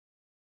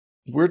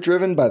We're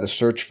driven by the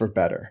search for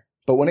better.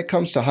 But when it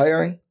comes to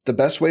hiring, the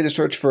best way to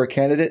search for a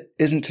candidate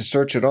isn't to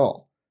search at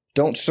all.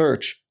 Don't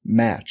search,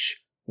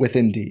 match with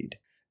Indeed.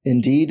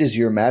 Indeed is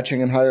your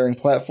matching and hiring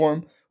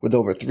platform with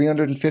over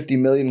 350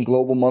 million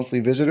global monthly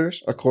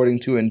visitors,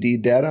 according to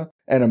Indeed data,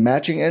 and a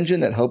matching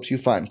engine that helps you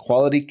find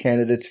quality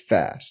candidates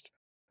fast.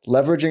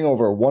 Leveraging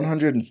over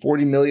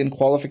 140 million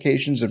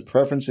qualifications and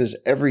preferences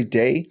every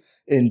day,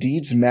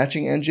 Indeed's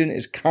matching engine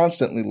is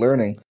constantly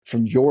learning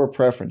from your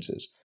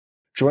preferences.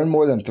 Join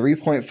more than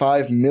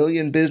 3.5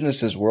 million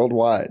businesses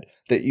worldwide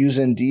that use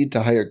Indeed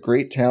to hire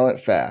great talent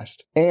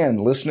fast.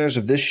 And listeners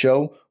of this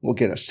show will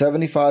get a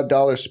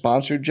 $75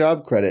 sponsored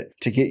job credit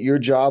to get your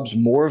jobs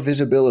more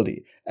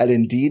visibility at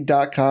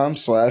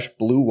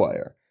Indeed.com/Blue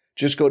Wire.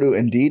 Just go to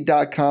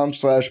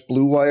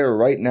Indeed.com/Blue Wire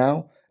right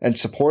now and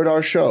support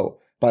our show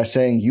by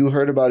saying you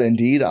heard about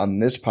Indeed on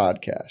this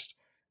podcast.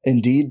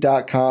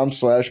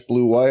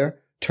 Indeed.com/Blue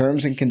Wire.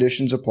 Terms and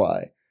conditions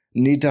apply.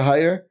 Need to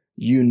hire?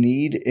 You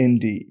need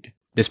Indeed.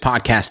 This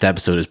podcast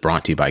episode is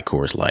brought to you by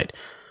Coors Light.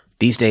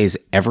 These days,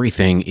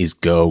 everything is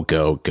go,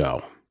 go,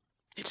 go.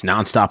 It's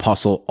nonstop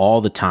hustle all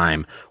the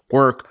time.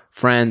 Work,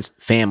 friends,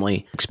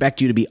 family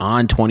expect you to be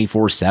on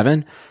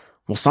 24/7.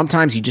 Well,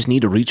 sometimes you just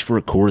need to reach for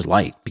a Coors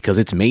Light because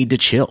it's made to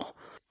chill.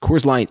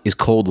 Coors Light is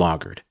cold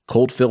lagered,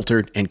 cold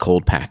filtered, and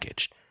cold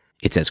packaged.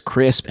 It's as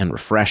crisp and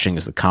refreshing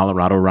as the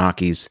Colorado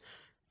Rockies.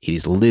 It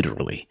is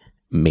literally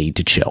made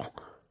to chill.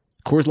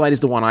 Coors Light is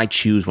the one I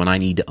choose when I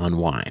need to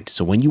unwind.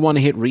 So when you want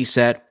to hit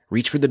reset,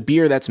 reach for the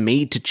beer that's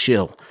made to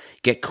chill.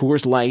 Get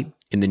Coors Light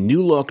in the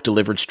new look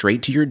delivered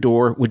straight to your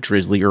door with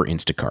Drizzly or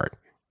Instacart.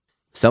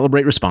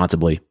 Celebrate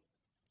responsibly.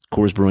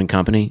 Coors Brewing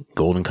Company,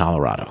 Golden,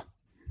 Colorado.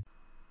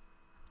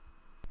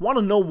 Want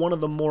to know one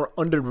of the more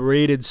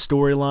underrated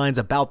storylines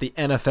about the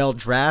NFL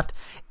draft?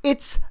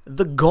 It's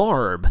the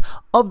garb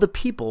of the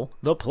people,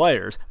 the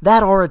players,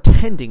 that are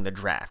attending the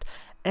draft.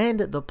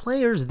 And the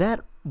players that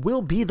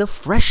will be the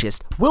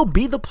freshest will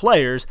be the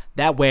players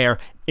that wear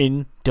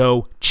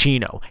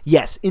Indochino.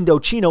 Yes,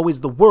 Indochino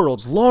is the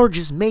world's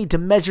largest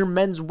made-to-measure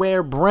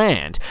menswear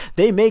brand.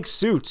 They make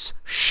suits,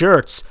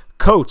 shirts,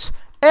 coats,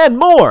 and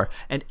more.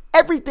 And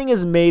everything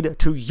is made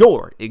to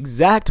your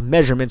exact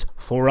measurements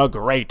for a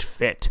great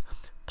fit.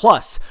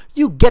 Plus,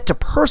 you get to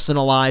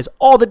personalize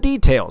all the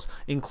details,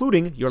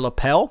 including your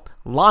lapel,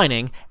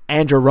 lining,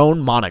 and your own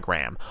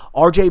monogram.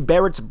 RJ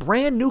Barrett's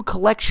brand new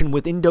collection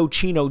with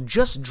Indochino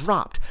just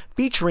dropped,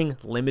 featuring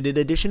limited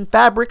edition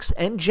fabrics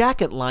and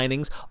jacket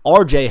linings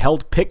RJ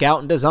helped pick out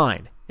and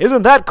design.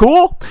 Isn't that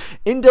cool?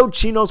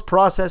 Indochino's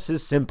process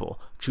is simple.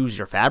 Choose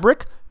your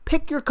fabric,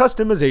 pick your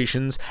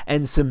customizations,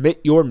 and submit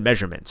your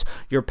measurements.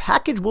 Your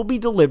package will be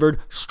delivered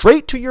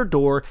straight to your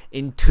door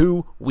in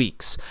 2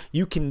 weeks.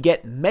 You can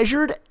get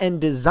measured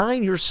and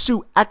design your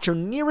suit at your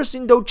nearest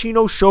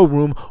Indochino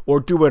showroom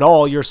or do it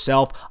all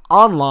yourself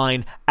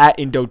online at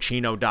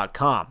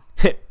Indochino.com.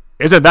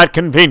 Isn't that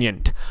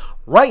convenient?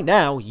 Right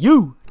now,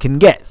 you can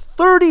get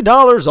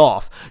 $30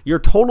 off your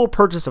total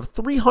purchase of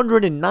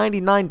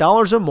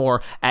 $399 or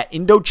more at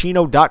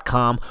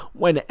Indochino.com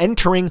when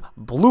entering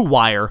Blue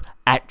Wire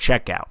at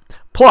checkout.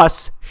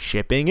 Plus,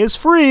 shipping is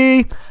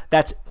free.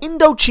 That's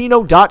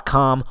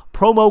Indochino.com,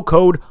 promo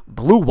code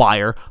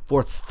BLUEWIRE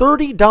for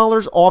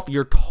 $30 off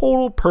your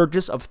total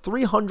purchase of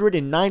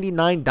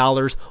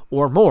 $399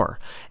 or more.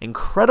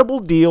 Incredible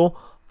deal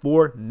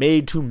for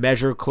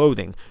made-to-measure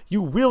clothing.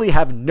 You really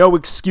have no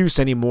excuse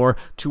anymore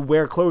to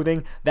wear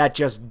clothing that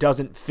just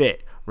doesn't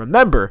fit.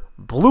 Remember,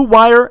 Blue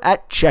Wire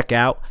at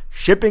checkout.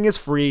 Shipping is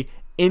free.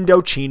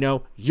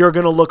 Indochino. You're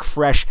going to look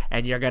fresh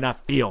and you're going to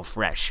feel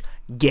fresh.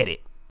 Get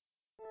it.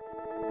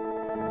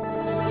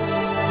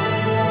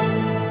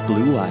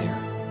 Blue Wire.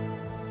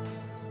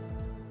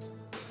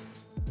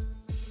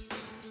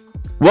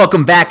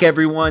 Welcome back,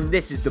 everyone.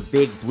 This is the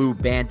Big Blue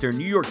Banter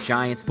New York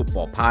Giants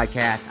football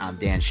podcast. I'm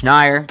Dan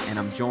Schneier, and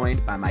I'm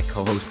joined by my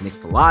co-host Nick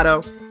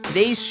Filato.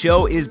 Today's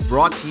show is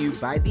brought to you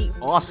by the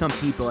awesome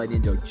people at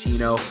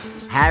Indochino,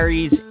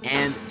 Harry's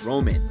and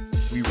Roman.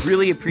 We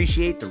really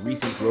appreciate the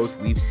recent growth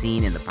we've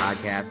seen in the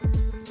podcast,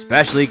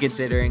 especially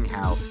considering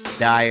how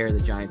dire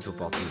the Giants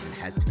football season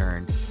has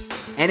turned.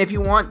 And if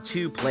you want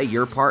to play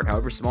your part,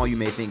 however small you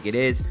may think it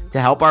is, to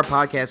help our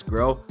podcast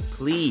grow,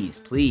 please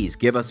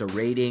give us a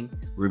rating,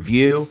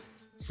 review,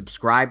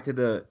 subscribe to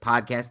the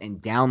podcast,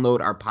 and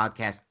download our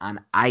podcast on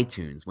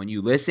iTunes. When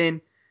you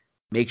listen,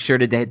 make sure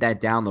to hit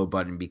that download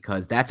button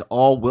because that's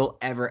all we'll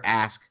ever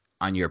ask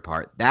on your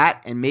part.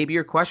 That and maybe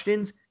your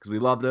questions, because we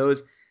love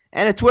those.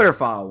 And a Twitter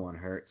follow won't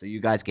hurt, so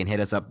you guys can hit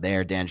us up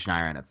there, Dan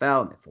Schneier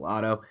NFL, Nick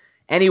Filato.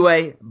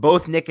 Anyway,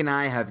 both Nick and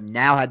I have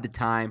now had the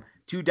time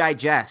to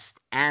digest,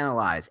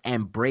 analyze,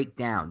 and break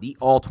down the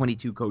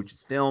All-22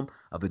 coaches film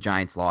of the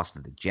Giants' loss to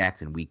the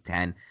Jets in Week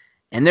 10.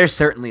 And there's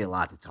certainly a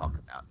lot to talk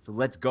about. So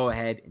let's go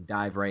ahead and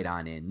dive right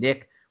on in.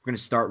 Nick, we're going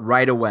to start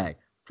right away.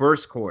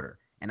 First quarter.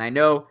 And I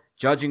know,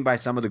 judging by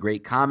some of the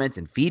great comments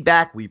and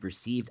feedback we've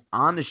received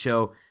on the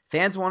show,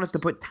 fans want us to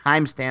put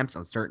timestamps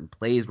on certain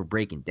plays we're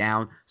breaking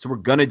down. So we're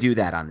going to do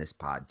that on this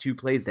pod. 2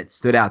 plays that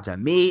stood out to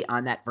me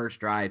on that first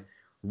drive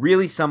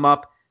really sum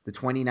up the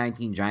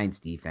 2019 Giants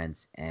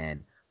defense,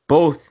 and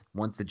both,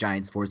 once the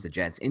Giants forced the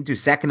Jets into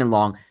second and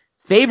long,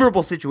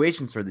 favorable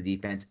situations for the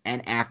defense,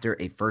 and after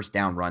a first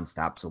down run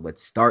stop. So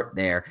let's start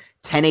there.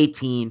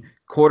 10-18,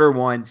 quarter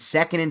one,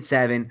 2nd and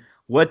 7.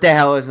 What the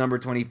hell is number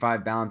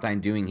 25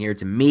 Valentine doing here?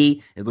 To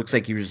me, it looks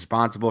like he was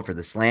responsible for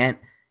the slant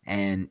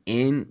and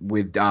in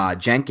with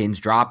Jenkins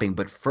dropping.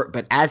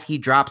 But as he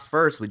drops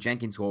first with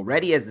Jenkins, who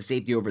already has the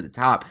safety over the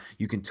top,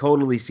 you can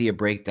totally see a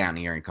breakdown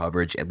here in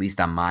coverage, at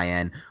least on my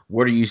end.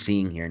 What are you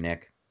seeing here,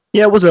 Nick?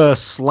 Yeah, it was a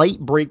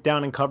slight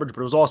breakdown in coverage, but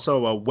it was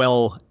also a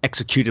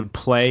well-executed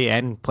play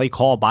and play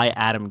call by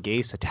Adam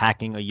Gase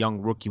attacking a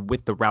young rookie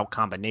with the route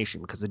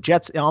combination, because the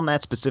Jets on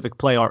that specific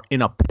play are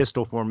in a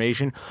pistol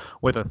formation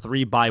with a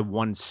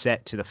 3-by-1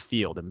 set to the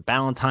field. And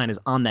Valentine is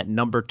on that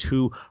number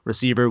 2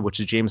 receiver,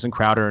 which is Jamison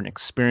Crowder, an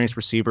experienced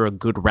receiver, a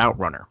good route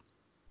runner.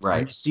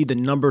 Right. And you see the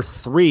number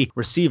 3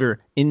 receiver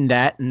in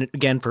that, and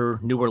again, for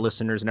newer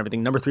listeners and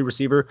everything, number 3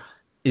 receiver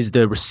is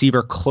the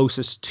receiver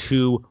closest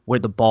to where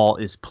the ball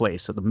is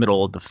placed, so the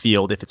middle of the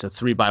field if it's a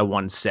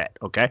 3-by-1 set,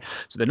 okay?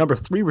 So the number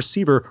 3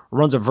 receiver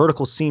runs a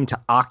vertical seam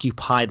to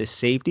occupy the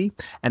safety,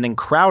 and then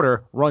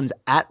Crowder runs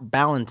at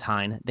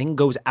Valentine, then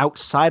goes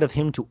outside of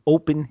him to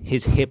open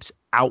his hips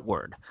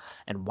outward.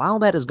 And while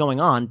that is going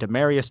on,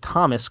 Demaryius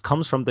Thomas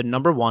comes from the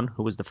number 1,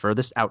 who is the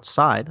furthest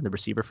outside, the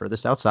receiver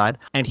furthest outside,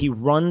 and he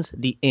runs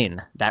the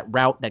in, that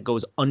route that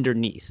goes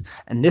underneath.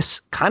 And this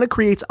kind of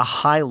creates a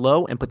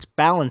high-low and puts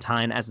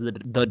Valentine as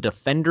the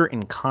defender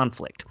in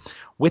conflict.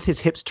 With his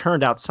hips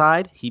turned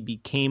outside, he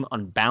became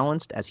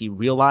unbalanced as he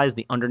realized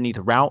the underneath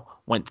route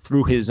went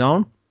through his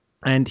zone.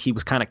 And he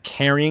was kind of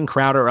carrying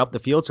Crowder up the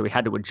field, so he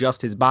had to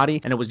adjust his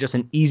body, and it was just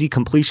an easy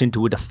completion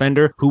to a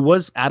defender who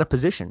was out of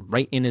position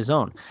right in his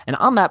zone. And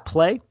on that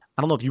play,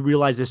 I don't know if you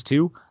realize this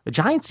too, the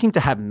Giants seem to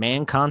have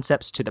man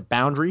concepts to the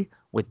boundary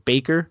with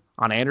Baker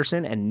on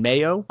Anderson and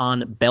Mayo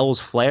on Bell's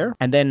flare.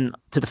 And then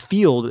to the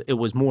field, it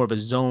was more of a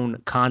zone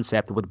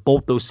concept with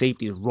both those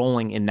safeties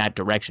rolling in that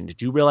direction.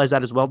 Did you realize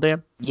that as well,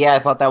 Dan? Yeah, I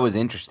thought that was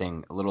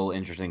interesting. A little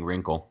interesting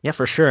wrinkle. Yeah,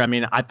 for sure. I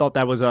mean, I thought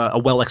that was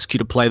a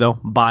well-executed play, though,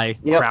 by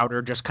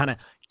Crowder, just kind of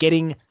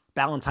getting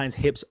Valentine's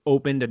hips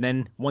opened, and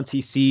then once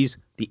he sees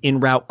the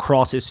in route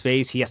cross his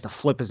face, he has to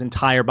flip his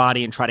entire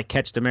body and try to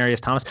catch Demaryius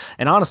Thomas.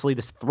 And honestly,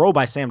 this throw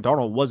by Sam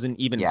Darnold wasn't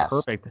even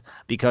perfect,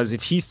 because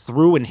if he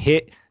threw and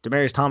hit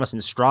Demaryius Thomas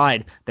in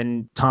stride,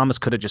 then Thomas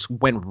could have just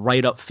went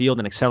right upfield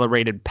and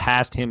accelerated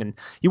past him, and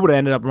he would have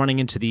ended up running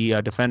into the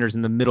defenders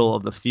in the middle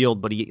of the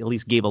field, but he at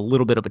least gave a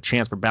little bit of a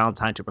chance for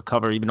Valentine to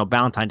recover, even though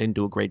Valentine didn't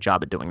do a great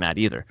job at doing that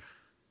either.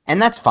 And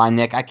that's fine,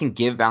 Nick. I can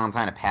give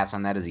Valentine a pass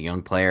on that as a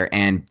young player,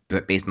 and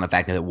based on the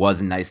fact that it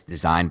was a nice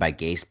design by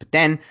Gase. But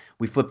then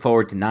we flip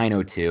forward to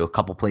 9:02, a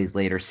couple plays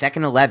later,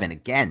 2nd 11.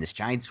 Again, this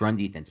Giants run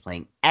defense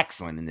playing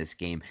excellent in this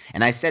game.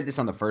 And I said this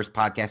on the first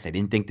podcast. I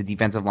didn't think the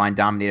defensive line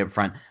dominated up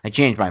front. I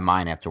changed my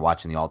mind after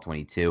watching the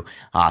All-22,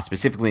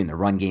 specifically in the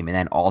run game and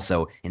then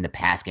also in the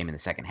pass game in the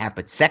second half.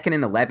 But 2nd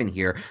and 11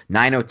 here,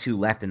 9:02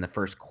 left in the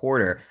first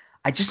quarter.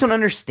 I just don't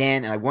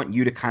understand, and I want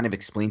you to kind of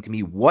explain to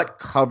me what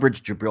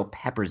coverage Jabril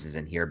Peppers is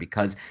in here,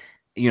 because,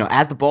 you know,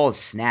 as the ball is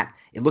snapped,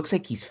 it looks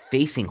like he's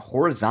facing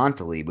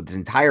horizontally with his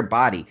entire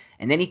body,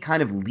 and then he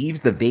kind of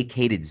leaves the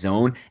vacated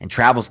zone and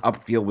travels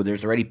upfield where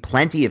there's already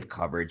plenty of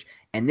coverage,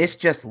 and this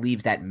just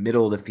leaves that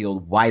middle of the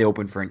field wide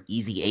open for an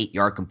easy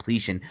 8-yard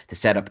completion to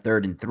set up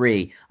 3rd and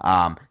 3.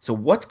 So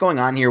what's going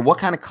on here? What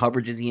kind of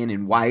coverage is he in,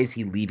 and why is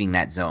he leaving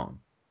that zone?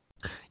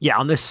 Yeah,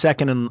 on this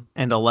 2nd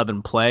and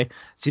 11 play,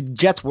 see, the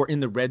Jets were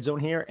in the red zone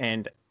here,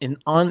 and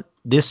on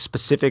this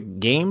specific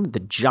game,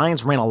 the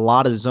Giants ran a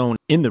lot of zone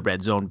in the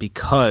red zone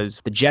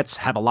because the Jets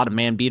have a lot of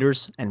man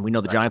beaters, and we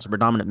know the Giants are a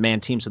predominant man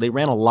team, so they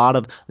ran a lot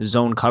of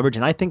zone coverage,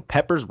 and I think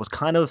Peppers was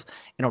kind of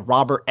in a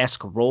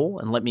Robert-esque role,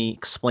 and let me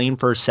explain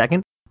for a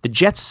second. The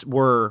Jets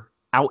were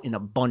out in a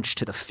bunch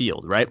to the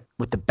field, right?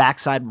 With the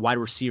backside wide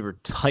receiver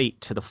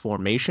tight to the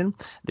formation,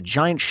 the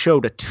Giants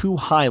showed a too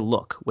high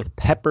look, with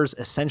Peppers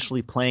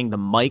essentially playing the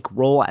Mike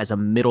role as a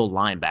middle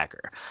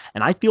linebacker.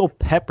 And I feel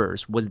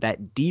Peppers was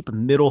that deep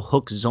middle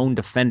hook zone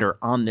defender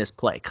on this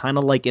play, kind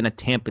of like in a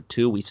Tampa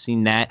 2. We've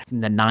seen that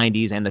in the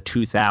 90s and the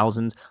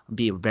 2000s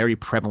be a very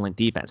prevalent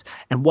defense.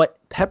 And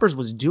what Peppers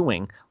was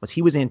doing was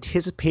he was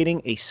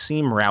anticipating a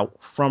seam route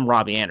from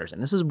Robbie Anderson.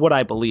 This is what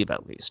I believe,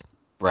 at least.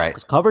 Right.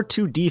 Because cover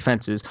 2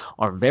 defenses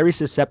are very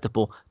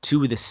susceptible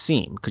to the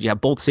seam, because you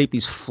have both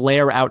safeties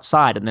flare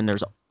outside, and then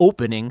there's an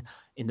opening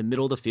in the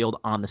middle of the field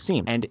on the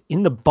seam. And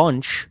in the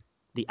bunch,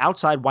 the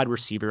outside wide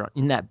receiver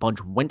in that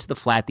bunch went to the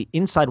flat. The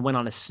inside went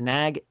on a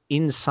snag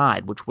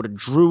inside, which would have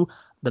drew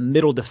the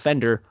middle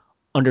defender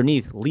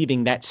underneath,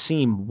 leaving that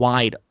seam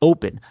wide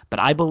open. But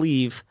I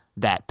believe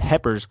that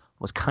Peppers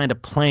was kind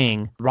of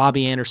playing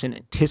Robbie Anderson,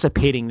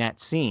 anticipating that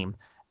seam,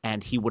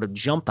 and he would have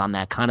jumped on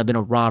that kind of in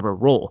a robber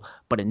role,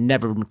 but it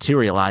never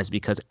materialized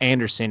because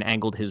Anderson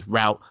angled his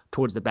route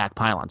towards the back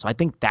pylon. So I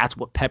think that's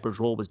what Peppers'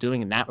 role was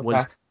doing, and that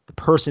was the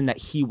person that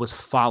he was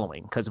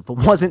following. Because if it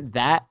wasn't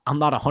that, I'm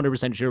not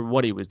 100% sure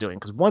what he was doing.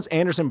 Because once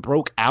Anderson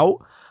broke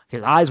out,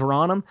 his eyes were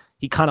on him,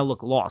 he kind of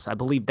looked lost. I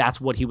believe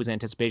that's what he was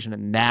anticipation,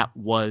 and that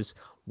was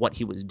what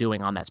he was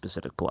doing on that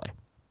specific play.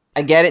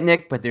 I get it,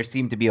 Nick, but there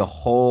seemed to be a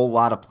whole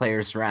lot of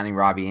players surrounding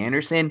Robbie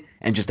Anderson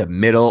and just a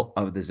middle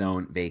of the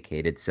zone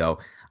vacated. So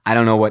I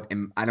don't know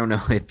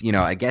if,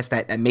 I guess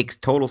that makes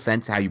total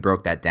sense how you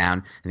broke that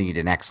down. I think you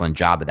did an excellent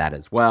job of that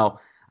as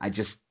well.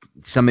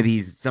 Some of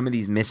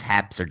these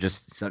mishaps are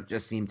just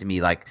seem to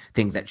me like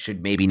things that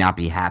should maybe not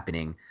be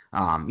happening,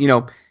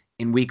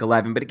 in week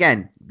 11. But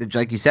again,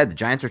 like you said, the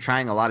Giants are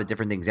trying a lot of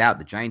different things out.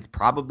 The Giants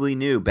probably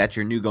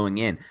Betcher knew going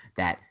in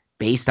that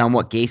based on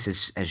what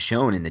Gase has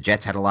shown, and the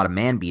Jets had a lot of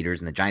man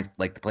beaters, and the Giants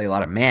like to play a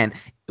lot of man,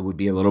 it would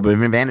be a little bit of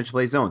an advantage to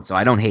play zone. So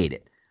I don't hate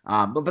it.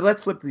 But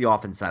let's flip to the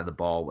offense side of the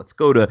ball. Let's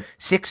go to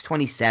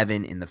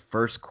 6:27 in the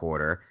first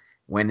quarter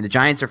when the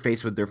Giants are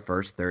faced with their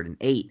first 3rd and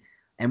 8.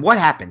 And what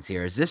happens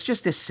here? Is this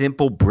just a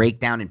simple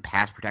breakdown in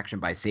pass protection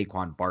by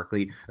Saquon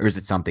Barkley, or is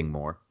it something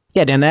more?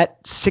 Yeah, Dan,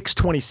 that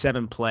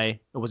 6:27 play,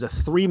 it was a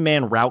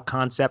 3-man route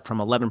concept from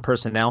 11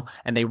 personnel,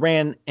 and they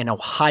ran an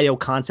Ohio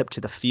concept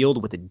to the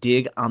field with a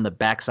dig on the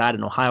backside.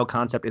 An Ohio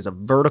concept is a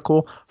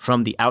vertical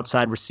from the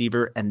outside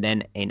receiver and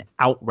then an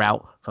out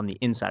route from the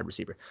inside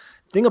receiver.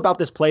 The thing about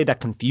this play that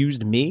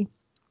confused me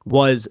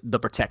was the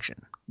protection.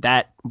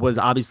 That was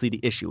obviously the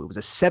issue. It was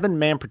a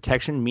 7-man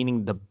protection,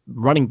 meaning the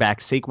running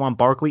back Saquon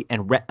Barkley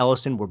and Rhett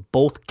Ellison were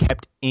both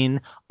kept in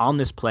on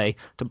this play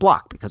to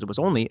block because it was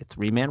only a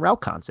 3-man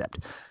route concept.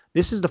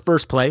 This is the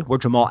first play where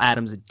Jamal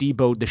Adams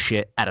deboed the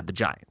shit out of the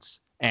Giants.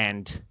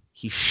 And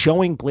he's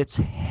showing blitz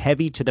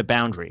heavy to the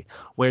boundary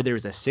where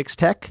there's a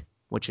 6-tech,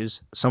 which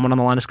is someone on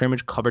the line of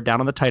scrimmage covered down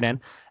on the tight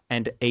end,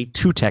 and a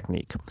 2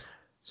 technique.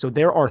 So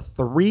there are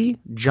 3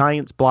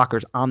 Giants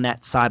blockers on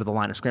that side of the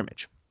line of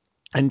scrimmage.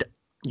 And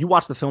you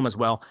watch the film as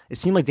well. It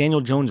seemed like Daniel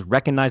Jones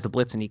recognized the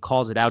blitz and he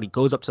calls it out. He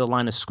goes up to the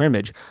line of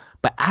scrimmage.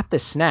 But at the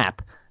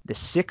snap, the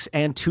 6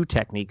 and 2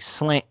 technique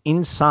slant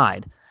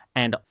inside,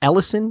 and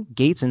Ellison,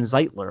 Gates, and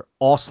Zeitler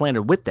all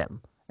slanted with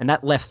them. And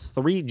that left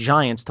 3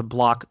 Giants to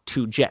block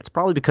 2 Jets,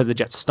 probably because the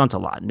Jets stunt a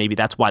lot. Maybe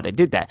that's why they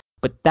did that.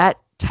 But that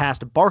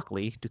tasked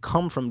Barkley to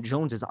come from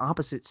Jones's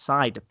opposite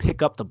side to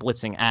pick up the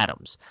blitzing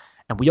Adams.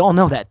 And we all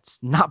know that's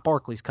not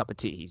Barkley's cup of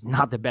tea. He's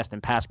not the best in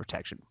pass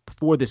protection.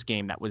 Before this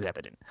game, that was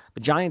evident.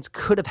 The Giants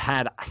could have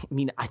had,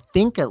 I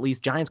think at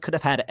least Giants could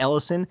have had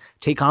Ellison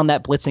take on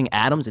that blitzing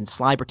Adams and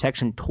slide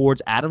protection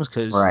towards Adams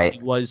because he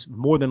was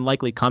more than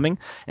likely coming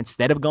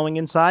instead of going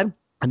inside.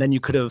 And then you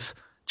could have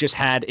just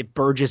had, if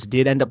Burgess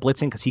did end up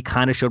blitzing because he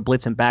kind of showed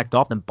blitz and backed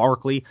off, then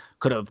Barkley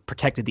could have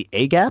protected the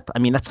A-gap.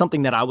 That's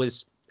something that I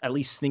was at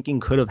least thinking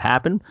could have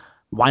happened.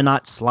 Why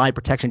not slide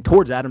protection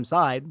towards Adams'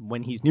 side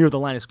when he's near the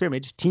line of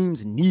scrimmage?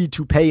 Teams need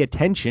to pay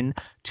attention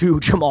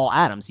to Jamal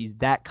Adams. He's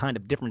that kind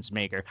of difference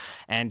maker,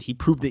 and he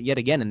proved it yet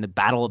again in the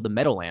Battle of the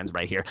Meadowlands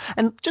right here.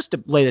 And just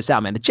to lay this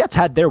out, man, the Jets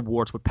had their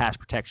warts with pass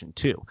protection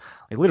too.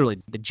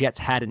 Literally, the Jets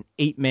had an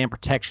 8-man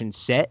protection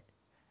set,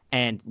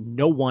 and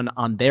no one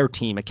on their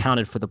team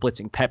accounted for the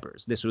blitzing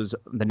Peppers. This was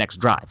the next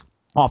drive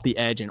off the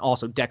edge, and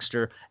also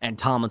Dexter and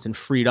Tomlinson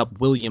freed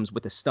up Williams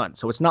with a stunt.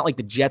 So it's not like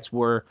the Jets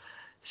were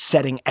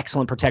setting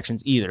excellent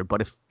protections either.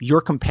 But if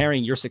you're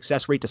comparing your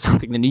success rate to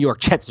something the New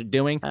York Jets are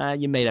doing,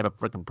 you may have a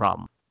freaking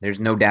problem. There's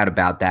no doubt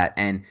about that.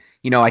 And,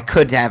 I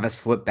could have us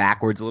flip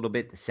backwards a little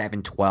bit to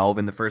 7-12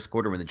 in the first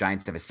quarter when the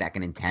Giants have a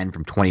 2nd and 10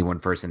 from 21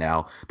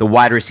 personnel. The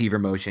wide receiver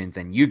motions,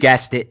 and you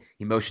guessed it,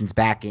 he motions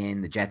back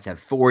in. The Jets have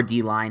 4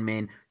 D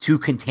linemen, 2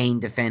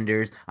 contained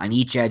defenders on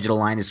each edge of the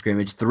line of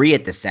scrimmage, 3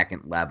 at the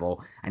second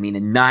level. A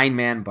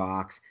 9-man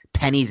box.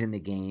 Penny's in the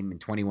game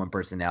and 21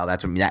 personnel.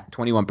 That's what that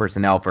 21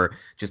 personnel, for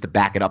just to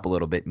back it up a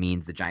little bit,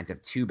 means the Giants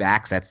have 2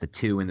 backs. That's the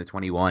 2 in the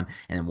 21,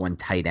 and then 1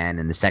 tight end,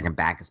 and the second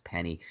back is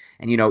Penny.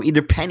 And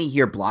either Penny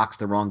here blocks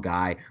the wrong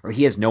guy, or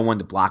he has no one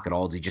to block at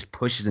all. He just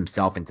pushes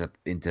himself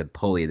into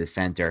Pulley, the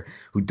center,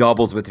 who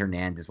doubles with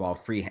Hernandez while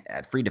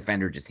a free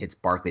defender just hits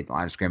Barkley at the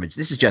line of scrimmage.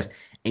 This is just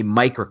a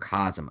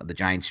microcosm of the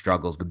Giants'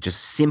 struggles with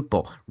just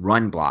simple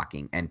run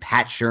blocking, and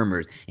Pat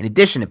Shurmur's, in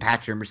addition to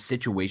Pat Shurmur's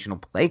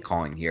situational play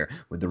calling here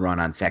with the run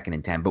on 2nd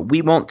and 10. But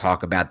we won't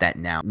talk about that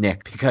now,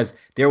 Nick, because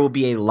there will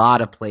be a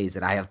lot of plays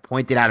that I have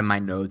pointed out in my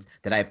notes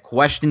that I have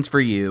questions for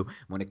you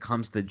when it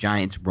comes to the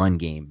Giants' run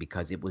game,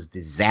 because it was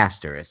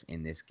disastrous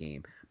in this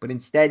game. But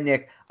instead,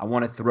 Nick, I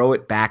want to throw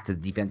it back to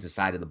the defensive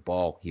side of the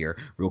ball here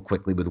real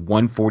quickly with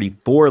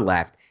 1:44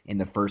 left in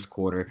the first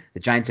quarter. The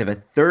Giants have a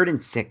 3rd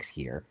and 6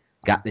 here.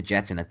 Got the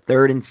Jets in a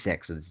 3rd and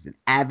 6. So this is an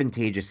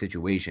advantageous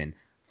situation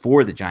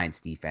for the Giants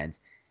defense.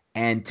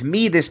 And to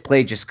me, this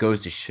play just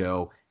goes to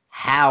show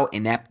how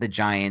inept the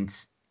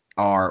Giants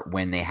are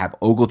when they have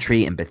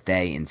Ogletree and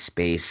Bethea in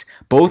space.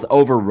 Both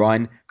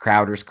overrun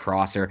Crowder's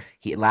crosser.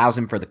 He allows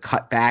him for the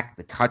cutback,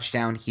 the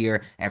touchdown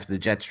here after the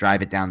Jets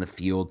drive it down the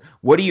field.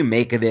 What do you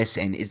make of this?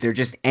 And is there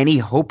just any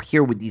hope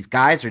here with these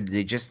guys, or do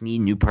they just need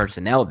new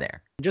personnel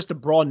there? Just to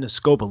broaden the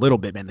scope a little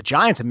bit, man, the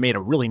Giants have made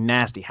a really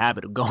nasty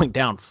habit of going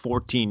down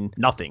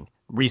 14-0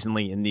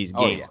 recently in these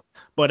games.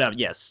 Yeah. But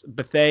yes,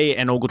 Bethea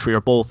and Ogletree are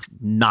both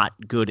not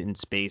good in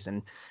space.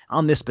 And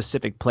on this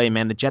specific play,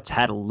 man, the Jets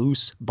had a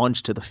loose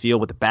bunch to the field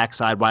with the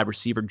backside wide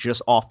receiver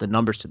just off the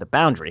numbers to the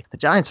boundary. The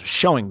Giants are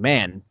showing,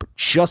 man, but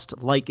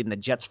just like in the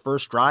Jets'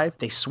 first drive,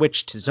 they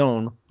switched to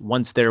zone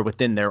once they're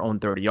within their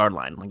own 30-yard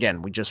line.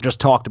 Again, we just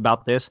talked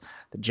about this.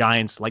 The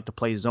Giants like to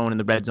play zone in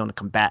the red zone to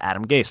combat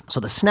Adam Gase. So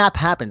the snap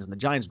happens, and the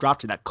Giants drop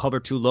to that cover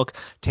 2 look,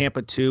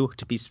 Tampa 2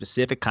 to be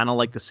specific, kind of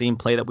like the same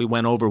play that we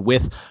went over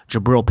with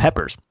Jabril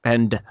Peppers.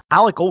 And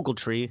Alec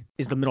Ogletree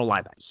is the middle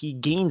linebacker. He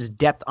gains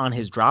depth on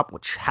his drop,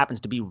 which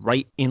happens to be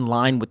right in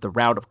line with the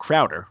route of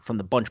Crowder from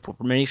the bunch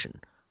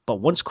formation. But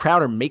once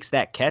Crowder makes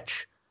that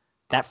catch,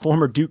 that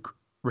former Duke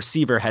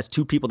receiver has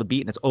 2 people to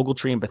beat, and it's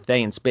Ogletree and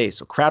Bethea in space.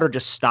 So Crowder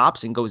just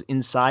stops and goes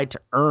inside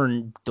to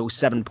earn those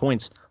 7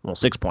 points, well,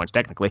 6 points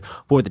technically,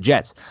 for the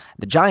Jets.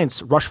 The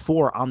Giants rush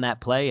 4 on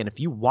that play, and if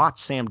you watch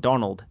Sam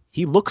Darnold,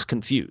 he looks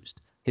confused.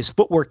 His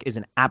footwork is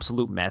an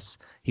absolute mess.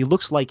 He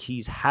looks like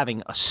he's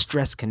having a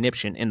stress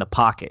conniption in the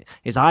pocket.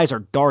 His eyes are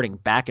darting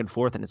back and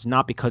forth, and it's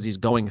not because he's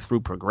going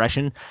through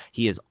progression.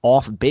 He is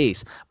off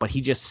base, but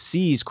he just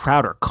sees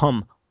Crowder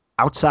come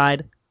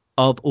outside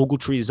of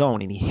Ogletree's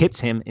zone, and he hits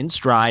him in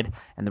stride,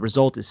 and the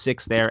result is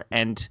 6 there.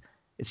 And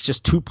it's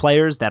just 2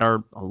 players that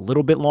are a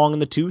little bit long in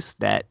the tooth,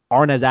 that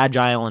aren't as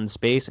agile in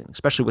space, and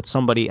especially with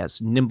somebody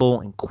as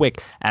nimble and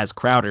quick as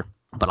Crowder.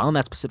 But on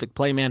that specific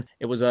play, man,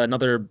 it was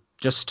another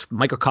just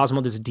microcosm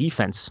of this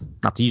defense.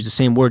 Not to use the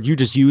same word you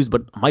just used,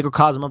 but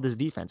microcosm of this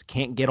defense.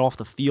 Can't get off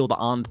the field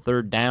on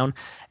 3rd down,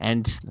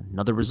 and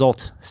another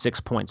result,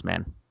 6 points,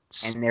 man.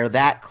 And they're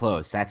that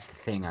close. That's the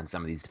thing on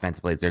some of these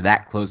defensive plays. They're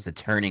that close to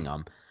turning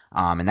them.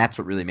 And that's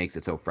what really makes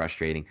it so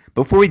frustrating.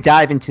 Before we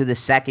dive into the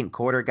second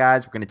quarter,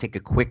 guys, we're going to take a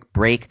quick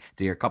break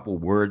to hear a couple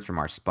words from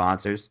our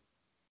sponsors.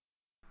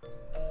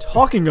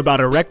 Talking about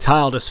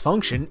erectile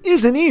dysfunction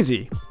isn't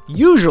easy.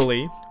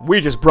 Usually,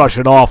 we just brush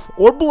it off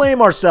or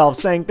blame ourselves,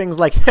 saying things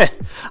like,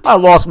 I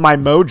lost my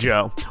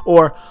mojo,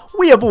 or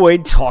we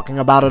avoid talking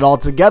about it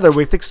altogether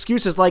with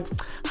excuses like,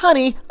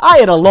 honey, I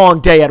had a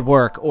long day at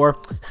work, or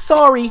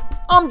sorry,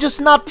 I'm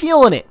just not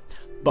feeling it.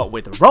 But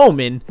with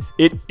Roman,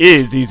 it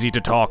is easy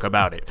to talk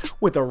about it.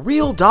 With a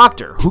real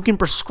doctor who can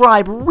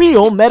prescribe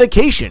real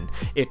medication.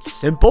 It's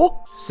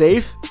simple,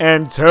 safe,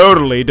 and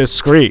totally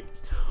discreet.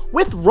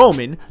 With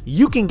Roman,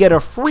 you can get a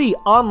free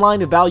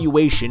online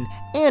evaluation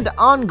and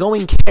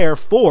ongoing care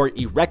for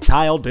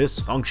erectile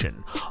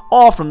dysfunction,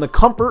 all from the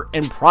comfort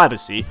and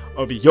privacy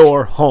of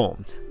your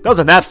home.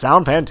 Doesn't that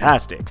sound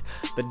fantastic?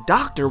 The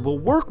doctor will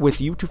work with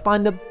you to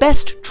find the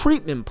best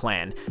treatment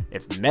plan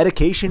if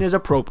medication is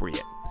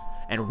appropriate.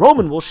 And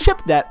Roman will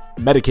ship that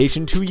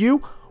medication to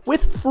you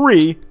with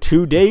free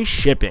 2-day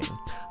shipping.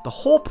 The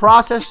whole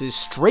process is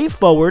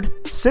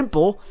straightforward,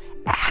 simple,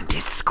 and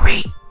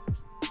discreet.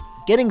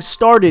 Getting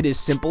started is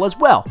simple as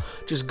well.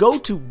 Just go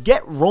to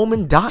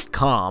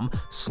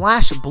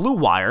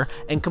GetRoman.com/BlueWire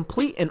and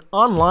complete an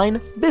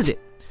online visit.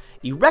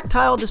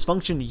 Erectile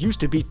dysfunction used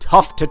to be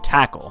tough to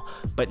tackle,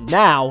 but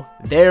now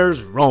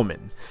there's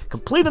Roman.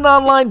 Complete an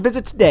online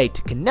visit today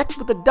to connect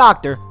with a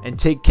doctor and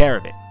take care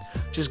of it.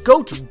 Just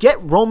go to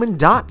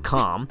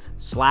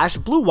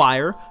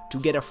GetRoman.com/BlueWire to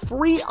get a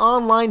free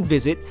online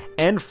visit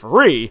and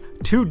free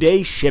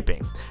 2-day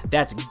shipping.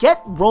 That's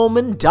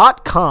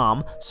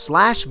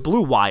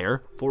GetRoman.com/BlueWire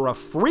for a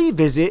free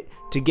visit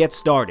to get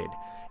started.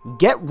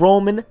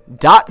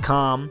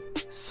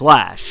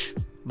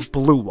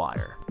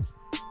 GetRoman.com/BlueWire.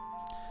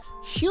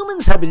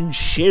 Humans have been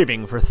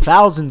shaving for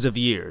thousands of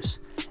years,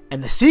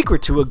 and the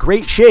secret to a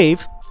great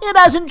shave, it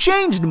hasn't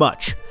changed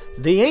much.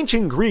 The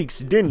ancient Greeks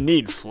didn't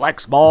need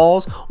flex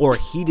balls or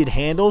heated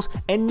handles,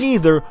 and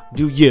neither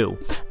do you.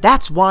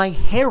 That's why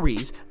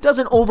Harry's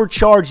doesn't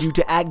overcharge you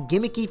to add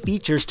gimmicky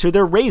features to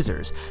their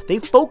razors. They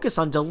focus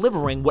on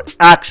delivering what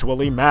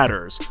actually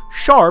matters: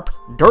 sharp,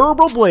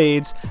 durable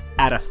blades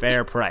at a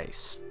fair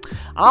price.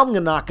 I'm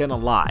not gonna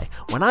lie,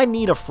 when I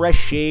need a fresh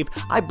shave,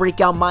 I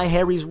break out my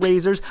Harry's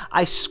razors,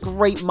 I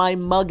scrape my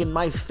mug in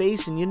my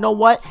face, and you know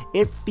what?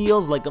 It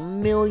feels like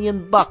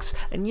 $1,000,000.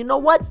 And you know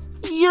what?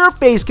 Your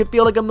face could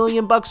feel like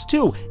 $1,000,000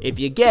 too if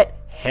you get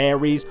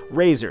Harry's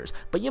razors.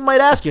 But you might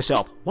ask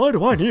yourself, why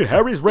do I need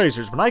Harry's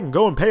razors when I can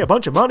go and pay a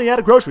bunch of money at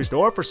a grocery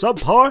store for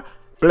subpar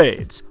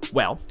blades?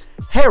 Well,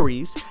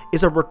 Harry's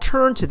is a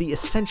return to the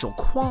essential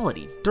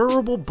quality,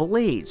 durable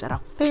blades at a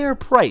fair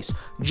price,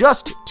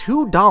 just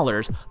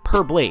 $2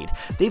 per blade.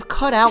 They've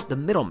cut out the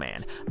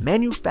middleman,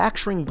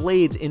 manufacturing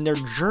blades in their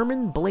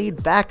German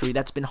blade factory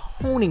that's been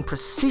honing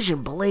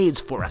precision blades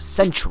for a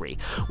century,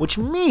 which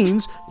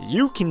means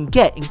you can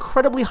get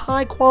incredibly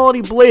high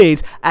quality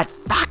blades at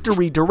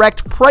factory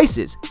direct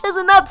prices.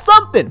 Isn't that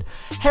something?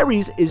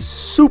 Harry's is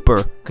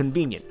super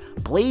convenient.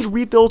 Blade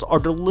refills are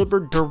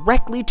delivered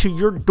directly to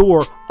your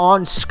door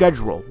on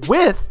schedule,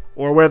 with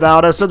or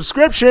without a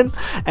subscription,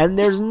 and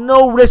there's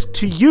no risk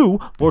to you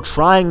for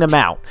trying them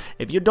out.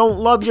 If you don't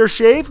love your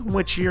shave,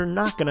 which you're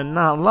not gonna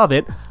not love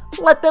it,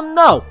 let them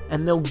know,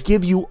 and they'll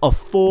give you a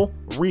full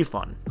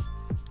refund.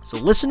 So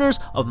listeners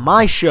of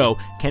my show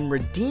can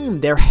redeem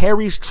their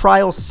Harry's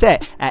trial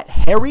set at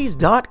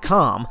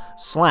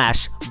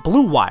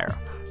harrys.com/bluewire.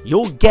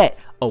 You'll get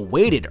a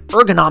weighted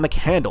ergonomic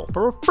handle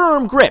for a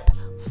firm grip,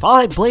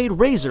 5-blade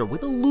razor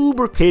with a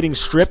lubricating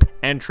strip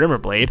and trimmer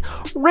blade,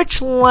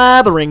 rich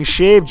lathering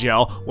shave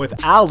gel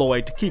with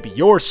alloy to keep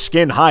your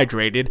skin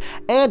hydrated,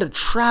 and a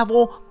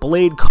travel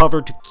blade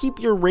cover to keep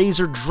your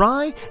razor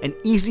dry and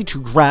easy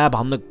to grab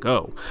on the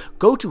go.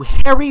 Go to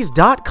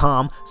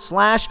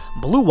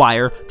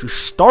harrys.com/bluewire to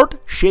start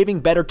shaving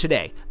better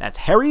today. That's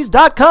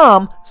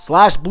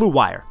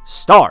harrys.com/bluewire.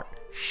 Start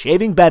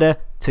shaving better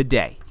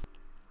today.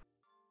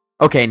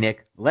 Okay,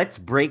 Nick, let's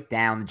break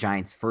down the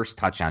Giants' first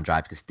touchdown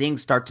drive because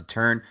things start to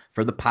turn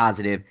for the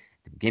positive at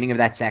the beginning of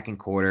that second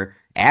quarter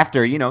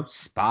after,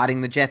 spotting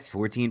the Jets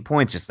 14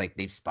 points, just like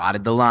they've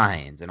spotted the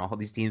Lions and all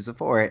these teams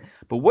before it.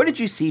 But what did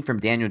you see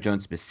from Daniel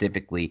Jones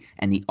specifically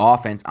and the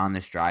offense on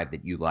this drive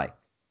that you liked?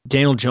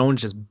 Daniel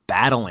Jones just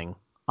battling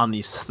on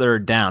these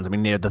third downs. I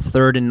mean, the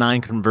 3rd and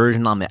 9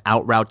 conversion on the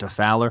out route to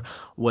Fowler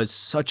was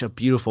such a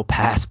beautiful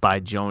pass by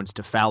Jones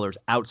to Fowler's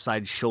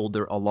outside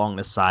shoulder along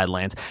the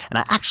sidelines. And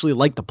I actually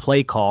like the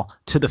play call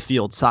to the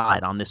field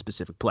side on this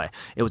specific play.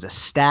 It was a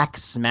stack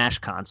smash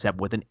concept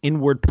with an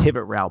inward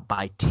pivot route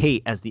by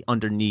Tate as the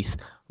underneath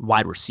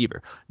wide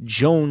receiver.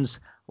 Jones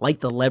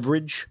liked the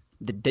leverage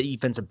the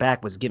defensive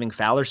back was giving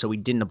Fowler, so he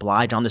didn't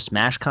oblige on the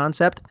smash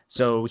concept.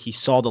 So he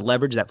saw the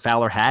leverage that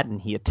Fowler had,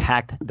 and he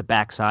attacked the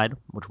backside,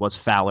 which was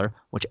Fowler,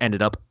 which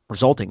ended up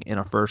resulting in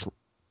a first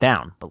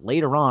down. But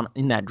later on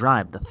in that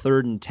drive, the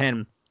 3rd and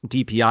 10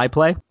 DPI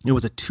play, it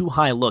was a too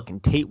high look,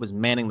 and Tate was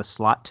manning the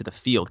slot to the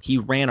field. He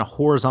ran a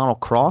horizontal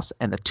cross,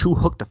 and the 2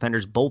 hook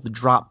defenders both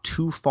dropped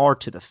too far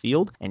to the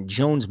field, and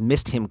Jones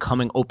missed him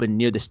coming open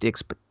near the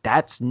sticks, but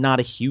that's not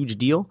a huge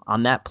deal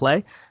on that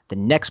play. The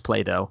next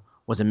play, though,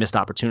 was a missed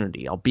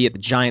opportunity, albeit the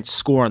Giants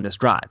score on this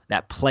drive.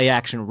 That play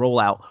action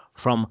rollout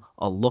from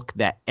a look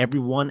that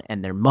everyone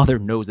and their mother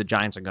knows the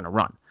Giants are going to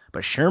run.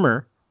 But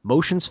Shermer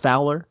motions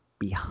Fowler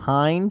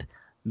behind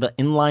the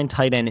inline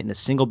tight end in a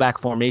single back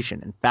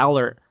formation. And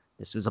Fowler,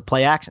 this was a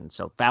play action.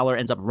 So Fowler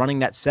ends up running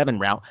that 7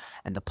 route,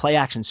 and the play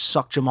action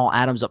sucked Jamal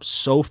Adams up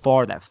so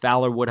far that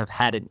Fowler would have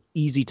had an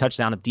easy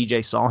touchdown if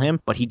DJ saw him,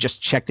 but he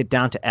just checked it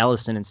down to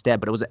Ellison instead.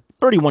 But it was a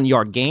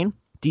 31-yard gain.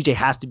 DJ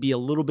has to be a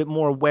little bit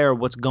more aware of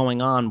what's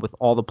going on with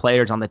all the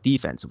players on the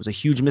defense. It was a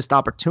huge missed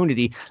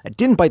opportunity that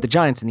didn't bite the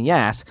Giants in the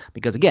ass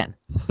because, again,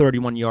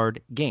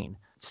 31-yard gain.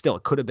 Still,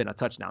 it could have been a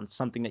touchdown. It's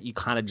something that you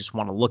kind of just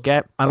want to look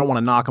at. I don't want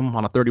to knock him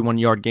on a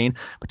 31-yard gain,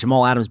 but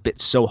Jamal Adams bit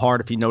so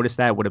hard. If you noticed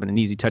that, it would have been an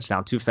easy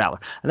touchdown to Fowler.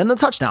 And then the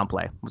touchdown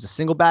play was a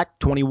single back,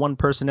 21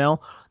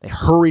 personnel. They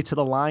hurry to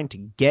the line to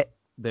get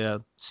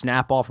the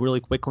snap off really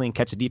quickly and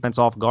catch the defense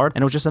off guard.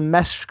 And it was just a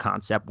mesh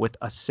concept with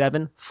a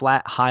 7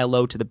 flat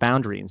high-low to the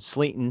boundary. And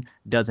Slayton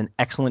does an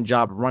excellent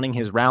job running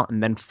his route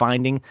and then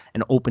finding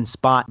an open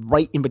spot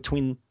right in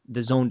between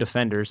the zone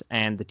defenders.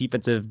 And the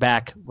defensive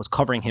back was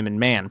covering him in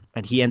man.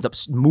 And he ends up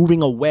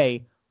moving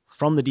away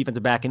from the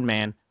defensive back in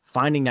man,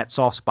 finding that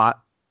soft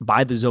spot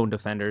by the zone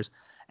defenders.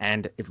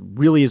 And it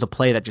really is a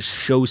play that just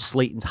shows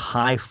Slayton's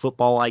high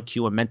football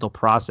IQ and mental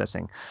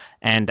processing.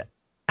 And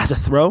as a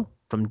throw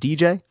from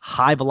DJ,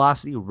 high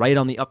velocity right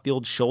on the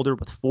upfield shoulder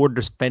with 4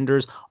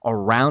 defenders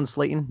around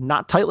Slayton,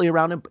 not tightly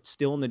around him, but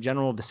still in the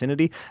general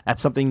vicinity.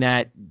 That's something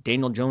that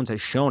Daniel Jones has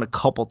shown a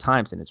couple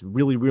times, and it's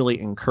really, really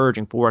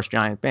encouraging for us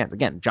Giants fans.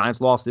 Again,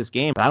 Giants lost this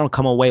game, but I don't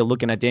come away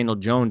looking at Daniel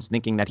Jones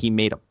thinking that he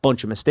made a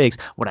bunch of mistakes.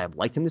 Would I have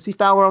liked him to see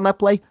Fowler on that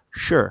play?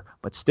 Sure,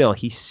 but still,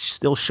 he's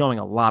still showing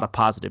a lot of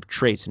positive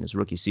traits in his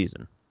rookie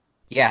season.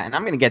 Yeah, and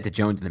I'm going to get to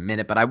Jones in a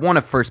minute, but I want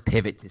to first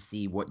pivot to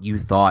see what you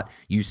thought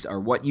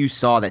what you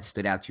saw that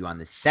stood out to you on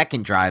the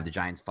second drive. The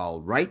Giants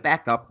followed right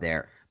back up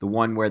there, the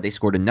one where they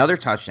scored another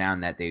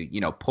touchdown that they,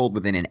 pulled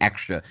within an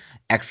extra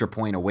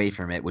point away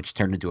from it, which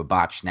turned into a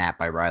botched snap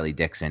by Riley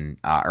Dixon,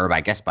 or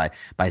I guess by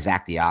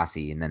Zach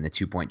Diassi, and then the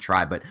 2-point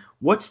try. But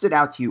what stood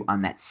out to you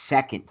on that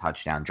second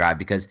touchdown drive?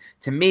 Because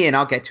to me, and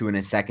I'll get to it in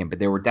a second, but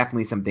there were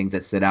definitely some things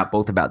that stood out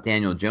both about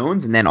Daniel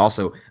Jones and then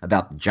also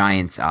about the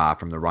Giants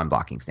from the run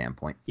blocking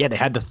standpoint. Yeah, they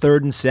had the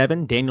 3rd and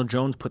 7. Daniel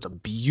Jones puts a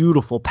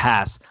beautiful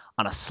pass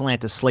on a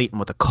slant to Slayton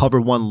with a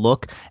cover 1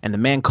 look, and the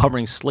man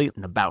covering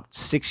Slayton about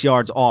 6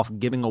 yards off,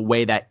 giving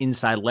away that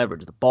inside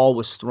leverage. The ball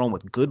was thrown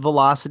with good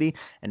velocity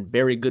and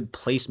very good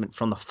placement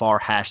from the far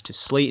hash to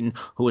Slayton,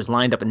 who was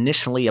lined up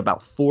initially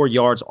about 4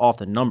 yards off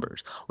the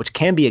numbers, which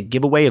can be a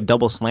giveaway of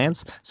double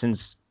slants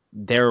since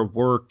there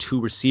were 2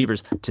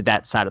 receivers to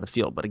that side of the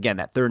field. But again,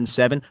 that 3rd and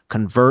 7,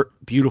 convert,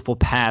 beautiful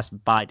pass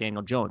by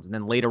Daniel Jones. And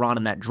then later on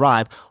in that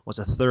drive was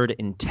a 3rd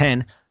and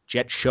 10.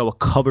 Jets show a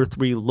cover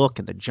 3 look,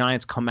 and the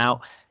Giants come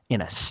out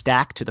in a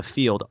stack to the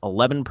field,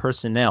 11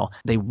 personnel.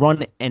 They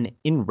run an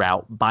in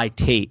route by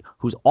Tate,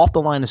 who's off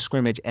the line of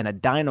scrimmage, and a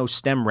dino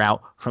stem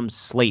route from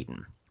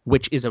Slayton,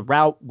 which is a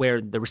route where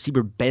the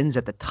receiver bends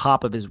at the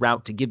top of his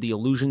route to give the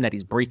illusion that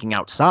he's breaking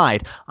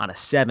outside on a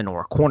 7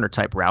 or a corner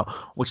type route,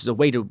 which is a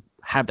way to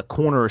have the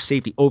corner or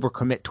safety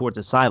overcommit towards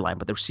the sideline,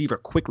 but the receiver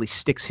quickly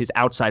sticks his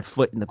outside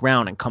foot in the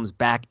ground and comes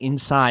back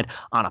inside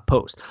on a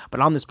post. But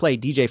on this play,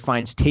 DJ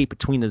finds tape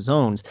between the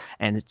zones,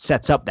 and it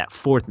sets up that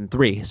 4th and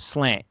 3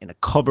 slant in a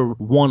cover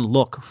 1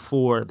 look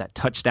for that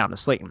touchdown to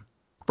Slayton.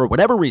 For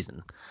whatever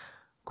reason,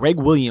 Greg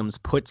Williams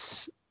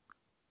puts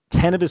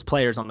 10 of his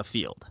players on the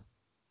field,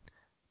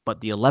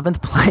 but the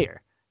 11th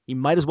player, he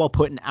might as well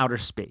put in outer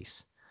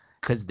space,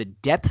 because the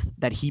depth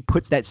that he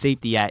puts that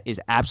safety at is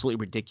absolutely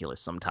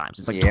ridiculous sometimes.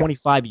 It's like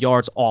 25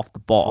 yards off the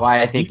ball. That's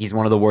why I think he's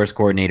one of the worst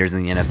coordinators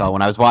in the NFL.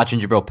 When I was watching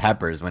Jabril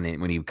Peppers,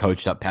 when he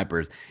coached up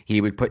Peppers,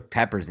 he would put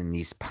Peppers in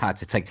these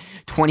spots. It's like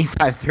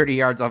 25, 30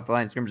 yards off the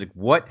line of scrimmage.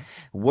 Like,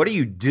 what are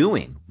you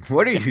doing?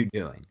 What are you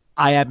doing?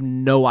 I have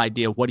no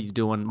idea what he's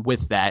doing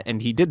with that, and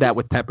he did that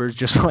with Peppers,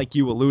 just like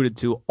you alluded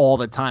to, all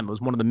the time. It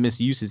was one of the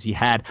misuses he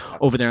had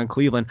over there in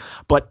Cleveland.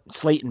 But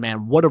Slayton,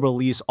 man, what a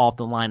release off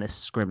the line of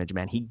scrimmage,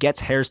 man. He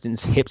gets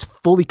Hairston's hips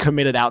fully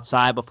committed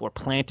outside before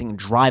planting and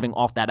driving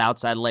off that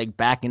outside leg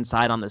back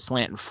inside on the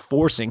slant and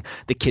forcing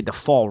the kid to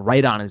fall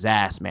right on his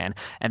ass, man.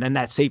 And then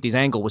that safety's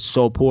angle was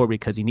so poor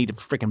because he needed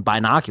freaking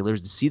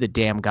binoculars to see the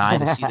damn guy,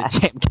 to see the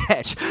damn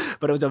catch.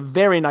 But it was a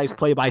very nice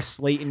play by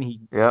Slayton. He,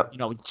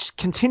 just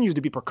continues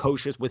to be precocious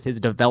with his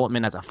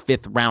development as a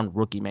 5th-round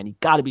rookie, man. You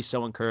got to be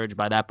so encouraged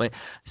by that. But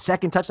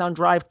second touchdown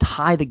drive,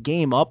 tie the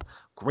game up.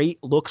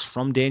 Great looks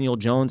from Daniel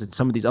Jones and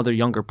some of these other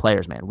younger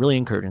players, man. Really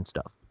encouraging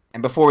stuff.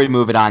 And before we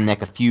move it on,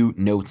 Nick, a few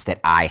notes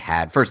that I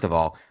had. First of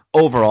all,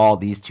 overall,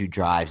 these 2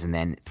 drives and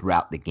then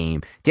throughout the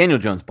game, Daniel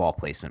Jones' ball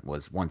placement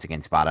was once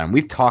again spot on.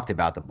 We've talked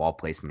about the ball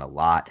placement a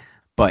lot,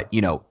 but,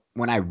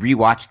 when I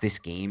rewatched this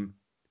game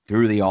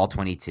through the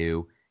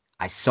All-22,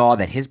 I saw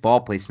that his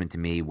ball placement to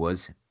me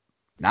was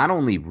not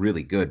only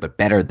really good, but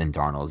better than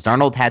Darnold's.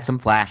 Darnold had some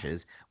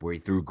flashes where he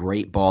threw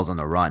great balls on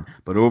the run,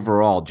 but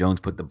overall,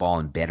 Jones put the ball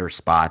in better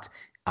spots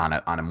on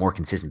a more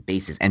consistent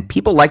basis. And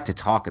people like to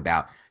talk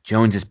about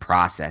Jones's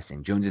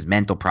processing, Jones's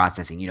mental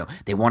processing.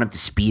 They want him to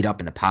speed up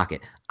in the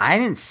pocket. I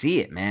didn't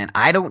see it, man.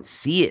 I don't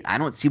see it. I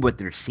don't see what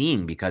they're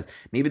seeing, because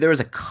maybe there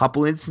was a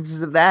couple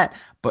instances of that,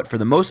 but for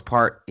the most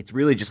part, it's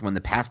really just when the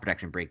pass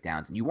protection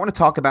breakdowns. And you want to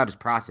talk about his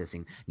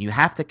processing, you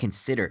have to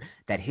consider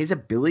that his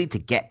ability to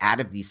get out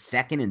of these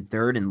second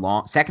and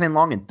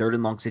long and third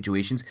and long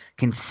situations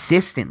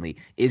consistently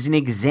is an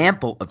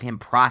example of him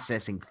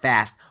processing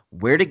fast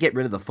where to get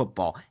rid of the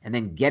football and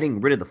then getting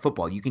rid of the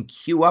football. You can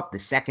queue up the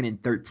 2nd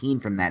and 13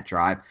 from that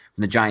drive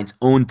from the Giants'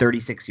 own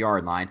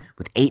 36-yard line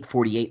with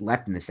 8:48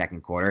 left in the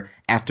second quarter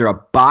after a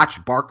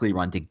botched Barkley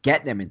run to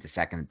get them into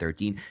 2nd and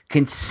 13.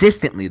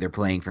 Consistently, they're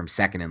playing from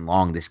 2nd and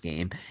long this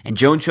game, and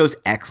Jones shows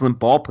excellent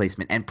ball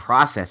placement and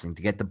processing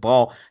to get the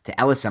ball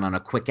to Ellison on a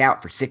quick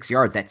out for 6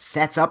 yards. That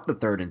sets up the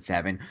 3rd and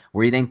 7,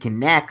 where he then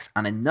connects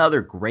on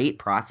another great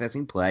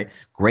processing play,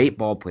 great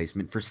ball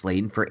placement for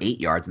Slayton for 8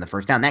 yards in the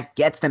first down. That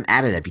gets them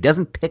out of that. If he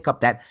doesn't pick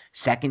up that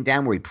second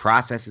down where he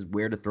processes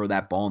where to throw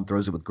that ball and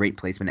throws it with great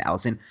placement to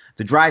Ellison,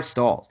 the drive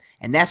stalls.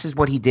 And that's just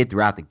what he did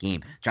throughout the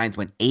game. Giants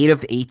went 8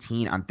 of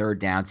 18 on 3rd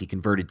downs. He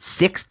converted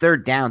 6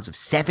 third downs of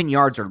 7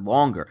 yards or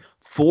longer,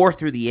 4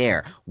 through the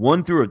air,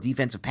 1 through a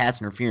defensive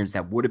pass interference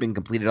that would have been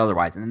completed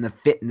otherwise, and then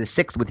the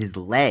 6th with his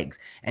legs.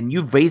 And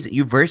you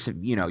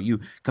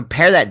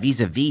compare that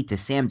vis-a-vis to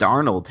Sam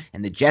Darnold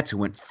and the Jets, who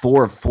went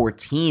 4 of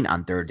 14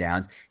 on 3rd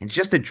downs, and it's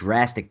just a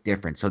drastic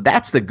difference. So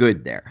that's the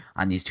good there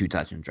on these 2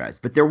 touchdown drives.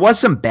 But there was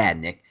some bad,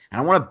 Nick,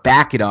 and I want to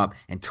back it up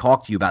and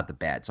talk to you about the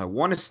bad. So I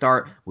want to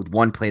start with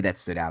one play that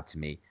stood out to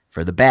me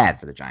for the bad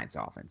for the Giants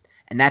offense,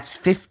 and that's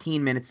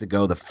 15 minutes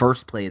ago, the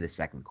first play of the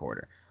second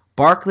quarter.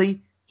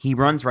 Barkley, he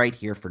runs right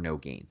here for no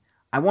gain.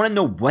 I want to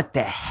know what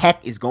the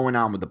heck is going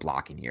on with the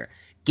blocking here.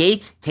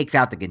 Gates takes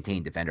out the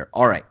contained defender.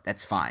 All right,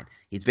 that's fine.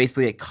 He's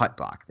basically a cut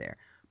block there.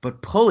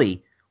 But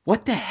Pulley,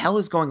 what the hell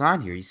is going on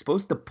here? He's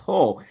supposed to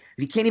pull, but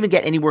he can't even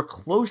get anywhere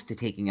close to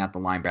taking out the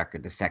linebacker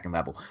at the second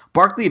level.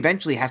 Barkley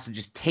eventually has to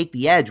just take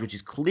the edge, which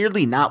is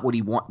clearly not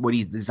what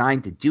he's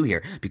designed to do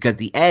here, because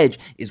the edge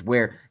is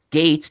where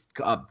Gates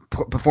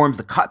performs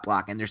the cut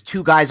block, and there's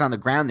 2 guys on the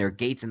ground there,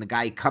 Gates and the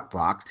guy he cut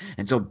blocks,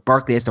 and so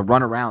Barkley has to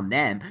run around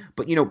them.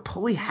 But,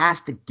 Pulley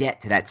has to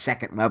get to that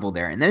second level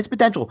there, and then it's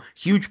potential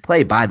huge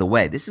play, by the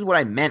way. This is what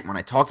I meant when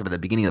I talked about at the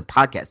beginning of the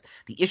podcast.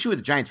 The issue with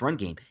the Giants' run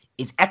game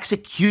is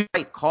execute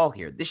right call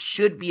here. This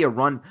should be a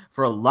run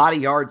for a lot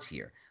of yards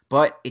here,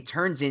 but it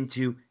turns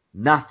into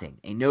nothing,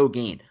 a no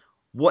gain.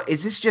 What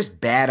is this just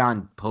bad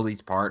on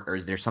Pulley's part, or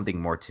is there something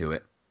more to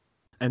it?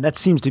 And that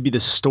seems to be the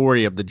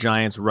story of the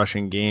Giants'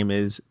 rushing game,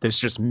 is there's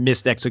just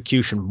missed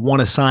execution. 1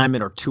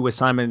 assignment or 2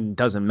 assignment,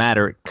 doesn't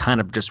matter. It kind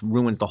of just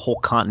ruins the whole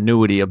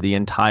continuity of the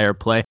entire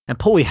play. And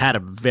Pulley had a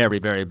very,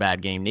 very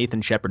bad game.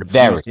 Nathan Shepard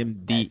abused him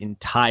the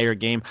entire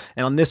game.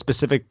 And on this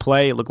specific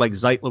play, it looked like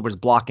Zeitler was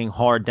blocking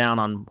hard down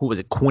on,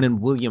 Quinnen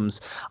Williams,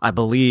 I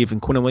believe.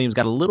 And Quinnen Williams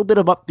got a little bit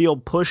of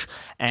upfield push,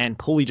 and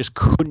Pulley just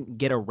couldn't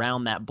get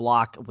around that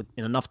block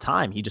in enough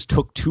time. He just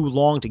took too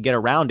long to get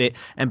around it.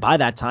 And by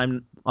that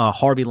time,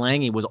 Harvey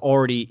Lange was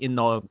already in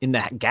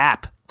that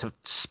gap to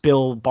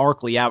spill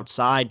Barkley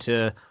outside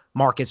to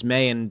Marcus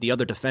May and the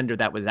other defender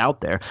that was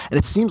out there. And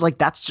it seems like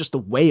that's just the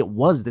way it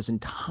was this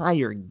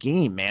entire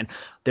game, man.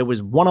 There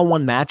was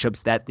one-on-one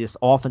matchups that this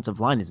offensive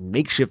line, this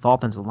makeshift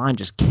offensive line,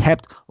 just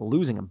kept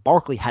losing. And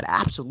Barkley had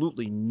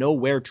absolutely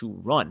nowhere to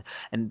run.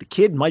 And the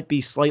kid might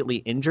be slightly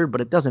injured,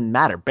 but it doesn't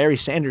matter. Barry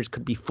Sanders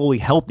could be fully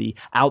healthy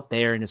out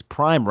there in his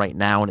prime right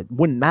now, and it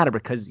wouldn't matter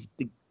because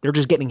they're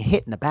just getting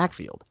hit in the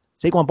backfield.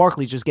 Saquon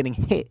Barkley's just getting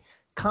hit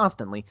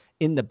constantly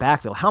in the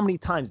backfield. How many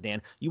times,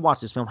 Dan, you watch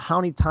this film, how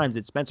many times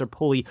did Spencer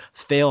Pulley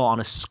fail on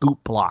a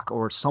scoop block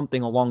or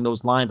something along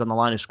those lines on the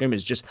line of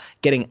scrimmage, just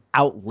getting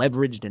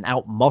out-leveraged and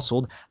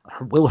out-muscled?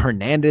 Will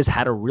Hernandez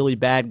had a really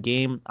bad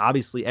game.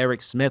 Obviously,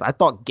 Eric Smith. I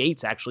thought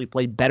Gates actually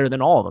played better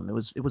than all of them. It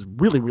was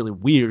really, really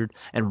weird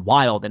and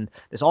wild, and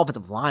this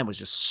offensive line was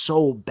just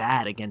so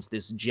bad against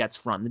this Jets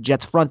front. The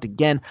Jets front,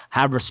 again,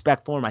 have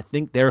respect for them. I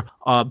think they're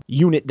a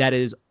unit that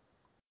is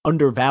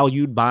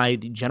undervalued by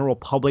the general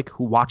public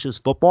who watches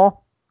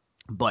football.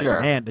 But sure,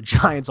 man, the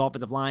Giants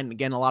offensive line,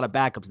 again, a lot of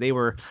backups, they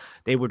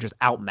were just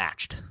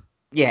outmatched.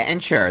 Yeah,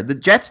 and sure, the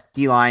Jets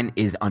D-line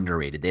is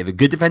underrated. They have a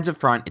good defensive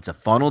front. It's a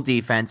funnel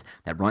defense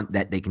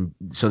that they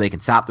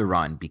can stop the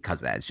run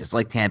because of that. It's just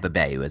like Tampa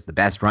Bay, who has the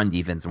best run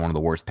defense and one of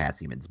the worst pass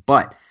defense.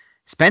 But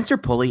Spencer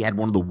Pulley had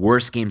one of the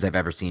worst games I've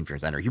ever seen for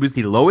his center. He was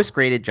the lowest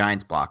graded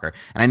Giants blocker,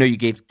 and I know you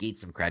gave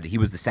Gates some credit. He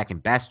was the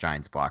second best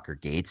Giants blocker,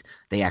 Gates.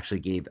 They actually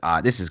gave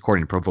this is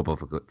according to Pro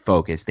Football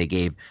Focus, they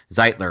gave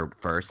Zeitler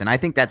first, and I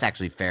think that's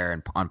actually fair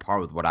and on par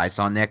with what I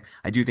saw, Nick.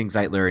 I do think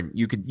Zeitler, and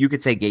you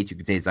could say Gates, you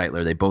could say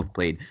Zeitler, they both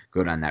played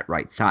good on that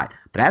right side.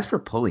 But as for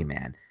Pulley,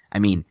 man, I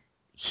mean,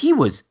 he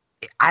was –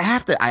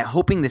 I'm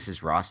hoping this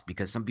is rust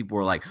because some people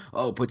were like,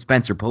 oh, put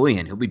Spencer Pulley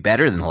in. He'll be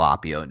better than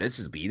Halapio.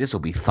 This will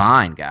be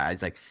fine,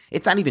 guys. Like,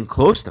 it's not even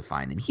close to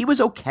fine. And he was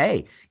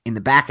okay in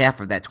the back half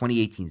of that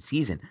 2018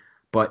 season.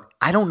 But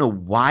I don't know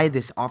why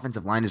this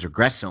offensive line has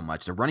regressed so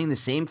much. They're running the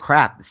same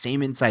crap, the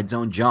same inside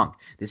zone junk.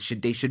 They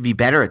should be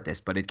better at this,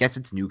 but I guess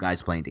it's new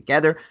guys playing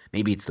together.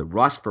 Maybe it's the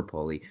rust for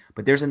Pulley.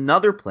 But there's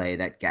another play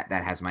that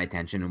has my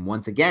attention, and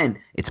once again,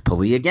 it's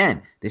Pulley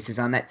again. This is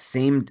on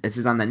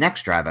the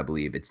next drive, I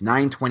believe. It's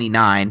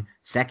 9:29,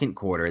 second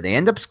quarter. They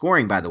end up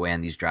scoring, by the way,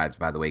 on these drives,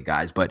 by the way,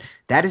 guys. But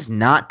that is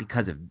not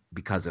because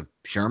of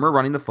Shermer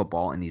running the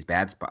football in these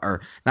bad spots,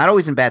 or not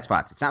always in bad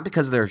spots. It's not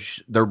because of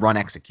their run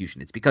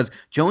execution. It's because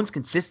Jones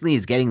consistently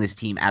is getting this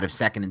team out of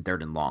second and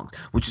third and longs,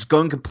 which is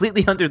going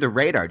completely under the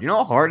radar. Do you know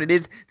how hard it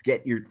is to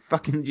get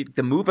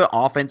to move an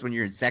offense when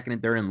you're in second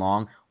and third and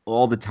long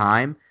all the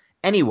time?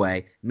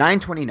 Anyway,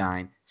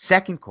 9:29,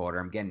 second quarter.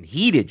 I'm getting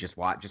heated just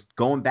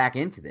going back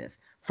into this.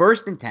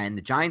 1st and 10,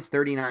 the Giants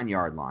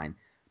 39-yard line.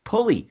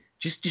 Pulley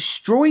just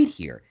destroyed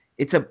here.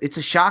 It's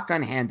a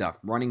shotgun handoff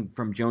running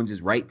from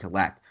Jones's right to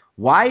left.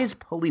 Why is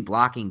Pulley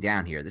blocking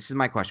down here? This is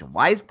my question.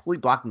 Why is Pulley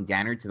blocking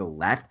down here to the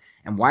left?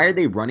 And why are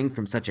they running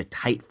from such a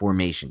tight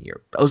formation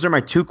here? Those are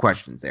my two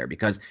questions there,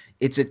 because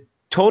it's a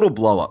total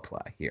blow-up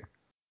play here.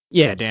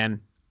 Yeah,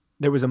 Dan.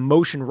 There was a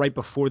motion right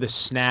before the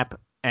snap,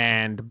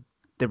 and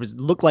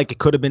looked like it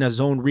could have been a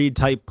zone read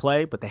type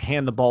play, but they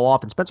hand the ball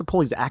off, and Spencer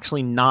Pulley's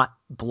actually not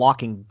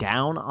blocking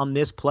down on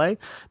this play.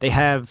 They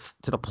have,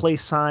 to the play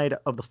side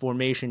of the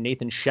formation,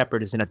 Nathan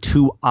Shepard is in a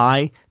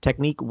 2-eye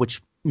technique,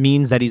 which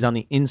means that he's on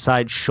the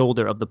inside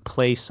shoulder of the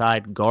play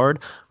side guard,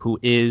 who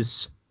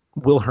is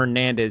Will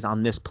Hernandez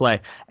on this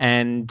play.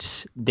 And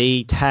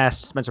they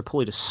tasked Spencer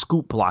Pulley to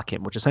scoop block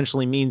him, which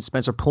essentially means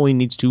Spencer Pulley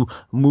needs to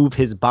move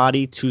his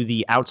body to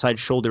the outside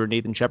shoulder of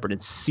Nathan Shepard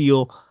and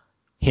seal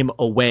him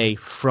away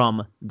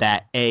from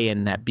that A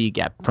and that B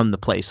gap from the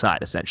play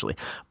side, essentially.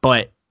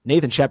 But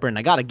Nathan Shepard, and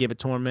I got to give it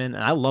to him, and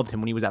I loved him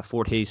when he was at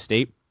Fort Hays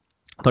State.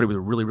 I thought he was a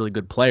really, really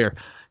good player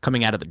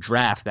coming out of the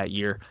draft that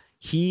year.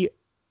 He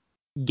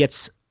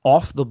gets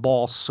off the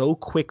ball so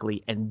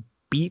quickly and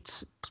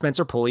beats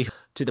Spencer Pulley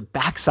to the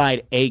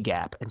backside A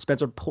gap, and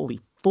Spencer Pulley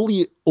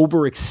fully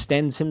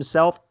overextends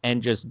himself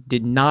and just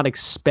did not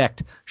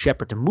expect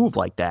Shepard to move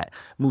like that.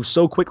 Moves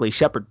so quickly,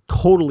 Shepard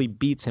totally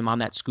beats him on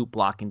that scoop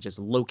block and just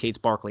locates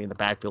Barkley in the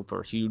backfield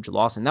for a huge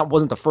loss. And that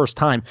wasn't the first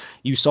time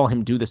you saw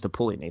him do this to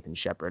Pulley, Nathan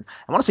Shepard.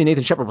 I want to say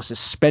Nathan Shepard was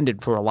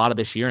suspended for a lot of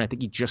this year, and I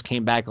think he just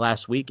came back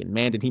last week, and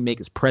man, did he make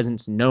his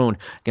presence known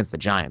against the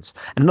Giants.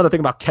 And another thing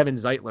about Kevin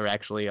Zeitler,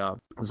 actually,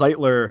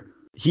 Zeitler,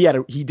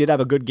 he did have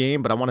a good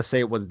game, but I want to say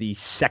it was the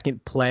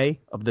second play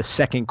of the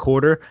second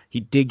quarter. He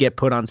did get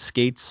put on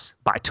skates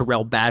by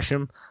Terrell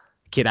Basham,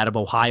 a kid out of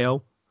Ohio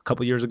a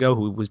couple years ago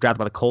who was drafted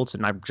by the Colts,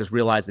 and I just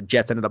realized the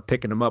Jets ended up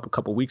picking him up a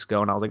couple weeks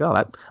ago, and I was like, oh,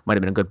 that might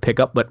have been a good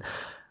pickup. But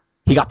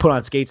he got put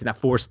on skates, and that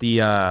forced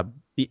the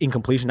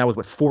incompletion. That was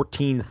with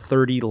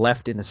 14:30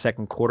 left in the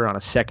second quarter on a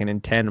 2nd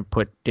and 10, and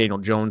put Daniel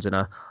Jones in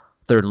a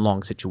 3rd and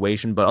long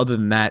situation. But other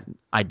than that,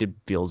 I did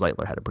feel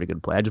Zeitler had a pretty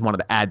good play. I just wanted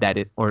to add that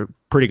in, or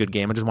pretty good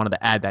game. I just wanted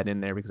to add that in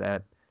there because I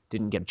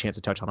didn't get a chance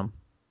to touch on him.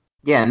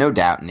 Yeah, no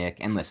doubt, Nick.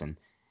 And listen,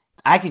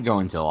 I could go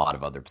into a lot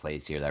of other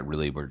plays here that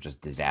really were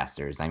just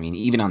disasters. I mean,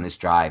 even on this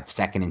drive,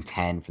 2nd and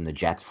 10 from the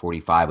Jets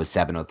 45 with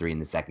 7:03 in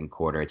the second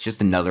quarter. It's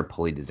just another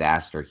Pulley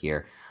disaster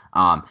here.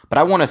 But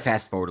I want to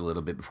fast forward a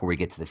little bit before we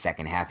get to the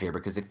second half here,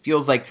 because it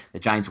feels like the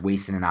Giants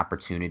wasted an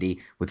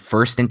opportunity with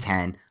 1st and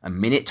 10, a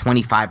minute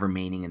 25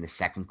 remaining in the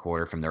second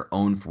quarter from their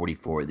own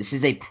 44. This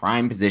is a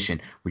prime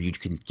position where you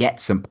can get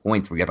some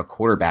points where you have a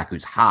quarterback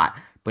who's hot.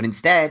 But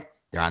instead,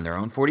 they're on their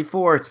own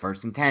 44. It's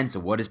 1st and 10. So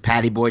what does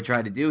Patty Boy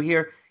try to do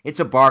here? It's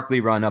a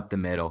Barkley run up the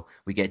middle.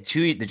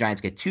 The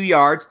Giants get 2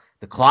 yards.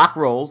 The clock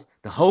rolls.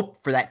 The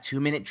hope for that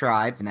 2-minute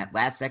drive and that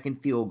last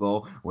second field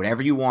goal,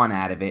 whatever you want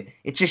out of it,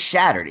 it's just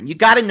shattered. And you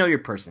got to know your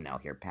personnel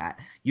here, Pat.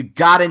 You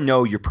got to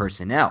know your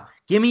personnel.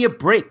 Give me a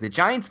break. The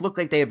Giants look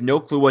like they have no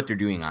clue what they're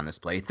doing on this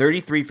play.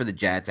 33 for the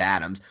Jets.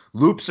 Adams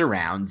loops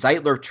around.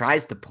 Zeitler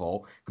tries to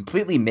pull,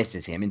 completely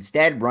misses him.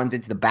 Instead, runs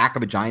into the back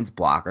of a Giants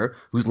blocker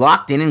who's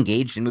locked in,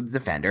 engaged in with the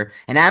defender,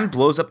 and Adams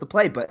blows up the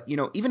play. But,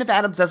 even if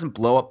Adams doesn't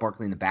blow up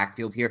Barkley in the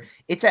backfield here,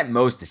 it's at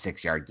most a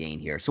 6-yard gain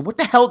here. So what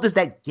the hell does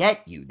that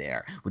get you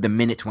there with a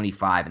minute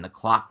 25 and the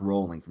clock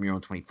rolling from your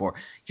own 24?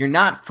 You're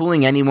not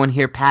fooling anyone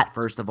here, Pat,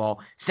 first of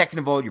all. Second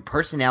of all, your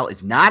personnel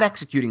is not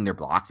executing their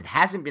blocks. It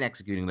hasn't been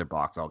executing their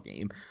blocks all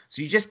game.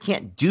 So you just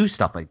can't do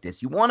stuff like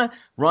this. You want to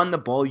run the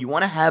ball. You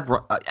want to have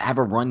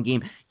a run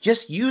game.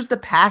 Just use the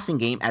passing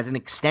game as an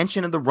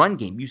extension of the run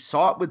game. You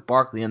saw it with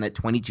Barkley on that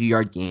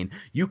 22-yard gain.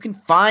 You can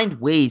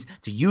find ways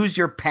to use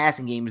your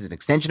passing game as an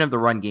extension of the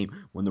run game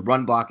when the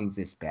run blocking's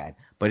this bad.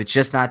 But it's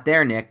just not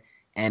there, Nick.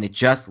 And it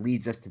just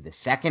leads us to the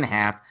second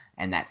half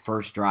and that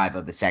first drive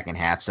of the second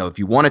half. So if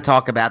you want to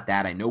talk about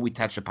that, I know we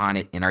touched upon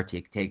it in our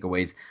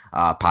takeaways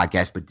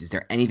podcast, but is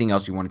there anything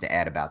else you wanted to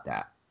add about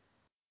that?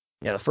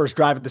 Yeah, the first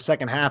drive of the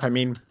second half,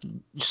 you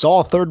saw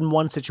a 3rd and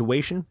 1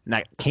 situation, and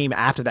that came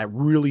after that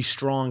really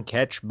strong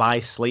catch by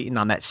Slayton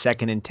on that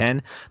 2nd and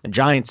 10. The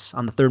Giants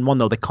on the 3rd and 1,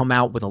 though, they come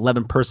out with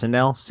 11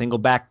 personnel, single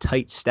back,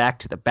 tight stack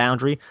to the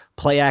boundary,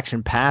 play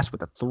action pass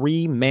with a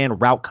 3-man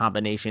route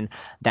combination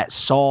that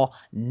saw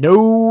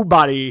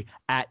nobody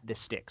at the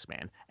sticks,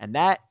 man. And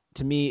that,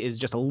 to me, is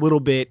just a little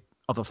bit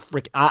of a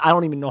frick. I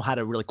don't even know how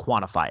to really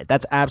quantify it.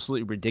 That's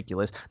absolutely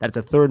ridiculous. That it's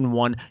a 3rd and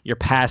 1, you're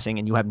passing,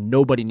 and you have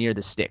nobody near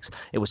the sticks.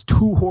 It was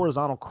 2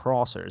 horizontal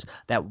crossers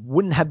that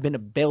wouldn't have been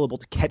available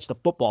to catch the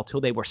football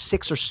till they were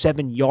 6 or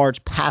 7 yards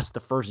past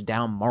the first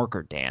down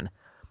marker, Dan.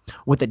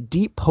 With a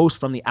deep post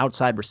from the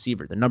outside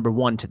receiver, the number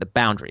 1 to the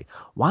boundary.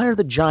 Why are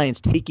the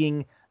Giants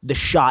taking the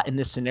shot in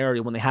this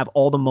scenario when they have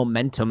all the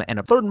momentum and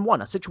a 3rd and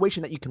 1, a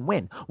situation that you can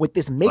win with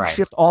this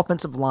makeshift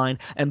offensive line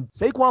and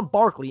Saquon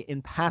Barkley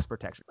in pass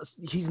protection?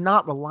 He's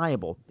not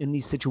reliable in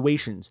these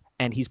situations,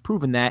 and he's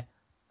proven that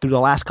through the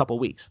last couple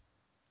of weeks.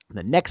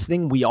 The next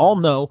thing we all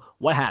know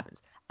what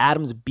happens.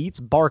 Adams beats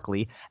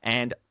Barkley,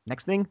 and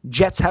next thing,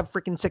 Jets have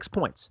freaking 6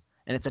 points.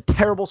 And it's a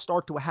terrible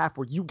start to a half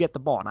where you get the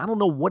ball. And I don't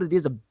know what it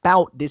is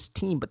about this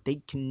team, but they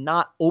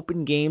cannot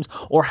open games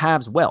or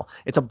halves well.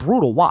 It's a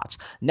brutal watch.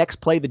 Next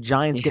play, the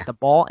Giants get the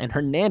ball, and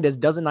Hernandez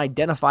doesn't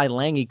identify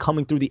Lange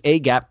coming through the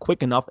A-gap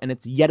quick enough, and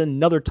it's yet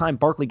another time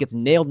Barkley gets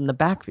nailed in the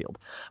backfield.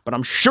 But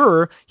I'm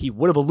sure he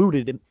would have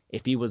eluded him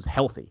if he was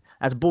healthy.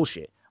 That's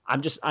bullshit. I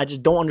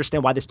just don't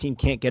understand why this team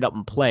can't get up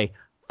and play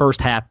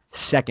first half,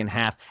 second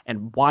half,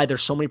 and why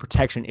there's so many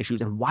protection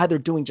issues, and why they're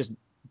doing just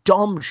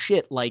dumb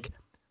shit like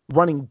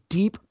running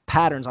deep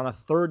patterns on a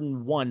 3rd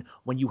and 1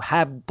 when you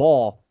have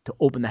ball to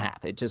open the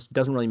half. It just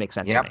doesn't really make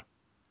sense to me.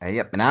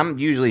 Yep, and I'm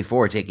usually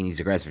for taking these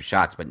aggressive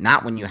shots, but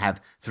not when you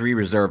have 3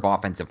 reserve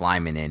offensive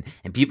linemen in.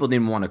 And people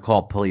didn't want to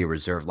call Pulley a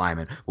reserve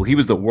lineman. Well, he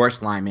was the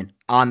worst lineman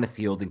on the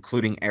field,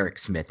 including Eric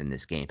Smith in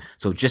this game.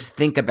 So just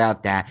think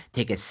about that.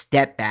 Take a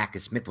step back,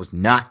 because Smith was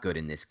not good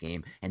in this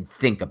game, and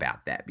think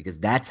about that, because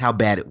that's how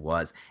bad it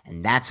was,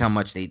 and that's how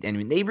much they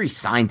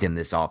re-signed him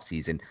this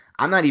offseason.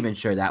 I'm not even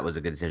sure that was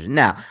a good decision.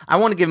 Now, I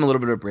want to give him a little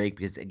bit of a break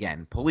because,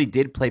 again, Pulley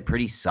did play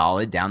pretty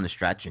solid down the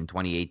stretch in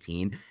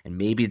 2018, and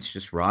maybe it's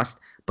just rust.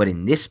 But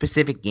in this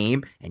specific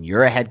game, and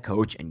you're a head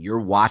coach, and you're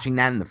watching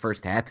that in the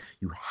first half,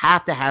 you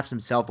have to have some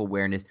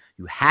self-awareness.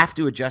 You have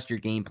to adjust your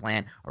game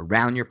plan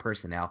around your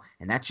personnel,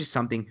 and that's just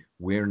something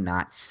we're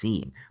not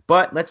seeing.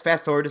 But let's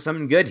fast forward to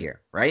something good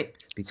here, right?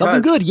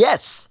 Something good,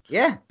 yes.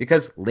 Yeah,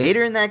 because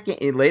later in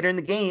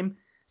the game,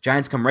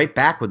 Giants come right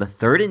back with a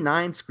 3rd and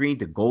 9 screen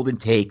to Golden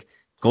Tate,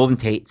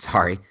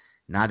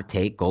 not a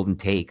take, Golden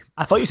Take.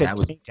 I thought you said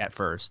Tate at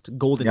first,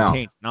 Golden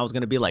Tate, and I was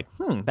going to be like,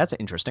 that's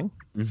interesting.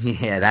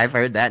 Yeah, I've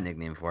heard that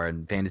nickname before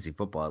in fantasy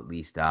football, at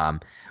least. One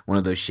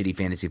of those shitty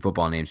fantasy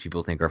football names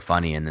people think are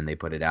funny, and then they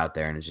put it out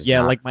there, and it's just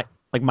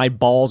like my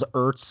balls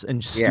Ertz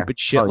and stupid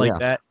shit like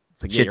that.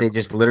 It's like, shit they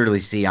just literally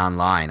see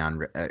online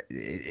on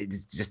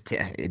it's just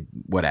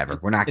whatever.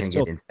 We're not going to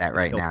get into that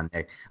right now,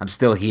 Nick. I'm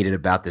still heated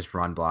about this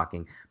run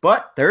blocking,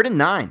 but 3rd and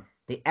 9.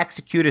 They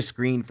execute a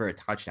screen for a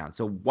touchdown.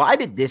 So why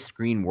did this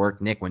screen work,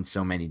 Nick, when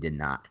so many did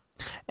not?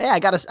 Hey, I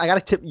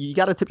gotta tip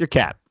your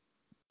cap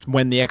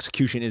when the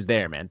execution is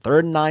there, man. 3rd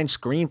and 9,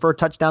 screen for a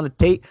touchdown to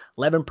Tate,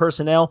 11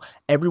 personnel,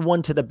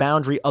 everyone to the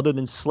boundary other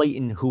than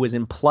Slayton, who is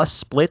in plus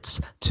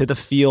splits to the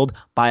field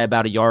by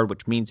about a yard,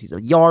 which means he's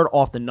a yard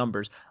off the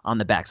numbers on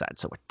the backside.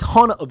 So a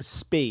ton of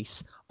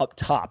space up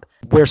top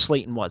where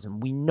Slayton was.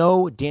 And we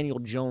know Daniel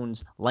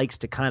Jones likes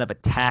to kind of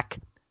attack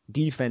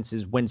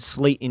defenses when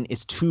Slayton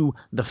is to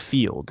the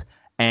field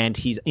and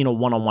he's in a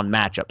one-on-one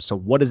matchup. So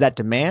what does that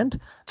demand?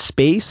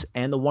 Space,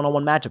 and the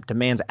one-on-one matchup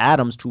demands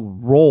Adams to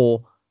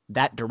roll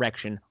that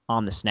direction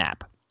on the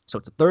snap. So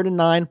it's a 3rd and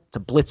 9. It's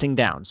a blitzing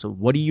down. So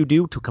what do you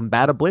do to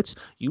combat a blitz?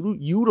 You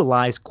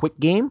utilize quick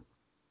game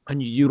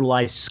and you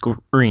utilize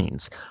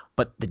screens.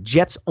 But the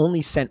Jets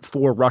only sent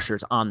 4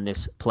 rushers on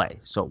this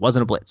play, so it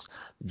wasn't a blitz.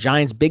 The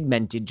Giants' big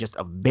men did just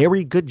a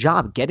very good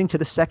job getting to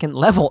the second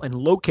level and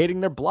locating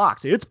their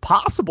blocks. It's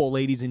possible,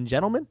 ladies and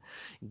gentlemen.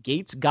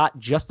 Gates got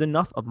just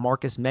enough of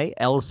Marcus May.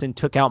 Ellison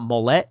took out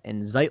Mollett,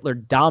 and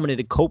Zeitler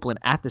dominated Copeland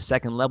at the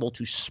second level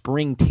to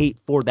spring Tate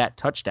for that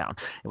touchdown.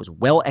 It was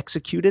well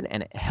executed,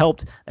 and it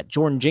helped that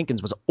Jordan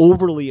Jenkins was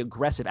overly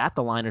aggressive at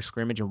the line of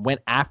scrimmage and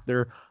went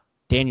after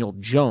Daniel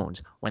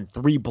Jones when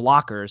 3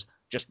 blockers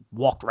just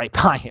walked right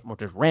by him, or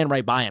just ran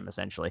right by him,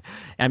 essentially.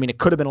 I mean, it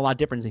could have been a lot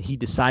different, and he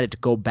decided to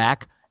go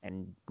back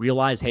and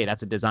realize, hey,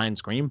 that's a design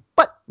screen.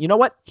 But you know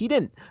what? He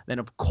didn't. Then,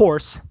 of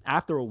course,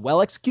 after a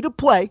well-executed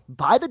play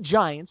by the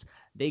Giants,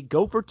 they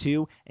go for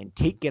 2, and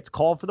Tate gets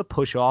called for the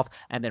push-off,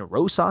 and then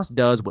Rosas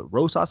does what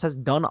Rosas has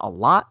done a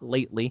lot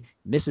lately,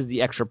 misses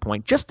the extra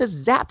point, just to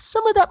zap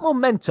some of that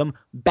momentum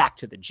back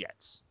to the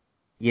Jets.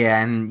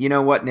 Yeah, and you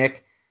know what,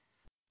 Nick?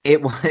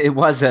 It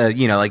was a,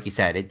 like you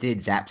said, it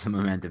did zap some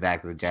momentum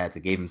back to the Jets.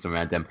 It gave them some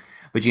momentum.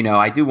 But,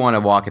 I do want to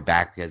walk it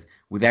back because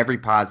with every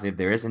positive,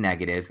 there is a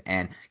negative.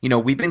 And,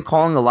 we've been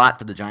calling a lot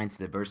for the Giants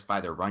to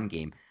diversify their run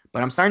game.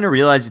 But I'm starting to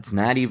realize it's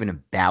not even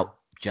about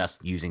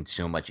just using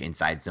so much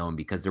inside zone,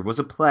 because there was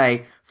a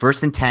play,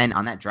 1st and 10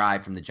 on that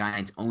drive from the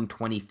Giants' own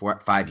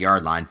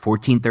 25-yard line,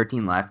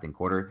 14-13 left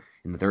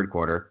in the third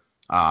quarter.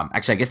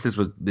 Actually, I guess this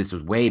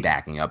was way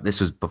backing up. This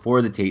was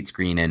before the Tate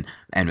screen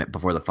and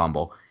before the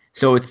fumble.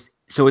 So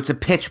it's a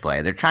pitch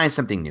play. They're trying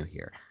something new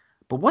here.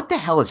 But what the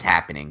hell is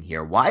happening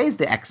here? Why is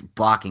the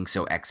blocking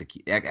so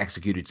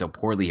executed so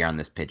poorly here on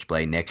this pitch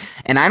play, Nick?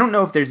 And I don't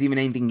know if there's even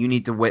anything you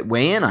need to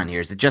weigh in on here.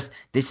 Is it just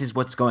this is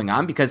what's going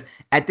on? Because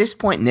at this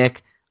point,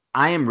 Nick,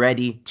 I am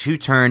ready to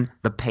turn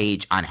the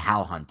page on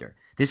Hal Hunter.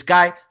 This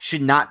guy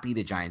should not be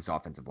the Giants'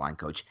 offensive line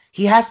coach.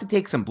 He has to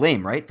take some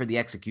blame, right, for the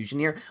execution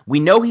here. We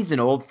know he's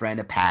an old friend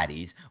of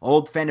Patty's,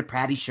 old friend of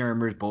Patty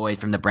Shermer's boys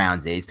from the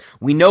Browns days.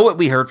 We know what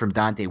we heard from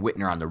Dante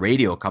Whitner on the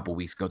radio a couple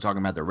weeks ago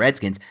talking about the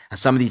Redskins, how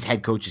some of these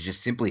head coaches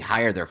just simply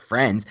hire their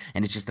friends,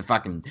 and it's just a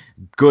fucking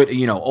good,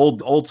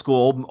 old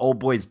school, old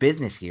boys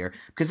business here.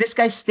 Because this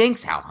guy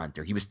stinks, Hal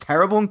Hunter. He was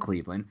terrible in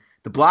Cleveland.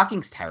 The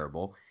blocking's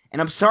terrible.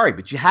 And I'm sorry,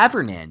 but you have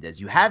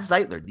Hernandez, you have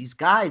Zeitler. These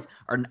guys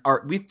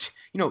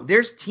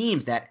there's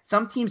teams that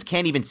some teams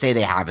can't even say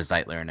they have a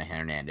Zeitler and a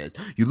Hernandez.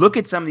 You look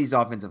at some of these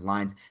offensive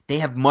lines, they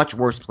have much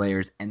worse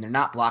players, and they're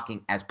not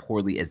blocking as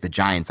poorly as the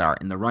Giants are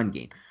in the run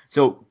game.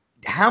 So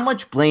how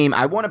much blame,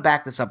 I want to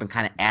back this up and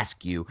kind of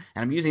ask you,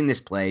 and I'm using this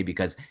play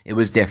because it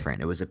was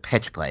different. It was a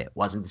pitch play. It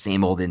wasn't the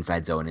same old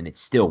inside zone, and it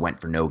still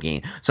went for no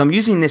gain. So I'm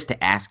using this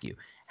to ask you,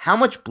 how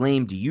much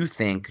blame do you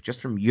think,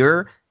 just from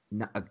your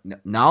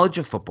knowledge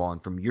of football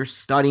and from your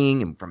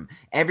studying and from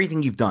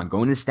everything you've done,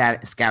 going to the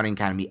scouting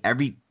academy,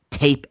 every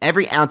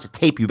ounce of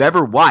tape you've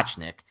ever watched,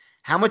 Nick,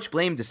 how much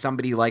blame does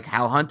somebody like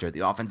Hal Hunter,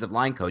 the offensive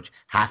line coach,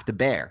 have to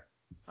bear?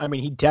 I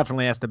mean, he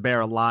definitely has to bear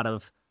a lot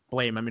of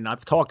blame. I mean,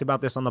 I've talked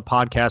about this on the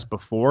podcast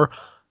before.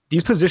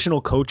 These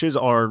positional coaches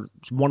are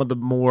one of the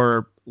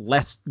more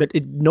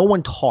no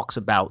one talks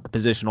about the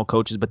positional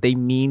coaches, but they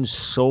mean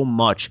so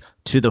much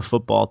to the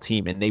football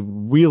team, and they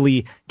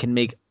really can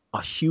make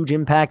a huge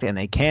impact, and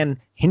they can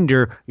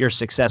hinder your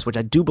success, which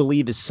I do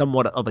believe is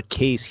somewhat of a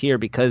case here,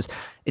 because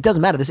it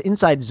doesn't matter. This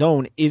inside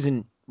zone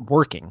isn't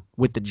working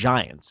with the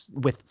Giants,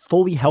 with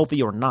fully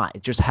healthy or not.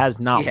 It just has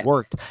not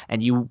worked.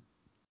 And you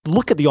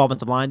look at the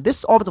offensive line.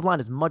 This offensive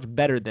line is much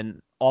better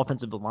than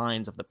offensive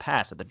lines of the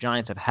past that the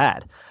Giants have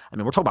had. I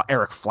mean, we're talking about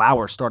Eric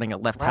Flowers starting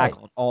at left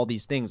tackle and all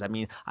these things. I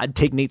mean, I'd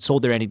take Nate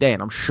Solder any day,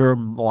 and I'm sure a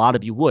lot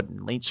of you would.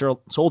 Nate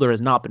Solder has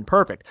not been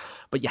perfect,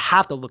 but you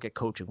have to look at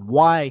coaching.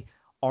 Why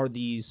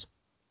is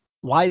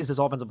this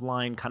offensive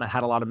line kind of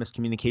had a lot of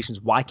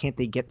miscommunications? Why can't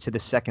they get to the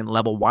second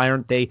level? Why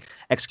aren't they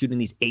executing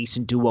these ace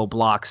and duo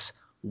blocks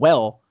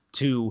well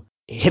to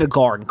hit a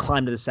guard and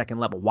climb to the second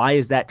level? Why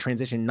is that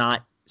transition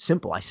not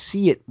simple?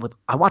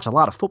 I watch a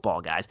lot of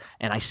football, guys,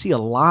 and I see a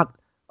lot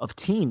of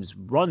teams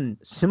run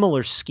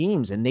similar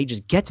schemes, and they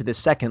just get to the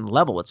second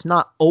level. It's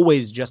not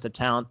always just a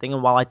talent thing.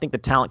 And while I think the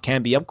talent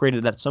can be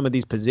upgraded at some of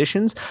these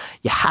positions,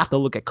 you have to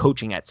look at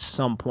coaching at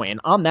some point.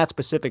 And on that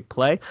specific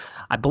play,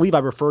 I believe I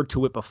referred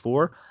to it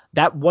before,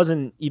 that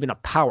wasn't even a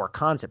power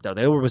concept, though.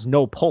 There was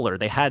no puller.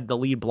 They had the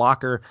lead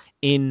blocker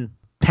in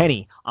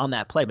Penny on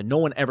that play, but no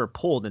one ever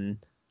pulled, and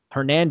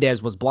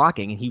Hernandez was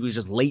blocking, and he was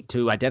just late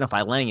to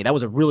identify Lange. That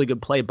was a really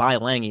good play by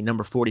Lange,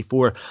 number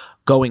 44,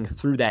 going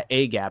through that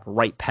A-gap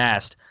right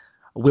past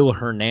Will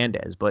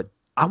Hernandez. But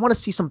I want to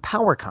see some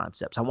power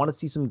concepts. I want to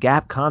see some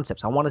gap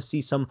concepts. I want to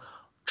see some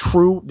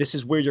true, this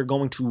is where you're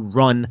going to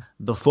run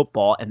the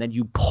football, and then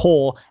you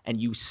pull and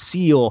you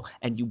seal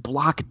and you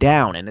block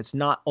down. And it's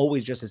not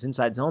always just this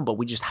inside zone, but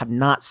we just have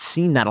not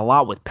seen that a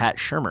lot with Pat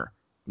Shurmur.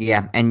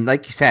 Yeah, and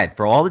like you said,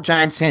 for all the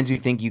Giants fans who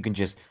think you can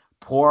just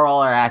pour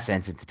all our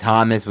assets into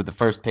Thomas with the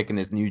first pick in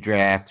this new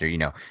draft,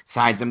 or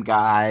sign some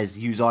guys,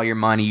 use all your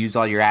money, use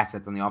all your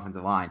assets on the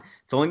offensive line.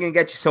 It's only going to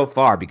get you so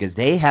far because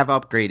they have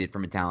upgraded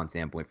from a talent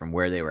standpoint from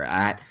where they were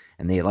at.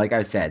 And like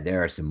I said,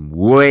 there are some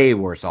way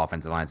worse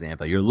offensive lines in the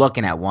NFL. You're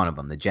looking at one of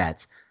them, the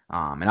Jets.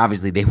 And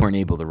obviously they weren't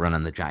able to run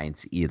on the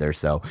Giants either,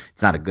 so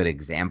it's not a good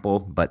example.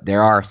 But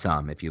there are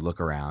some if you look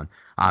around.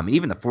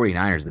 Even the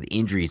 49ers with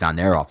injuries on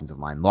their offensive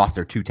line, lost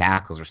their 2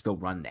 tackles, are still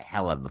running the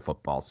hell out of the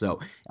football. So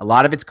a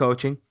lot of it's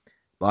coaching.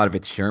 A lot of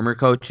it's Shermer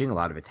coaching. A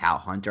lot of it's Hal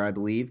Hunter, I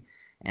believe.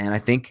 And I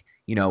think,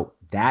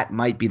 that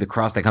might be the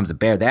cross that comes to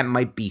bear. That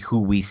might be who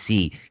we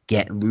see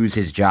lose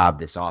his job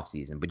this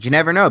offseason. But you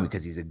never know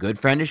because he's a good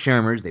friend of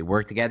Shermer's. They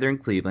work together in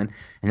Cleveland.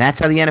 And that's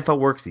how the NFL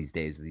works these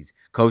days. These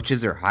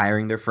coaches are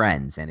hiring their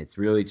friends. And it's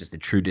really just a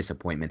true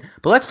disappointment.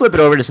 But let's flip it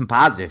over to some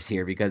positives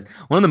here because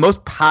one of the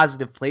most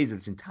positive plays of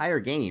this entire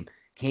game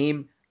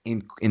came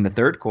in the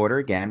third quarter.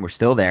 Again, we're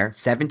still there.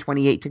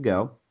 7:28 to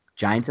go.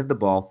 Giants have the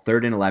ball,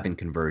 3rd and 11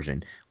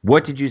 conversion.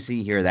 What did you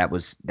see here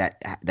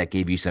that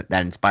gave you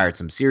that inspired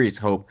some serious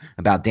hope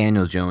about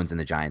Daniel Jones and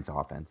the Giants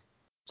offense?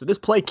 So this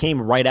play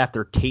came right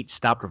after Tate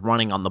stopped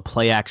running on the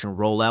play action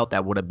rollout.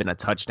 That would have been a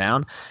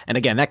touchdown. And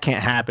again, that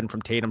can't happen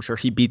from Tate. I'm sure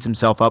he beats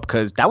himself up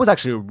because that was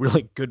actually a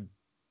really good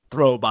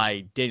throw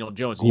by Daniel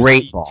Jones.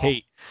 Great ball.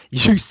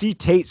 You see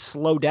Tate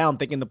slow down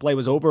thinking the play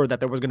was over, that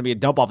there was going to be a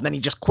dump off, and then he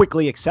just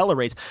quickly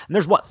accelerates. And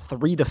there's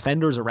 3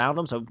 defenders around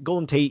him. So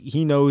Golden Tate,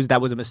 he knows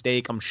that was a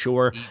mistake, I'm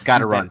sure. He's got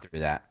to run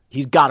through that.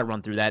 He's got to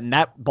run through that, and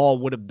that ball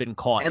would have been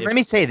caught. And let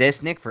me say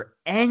this, Nick, for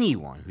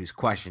anyone who's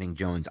questioning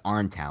Jones'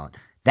 arm talent,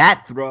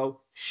 that throw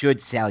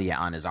should sell you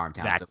on his arm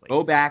talent. Exactly. So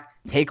go back,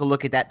 take a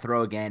look at that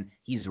throw again.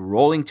 He's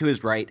rolling to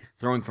his right,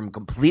 throwing from a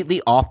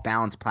completely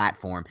off-balance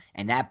platform,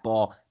 and that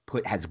ball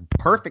has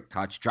perfect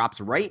touch,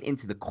 drops right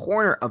into the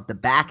corner of the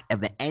back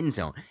of the end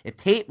zone. If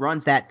Tate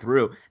runs that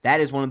through, that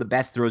is one of the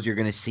best throws you're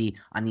going to see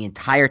on the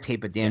entire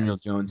tape of Daniel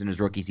Jones in his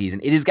rookie season.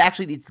 It's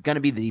going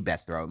to be the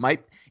best throw.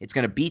 It's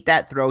going to beat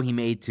that throw he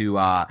made to,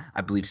 I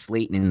believe,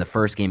 Slayton in the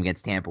first game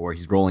against Tampa where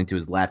he's rolling to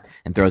his left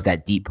and throws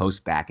that deep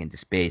post back into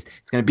space.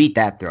 It's going to beat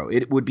that throw.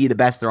 It would be the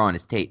best throw on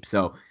his tape.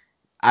 So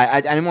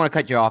I didn't want to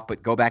cut you off,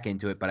 but go back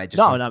into it. But I just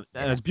No,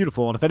 it's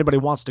beautiful. And if anybody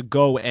wants to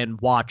go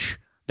and watch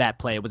that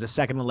play, it was a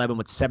 2nd and 11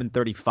 with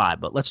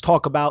 7:35. But let's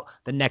talk about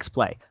the next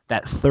play,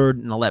 that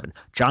 3rd and 11.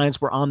 Giants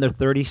were on their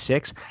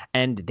 36,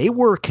 and they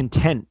were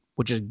content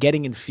with just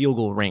getting in field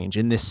goal range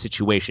in this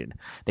situation.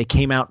 They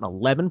came out in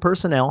 11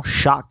 personnel,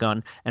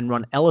 shotgun, and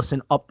run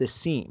Ellison up the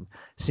seam.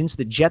 Since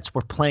the Jets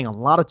were playing a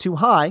lot of too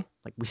high,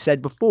 like we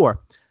said before,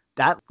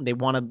 that they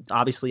want to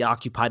obviously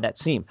occupy that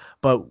seam.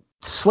 But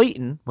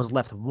Slayton was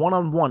left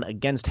one-on-one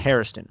against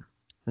Hairston.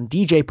 And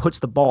DJ puts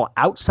the ball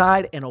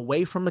outside and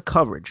away from the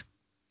coverage.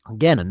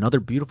 Again,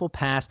 another beautiful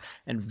pass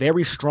and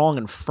very strong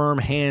and firm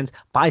hands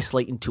by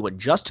Slayton to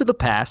adjust to the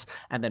pass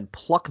and then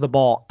pluck the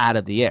ball out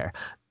of the air.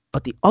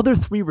 But the other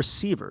 3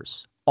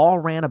 receivers all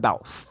ran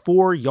about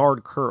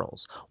 4-yard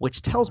curls,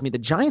 which tells me the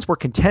Giants were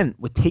content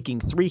with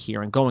taking 3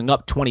 here and going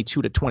up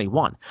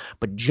 22-21.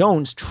 But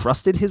Jones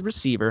trusted his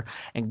receiver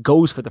and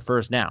goes for the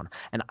first down.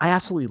 And I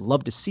absolutely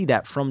love to see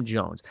that from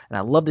Jones. And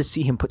I love to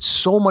see him put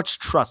so much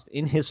trust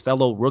in his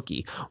fellow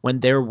rookie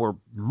when there were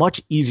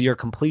much easier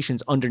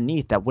completions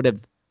underneath that would have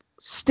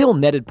still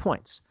netted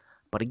points.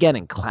 But again,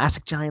 in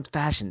classic Giants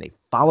fashion, they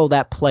follow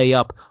that play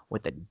up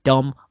with a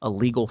dumb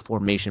illegal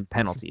formation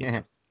penalty.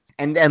 Yeah.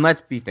 And let's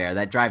be fair,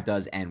 that drive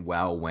does end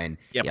well when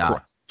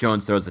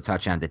Jones throws the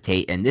touchdown to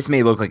Tate. And this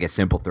may look like a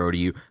simple throw to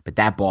you, but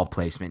that ball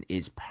placement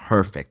is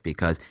perfect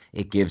because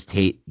it gives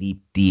Tate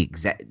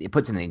it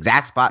puts in the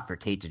exact spot for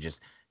Tate to just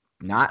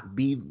not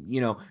be,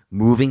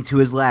 moving to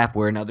his left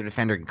where another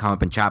defender can come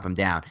up and chop him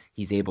down.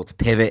 He's able to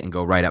pivot and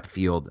go right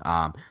upfield.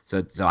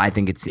 So I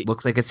think it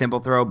looks like a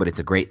simple throw, but it's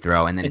a great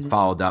throw. And then it's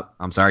followed up.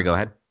 I'm sorry, go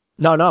ahead.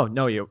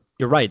 No, you're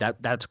right.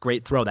 That's a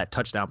great throw, that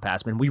touchdown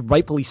pass. Man, we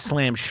rightfully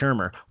slammed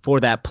Shermer for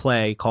that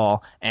play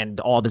call and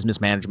all of his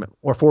mismanagement,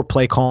 or for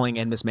play calling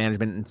and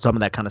mismanagement and some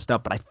of that kind of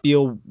stuff. But I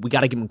feel we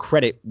got to give him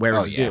credit where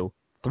it's due.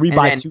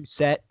 3-by-2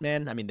 set,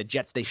 man. I mean, the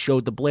Jets, they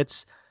showed the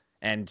blitz.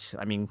 And,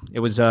 I mean, it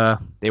was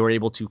they were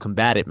able to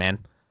combat it, man.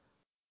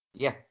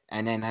 Yeah,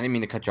 and then I didn't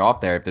mean to cut you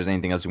off there. If there's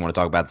anything else you want to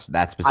talk about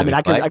that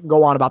specific play. I can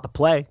go on about the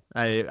play.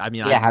 How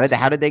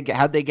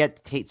did they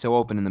get Tate so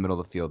open in the middle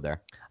of the field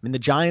there? I mean, the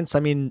Giants,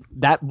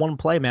 that one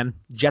play, man,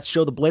 Jets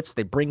show the blitz.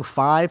 They bring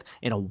 5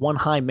 in a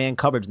one-high man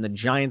coverage, and the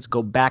Giants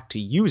go back to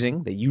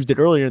they used it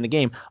earlier in the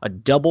game, a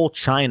double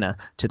China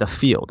to the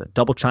field, a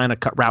double China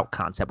cut route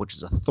concept, which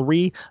is a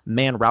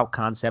 3-man route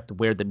concept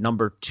where the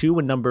number 2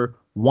 and number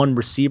 1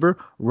 receiver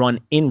run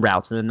in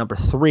routes, and the number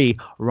 3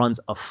 runs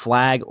a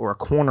flag or a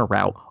corner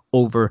route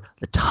over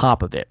the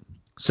top of it.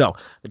 So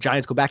the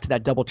Giants go back to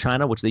that double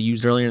China, which they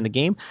used earlier in the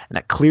game, and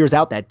that clears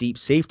out that deep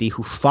safety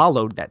who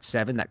followed that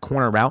 7, that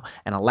corner route,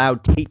 and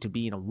allowed Tate to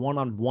be in a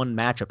one-on-one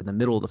matchup in the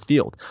middle of the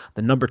field.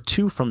 The number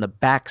 2 from the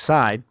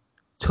backside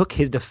took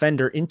his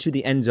defender into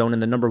the end zone,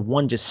 and the number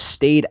 1 just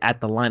stayed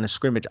at the line of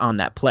scrimmage on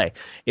that play.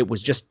 It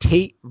was just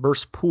Tate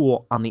versus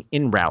Poole on the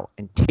in route,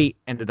 and Tate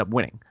ended up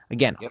winning.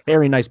 Again,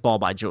 Very nice ball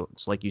by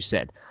Jones, like you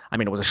said. I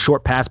mean, it was a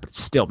short pass, but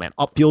still, man,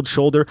 upfield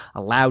shoulder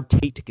allowed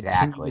Tate to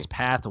continue his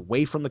path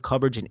away from the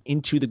coverage and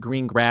into the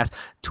green grass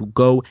to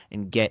go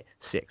and get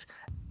 6.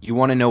 You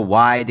want to know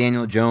why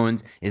Daniel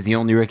Jones is the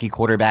only rookie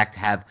quarterback to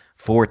have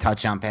 4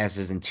 touchdown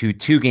passes in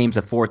two games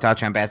of 4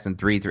 touchdown passes and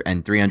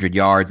 300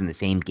 yards in the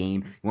same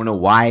game? You want to know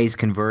why he's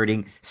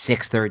converting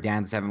 6 third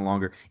downs, 7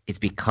 longer? It's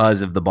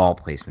because of the ball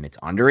placement. It's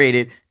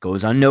underrated,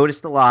 goes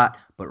unnoticed a lot,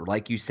 but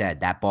like you said,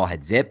 that ball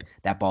had zip.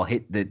 That ball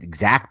hit the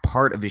exact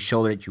part of his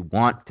shoulder that you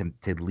want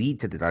to lead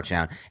to the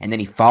touchdown, and then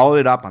he followed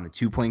it up on the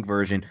 2-point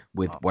conversion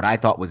with what I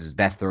thought was his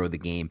best throw of the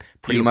game,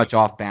 pretty much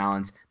off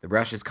balance. The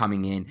rush is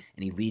coming in,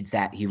 and he leads,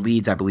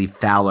 I believe,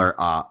 Fowler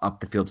up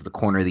the field to the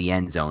corner of the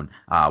end zone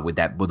with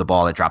the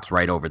ball that drops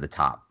right over the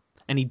top.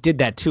 And he did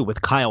that too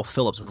with Kyle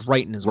Phillips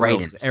right in his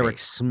grill. Eric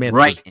Smith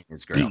right in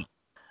his grill.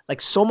 Like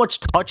so much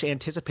touch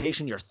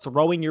anticipation. You're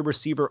throwing your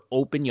receiver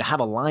open. You have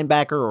a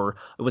linebacker or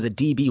it was a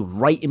DB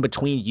right in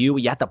between you.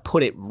 You have to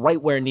put it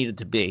right where it needed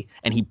to be.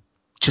 And he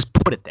just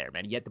put it there,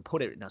 man. You had to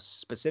put it in a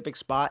specific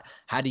spot,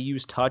 had to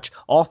use touch.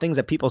 All things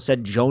that people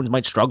said Jones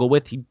might struggle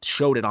with, he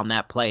showed it on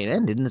that play and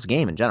ended in this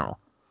game in general.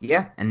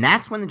 Yeah, and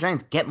that's when the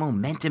Giants get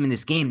momentum in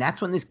this game.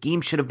 That's when this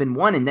game should have been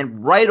won. And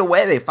then right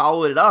away they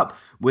followed it up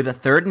with a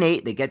 3rd and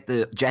 8. They get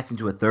the Jets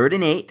into a 3rd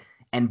and 8.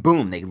 And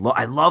boom,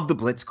 I love the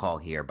blitz call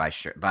here by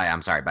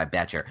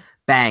Betcher.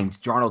 Bang,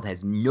 Darnold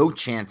has no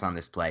chance on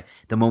this play.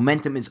 The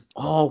momentum is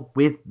all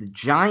with the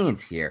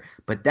Giants here.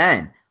 But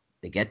then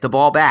they get the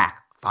ball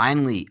back.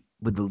 Finally,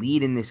 with the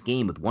lead in this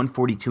game with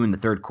 1:42 in the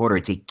third quarter,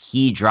 it's a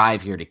key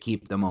drive here to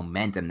keep the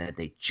momentum that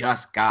they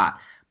just got.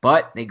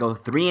 But they go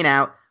 3 and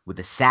out with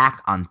a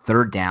sack on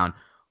 3rd down.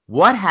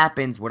 What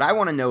happens? What I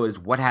want to know is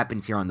what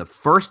happens here on the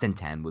 1st and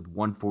 10 with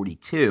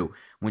 1:42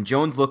 when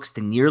Jones looks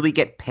to nearly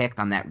get picked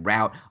on that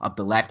route up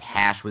the left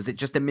hash. Was it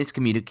just a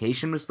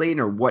miscommunication with Slayton,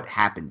 or what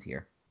happened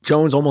here?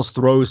 Jones almost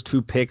throws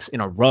 2 picks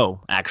in a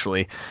row,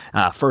 actually.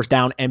 1st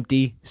down,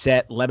 empty,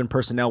 set, 11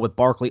 personnel with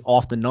Barkley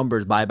off the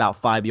numbers by about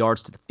 5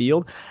 yards to the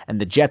field, and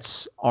the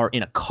Jets are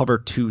in a cover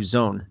 2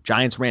 zone.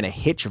 Giants ran a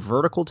hitch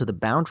vertical to the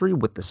boundary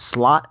with the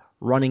slot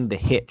running the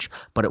hitch,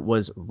 but it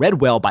was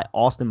read well by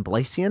Austin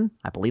Blaisian.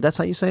 I believe that's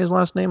how you say his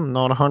last name. I'm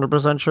not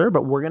 100% sure,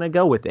 but we're going to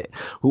go with it.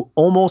 Who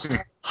almost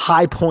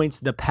high points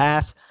the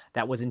pass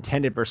that was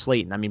intended for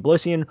Slayton. I mean,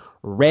 Blaisian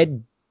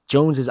read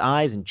Jones's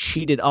eyes and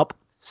cheated up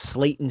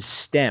Slayton's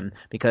stem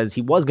because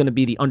he was going to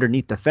be the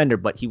underneath defender,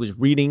 but he was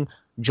reading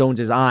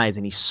Jones's eyes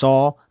and he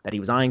saw that he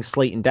was eyeing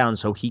Slayton down,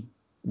 so he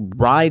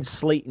rides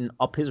Slayton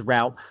up his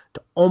route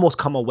to almost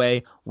come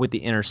away with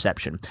the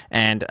interception.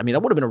 And I mean, that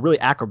would have been a really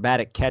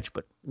acrobatic catch,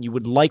 but you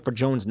would like for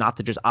Jones not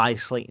to just eye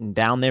Slayton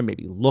down there,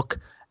 maybe look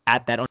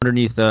at that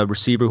underneath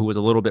receiver who was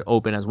a little bit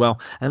open as well.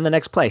 And then the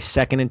next play,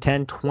 2nd and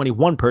 10,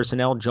 21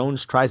 personnel.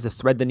 Jones tries to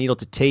thread the needle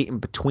to Tate in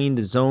between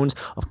the zones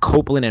of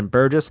Copeland and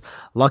Burgess.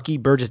 Lucky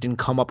Burgess didn't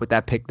come up with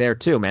that pick there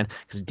too, man,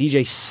 because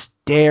DJ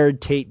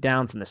stared Tate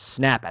down from the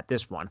snap at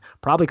this one,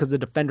 probably because the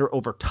defender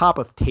over top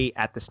of Tate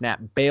at the snap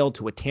bailed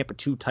to a Tampa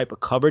 2 type of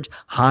coverage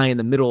high in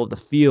the middle of the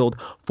field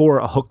for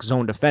a hook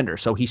zone defender.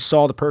 So he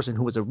saw the person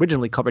who was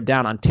originally covered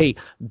down on Tate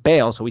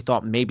bail, so he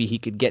thought maybe he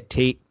could get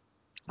Tate.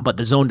 But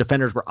the zone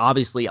defenders were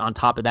obviously on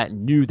top of that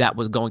and knew that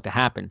was going to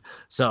happen.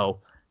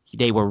 So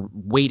they were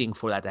waiting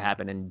for that to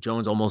happen, and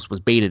Jones almost was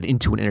baited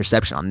into an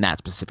interception on that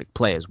specific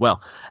play as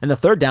well. And the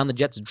 3rd down, the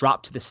Jets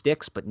dropped to the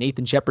sticks, but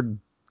Nathan Shepard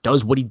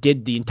does what he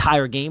did the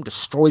entire game,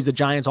 destroys the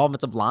Giants'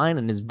 offensive line,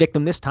 and his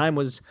victim this time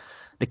was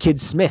the kid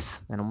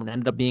Smith, and it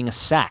ended up being a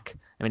sack.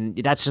 I mean,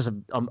 that's just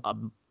a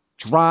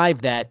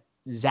drive that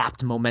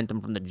zapped momentum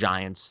from the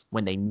Giants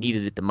when they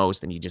needed it the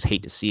most, and you just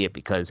hate to see it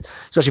because,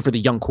 especially for the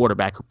young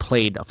quarterback who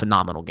played a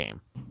phenomenal game.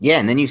 Yeah,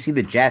 and then you see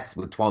the Jets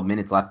with 12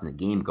 minutes left in the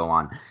game go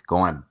on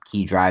a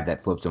key drive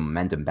that flips the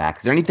momentum back.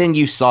 Is there anything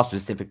you saw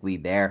specifically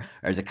there,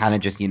 or is it kind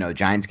of just,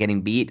 Giants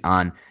getting beat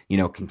on,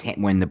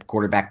 when the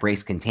quarterback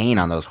breaks contain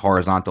on those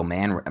horizontal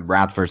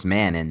route first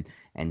man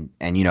and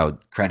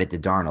credit to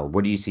Darnold?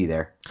 What do you see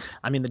there?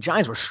 I mean, the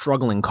Giants were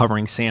struggling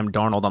covering Sam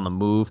Darnold on the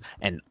move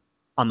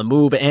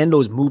and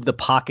those move the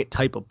pocket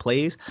type of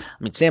plays.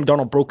 I mean, Sam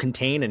Darnold broke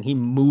contain and he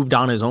moved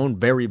on his own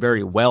very,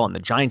 very well, and the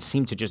Giants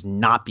seem to just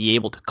not be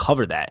able to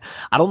cover that.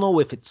 I don't know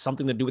if it's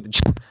something to do with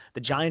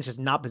the Giants just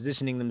not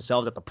positioning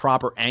themselves at the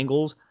proper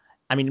angles.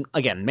 I mean,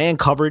 again, man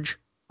coverage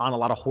on a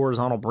lot of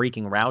horizontal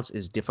breaking routes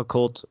is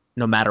difficult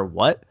no matter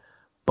what,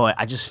 but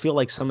I just feel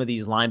like some of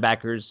these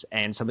linebackers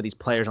and some of these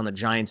players on the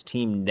Giants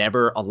team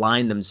never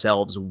align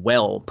themselves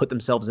well, put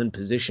themselves in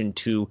position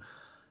to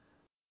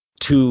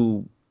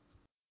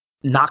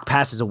knock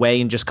passes away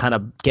and just kind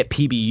of get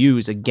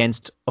PBUs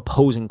against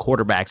opposing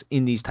quarterbacks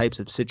in these types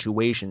of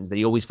situations.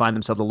 They always find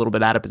themselves a little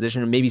bit out of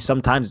position, and maybe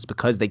sometimes it's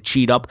because they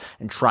cheat up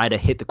and try to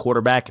hit the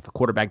quarterback if the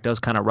quarterback does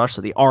kind of rush,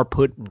 so they are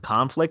put in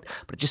conflict,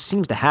 but it just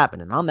seems to happen.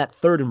 And on that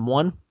 3rd and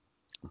 1,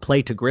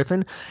 play to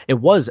Griffin, it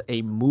was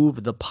a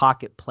move the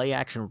pocket play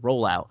action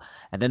rollout.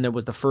 And then there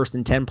was the 1st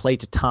and 10 play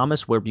to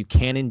Thomas where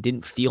Buchanan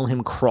didn't feel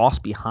him cross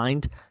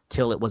behind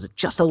till it was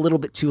just a little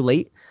bit too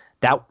late.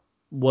 That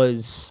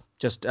was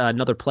just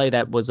another play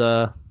that was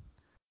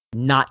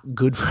not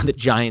good for the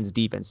Giants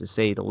defense, to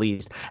say the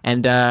least.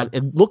 And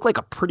it looked like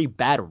a pretty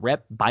bad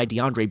rep by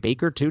DeAndre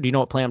Baker, too. Do you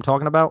know what play I'm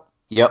talking about?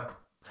 Yep.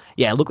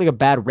 Yeah, it looked like a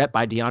bad rep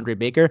by DeAndre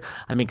Baker.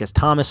 I mean, because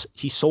Thomas,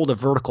 he sold a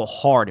vertical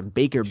hard, and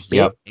Baker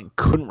bit and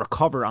couldn't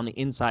recover on the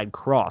inside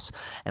cross.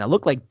 And it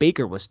looked like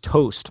Baker was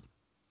toast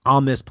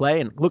on this play,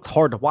 and it looked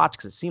hard to watch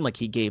because it seemed like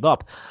he gave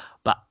up.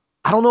 But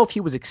I don't know if he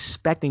was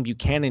expecting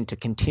Buchanan to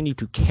continue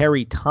to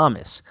carry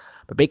Thomas.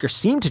 But Baker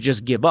seemed to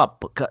just give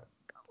up. But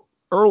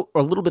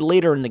a little bit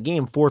later in the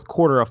game, fourth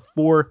quarter, of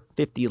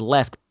 4:50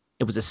 left,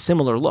 it was a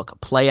similar look, a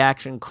play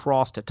action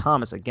cross to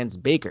Thomas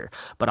against Baker.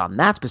 But on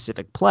that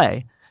specific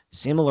play,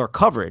 similar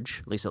coverage,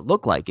 at least it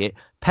looked like it,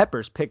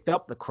 Peppers picked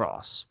up the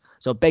cross.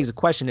 So it begs the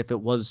question if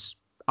it was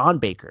on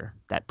Baker,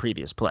 that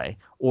previous play,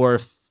 or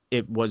if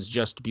it was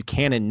just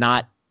Buchanan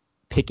not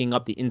picking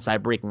up the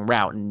inside breaking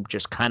route and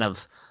just kind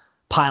of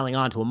piling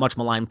on to a much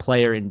maligned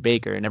player in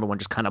Baker and everyone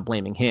just kind of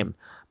blaming him.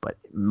 But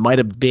it might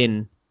have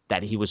been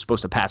that he was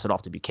supposed to pass it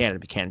off to Buchanan.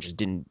 Buchanan just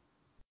didn't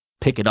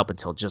pick it up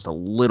until just a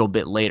little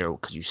bit later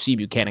because you see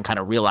Buchanan kind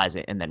of realize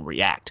it and then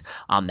react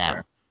on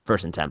that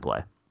 1st and 10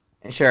 play.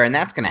 Sure, and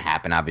that's going to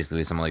happen, obviously,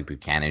 with someone like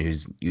Buchanan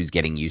who's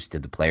getting used to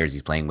the players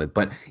he's playing with.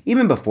 But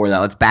even before that,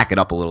 let's back it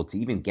up a little to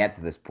even get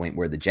to this point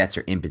where the Jets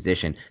are in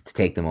position to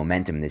take the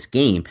momentum in this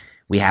game.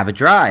 We have a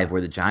drive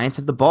where the Giants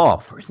have the ball.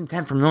 1st and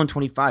 10 from their own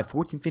 25,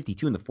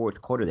 14:52 in the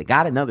fourth quarter. They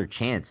got another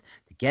chance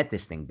to get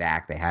this thing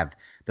back. They have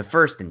the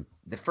first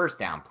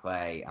down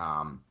play.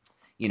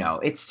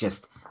 It's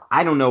just –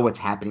 I don't know what's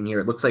happening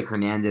here. It looks like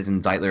Hernandez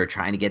and Zeitler are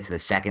trying to get to the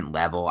second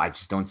level. I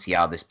just don't see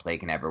how this play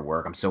can ever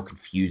work. I'm so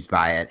confused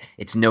by it.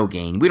 It's no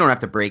gain. We don't have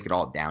to break it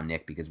all down,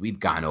 Nick, because we've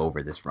gone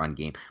over this run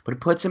game. But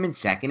it puts them in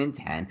 2nd and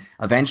 10.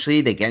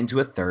 Eventually, they get into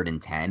a 3rd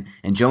and 10,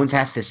 and Jones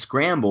has to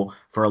scramble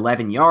for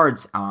 11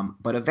 yards.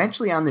 But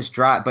eventually on this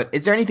drive – but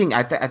is there anything –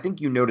 I think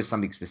you noticed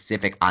something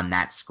specific on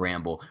that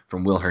scramble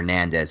from Will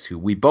Hernandez, who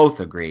we both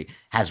agree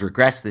has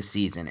regressed this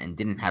season and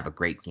didn't have a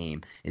great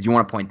game. Is you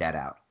want to point that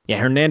out? Yeah,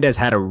 Hernandez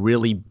had a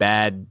really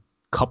bad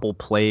couple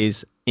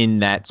plays in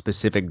that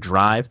specific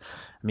drive.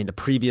 I mean, the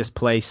previous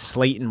play,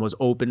 Slayton was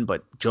open,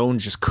 but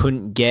Jones just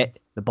couldn't get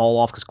the ball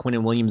off because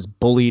Quinnen Williams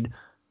bullied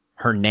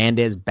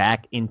Hernandez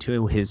back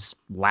into his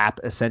lap,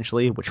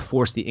 essentially, which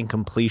forced the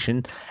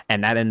incompletion,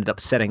 and that ended up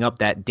setting up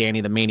that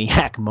Danny the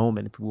Maniac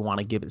moment, if we want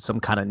to give it some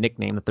kind of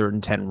nickname, the 3rd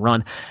and 10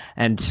 run,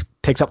 and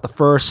picks up the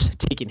first,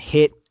 taking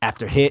hit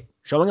after hit,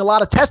 showing a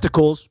lot of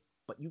testicles,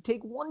 but you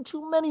take one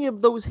too many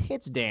of those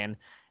hits, Dan,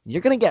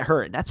 you're going to get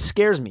hurt. That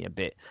scares me a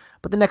bit.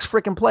 But the next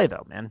freaking play,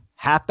 though, man.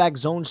 Halfback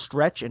zone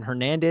stretch, and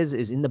Hernandez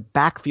is in the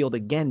backfield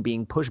again,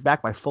 being pushed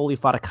back by Foley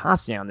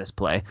Fatukasi on this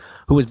play,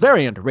 who is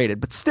very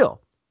underrated. But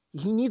still,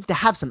 he needs to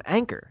have some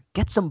anchor.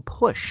 Get some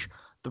push.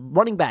 The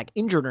running back,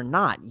 injured or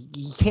not,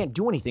 he can't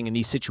do anything in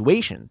these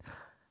situations.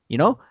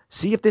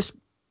 See if this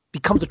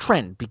becomes a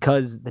trend,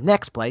 because the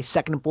next play,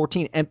 2nd and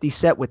 14, empty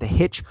set with a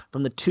hitch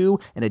from the 2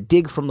 and a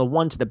dig from the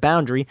 1 to the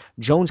boundary.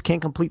 Jones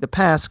can't complete the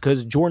pass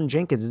because Jordan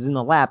Jenkins is in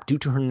the lap due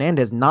to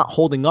Hernandez not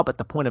holding up at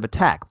the point of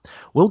attack.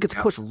 Will gets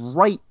pushed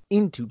right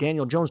into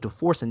Daniel Jones to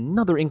force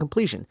another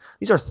incompletion.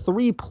 These are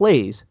 3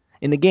 plays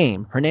in the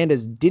game.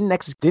 Hernandez didn't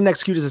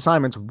execute his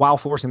assignments while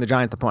forcing the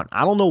Giants to punt.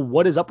 I don't know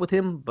what is up with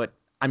him, but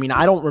I mean,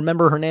 I don't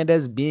remember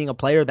Hernandez being a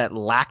player that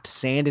lacked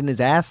sand in his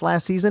ass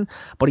last season,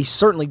 but he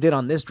certainly did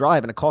on this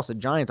drive, and it cost the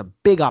Giants a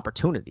big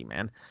opportunity,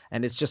 man.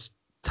 And it's just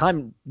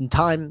time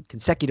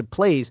consecutive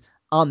plays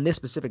on this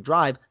specific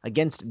drive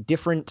against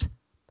different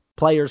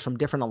players from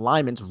different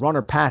alignments, run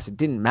or pass, it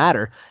didn't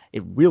matter.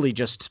 It really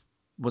just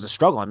was a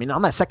struggle. I mean,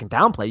 on that 2nd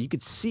down play, you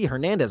could see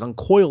Hernandez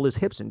uncoil his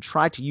hips and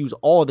try to use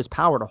all of his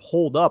power to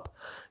hold up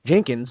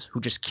Jenkins,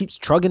 who just keeps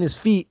trugging his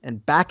feet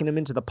and backing him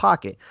into the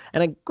pocket.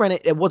 And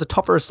granted, it was a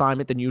tougher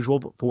assignment than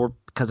usual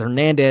because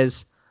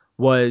Hernandez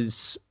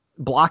was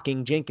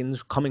blocking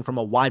Jenkins coming from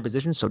a wide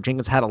position, so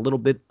Jenkins had a little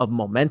bit of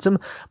momentum.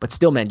 But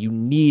still, man, you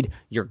need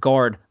your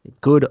guard,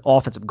 good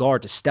offensive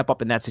guard, to step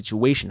up in that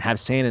situation, have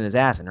sand in his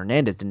ass, and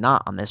Hernandez did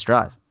not on this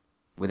drive.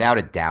 Without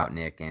a doubt,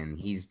 Nick, and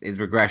his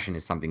regression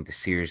is something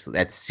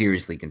that's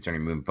seriously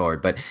concerning moving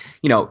forward. But,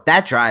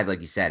 that drive,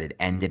 like you said, it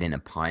ended in a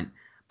punt.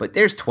 But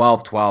there's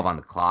 12-12 on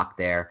the clock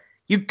there.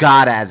 You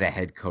gotta, as a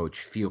head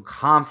coach, feel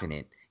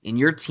confident in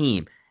your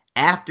team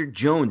after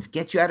Jones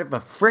gets you out of a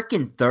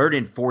frickin' 3rd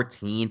and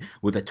 14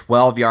 with a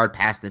 12-yard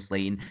pass to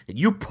Slayton that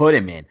you put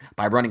him in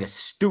by running a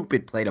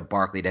stupid play to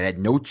Barkley that had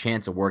no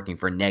chance of working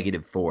for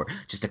 -4.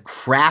 Just a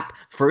crap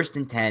 1st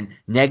and 10,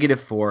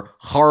 -4,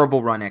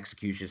 horrible run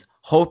executions,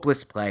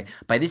 hopeless play.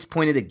 By this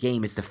point of the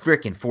game, it's the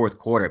frickin' fourth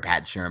quarter,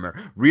 Pat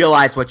Shurmur.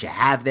 Realize what you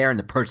have there in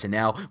the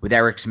personnel with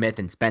Eric Smith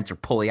and Spencer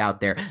Pulley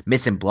out there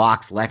missing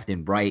blocks left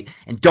and right.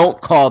 And don't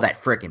call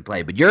that frickin'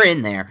 play. But you're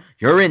in there.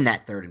 You're in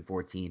that 3rd and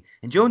 14.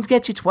 And Jones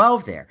gets you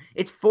 12 there.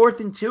 It's 4th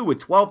and 2 with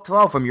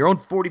 12-12 from your own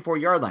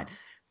 44-yard line.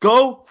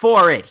 Go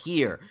for it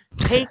here.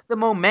 Take the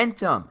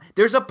momentum.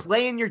 There's a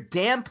play in your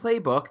damn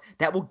playbook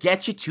that will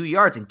get you 2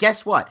 yards. And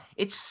guess what?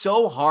 It's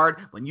so hard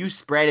when you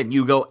spread and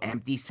you go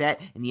empty set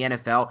in the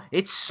NFL.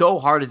 It's so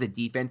hard as a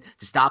defense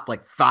to stop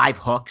like 5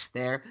 hooks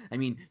there. I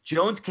mean,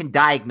 Jones can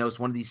diagnose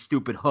one of these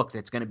stupid hooks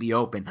that's going to be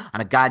open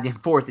on a goddamn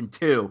 4th and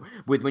 2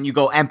 with when you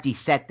go empty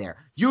set there.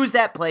 Use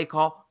that play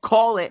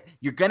call it.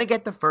 You're going to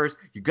get the first.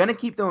 You're going to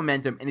keep the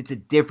momentum, and it's a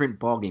different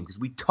ballgame because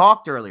we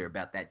talked earlier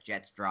about that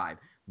Jets drive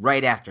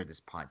right after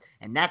this punt.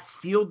 And that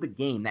sealed the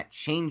game. That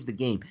changed the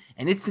game.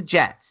 And it's the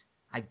Jets.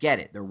 I get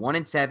it. They're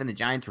 1-7. The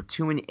Giants were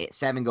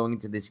 2-7 going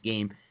into this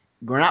game.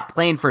 We're not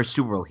playing for a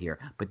Super Bowl here.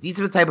 But these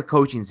are the type of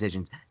coaching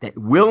decisions that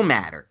will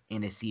matter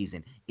in a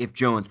season if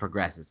Jones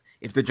progresses,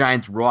 if the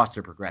Giants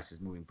roster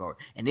progresses moving forward,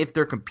 and if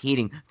they're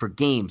competing for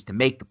games to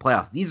make the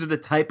playoffs. These are the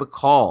type of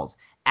calls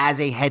as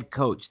a head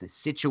coach, the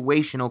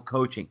situational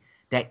coaching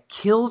that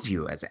kills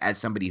you as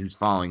somebody who's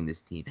following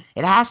this team.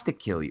 It has to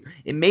kill you.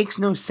 It makes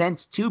no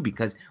sense, too,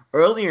 because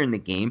earlier in the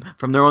game,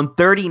 from their own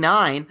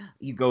 39,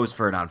 he goes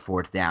for it on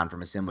 4th down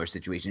from a similar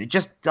situation. It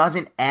just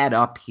doesn't add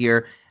up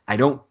here. I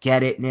don't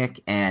get it,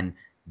 Nick, and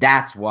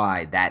that's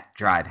why that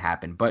drive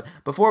happened. But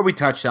before we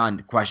touch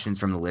on questions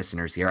from the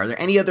listeners here, are there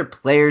any other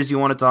players you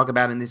want to talk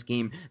about in this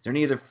game? Is there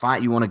any other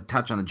you want to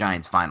touch on the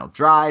Giants' final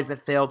drives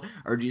that failed?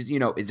 Or just,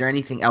 is there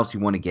anything else you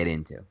want to get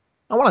into?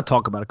 I want to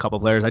talk about a couple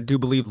of players. I do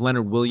believe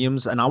Leonard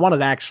Williams, and I wanted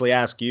to actually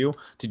ask you,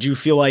 did you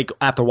feel like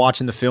after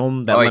watching the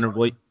film that Leonard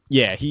Williams,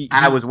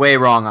 I was way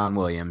wrong on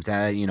Williams,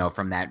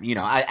 from that,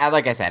 I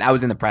like I said, I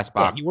was in the press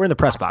box. Yeah, you were in the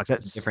press box.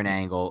 That's a different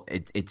angle.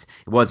 It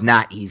was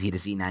not easy to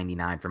see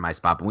 99 from my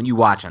spot, but when you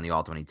watch on the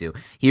All-22,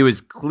 he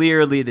was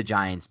clearly the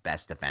Giants'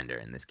 best defender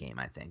in this game,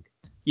 I think.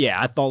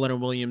 Yeah, I thought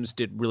Leonard Williams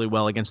did really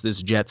well against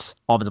this Jets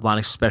offensive line,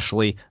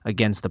 especially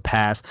against the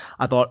pass.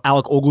 I thought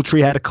Alec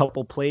Ogletree had a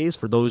couple plays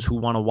for those who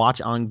want to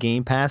watch on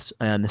Game Pass.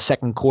 In the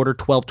second quarter,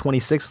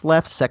 12:26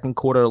 left. Second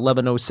quarter,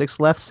 11:06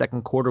 left.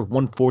 Second quarter,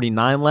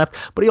 1:49 left.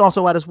 But he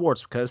also had his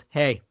warts because,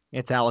 hey,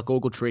 it's Alec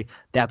Ogletree.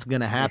 That's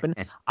going to happen.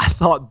 I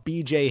thought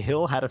B.J.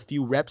 Hill had a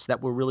few reps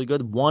that were really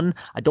good. One,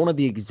 I don't have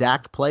the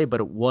exact play, but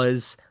it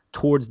was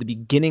towards the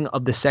beginning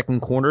of the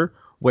second quarter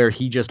where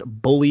he just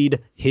bullied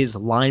his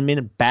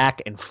lineman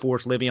back and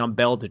forced Le'Veon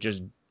Bell to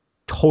just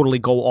totally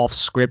go off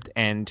script,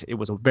 and it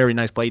was a very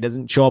nice play. He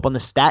doesn't show up on the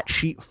stat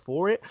sheet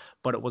for it,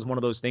 but it was one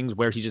of those things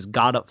where he just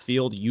got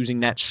upfield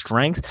using that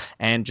strength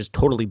and just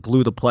totally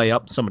blew the play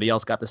up. Somebody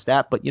else got the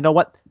stat, but you know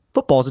what?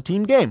 Football's a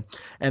team game.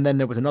 And then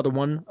there was another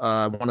one.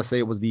 I want to say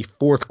it was the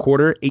fourth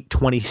quarter,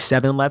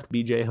 8:27 left.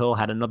 B.J. Hill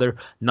had another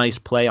nice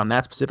play on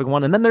that specific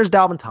one. And then there's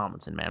Dalvin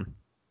Tomlinson, man.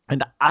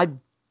 And I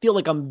feel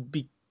like I'm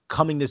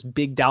becoming this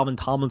big Dalvin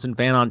Tomlinson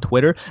fan on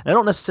Twitter. And I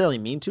don't necessarily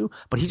mean to,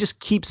 but he just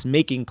keeps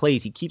making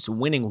plays. He keeps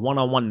winning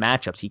one-on-one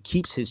matchups. He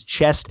keeps his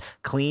chest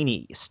clean.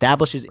 He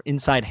establishes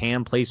inside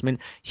hand placement.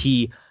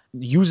 He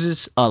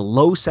uses a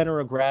low center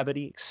of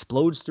gravity,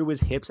 explodes through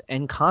his hips,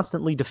 and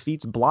constantly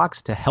defeats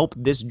blocks to help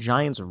this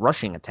Giants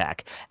rushing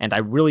attack. And I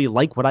really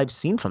like what I've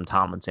seen from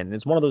Tomlinson. And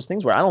it's one of those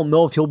things where I don't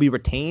know if he'll be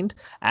retained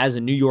as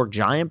a New York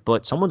Giant,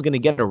 but someone's going to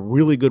get a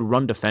really good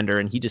run defender,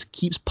 and he just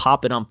keeps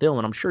popping on film,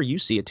 and I'm sure you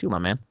see it too, my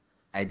man.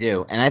 I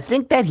do, and I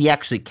think that he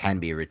actually can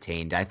be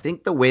retained. I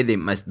think the way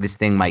this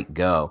thing might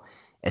go,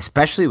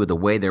 especially with the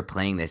way they're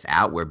playing this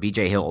out, where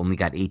B.J. Hill only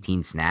got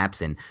 18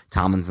 snaps and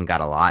Tomlinson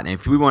got a lot. And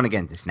if we want to get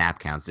into snap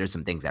counts, there's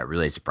some things that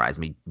really surprised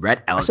me.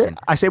 Rhett Ellison.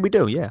 I say we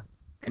do, yeah.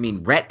 I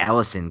mean, Rhett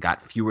Ellison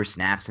got fewer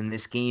snaps in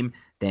this game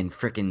than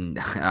freaking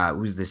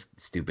who's this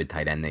stupid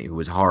tight end who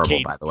was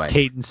horrible, by the way?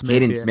 Caden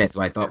Smith,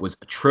 who I thought was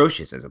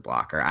atrocious as a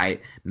blocker.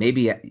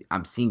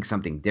 I'm seeing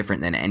something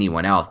different than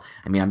anyone else.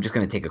 I mean, I'm just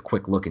gonna take a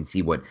quick look and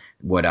see what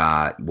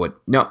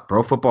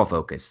Pro Football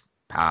Focus,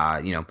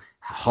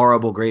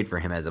 horrible grade for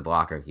him as a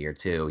blocker here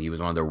too. He was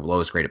one of the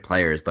lowest graded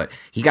players, but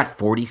he got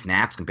 40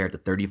 snaps compared to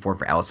 34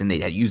 for Ellison. They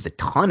had used a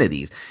ton of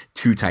these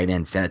 2 tight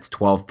end sets,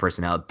 12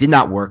 personnel. It did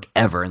not work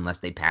ever unless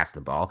they passed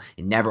the ball.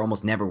 It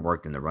almost never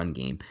worked in the run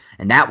game,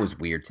 and that was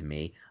weird to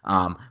me.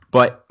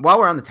 But while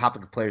we're on the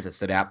topic of players that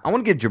stood out, I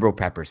want to give Jabril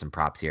Peppers some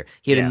props here.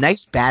 He had a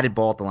nice batted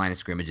ball at the line of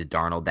scrimmage at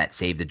Darnold that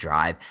saved the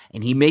drive,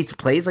 and he makes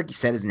plays, like you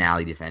said, as an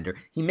alley defender.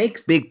 He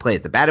makes big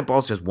plays. The batted ball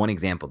is just one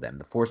example of them.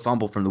 The forced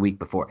fumble from the week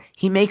before.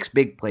 He makes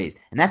big plays,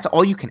 and that's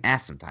all you can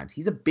ask sometimes.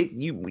 He's a big –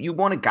 you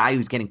want a guy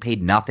who's getting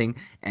paid nothing,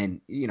 and,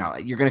 you're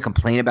going to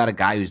complain about a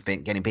guy who's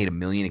been getting paid $1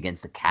 million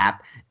against the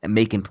cap and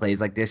making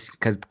plays like this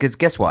because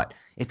guess what?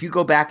 If you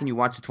go back and you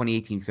watch the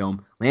 2018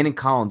 film, Landon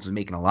Collins was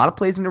making a lot of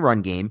plays in the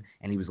run game,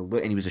 and he was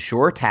a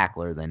surer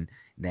tackler than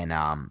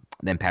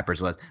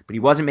Peppers was, but he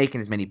wasn't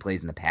making as many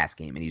plays in the pass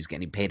game, and he was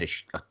getting paid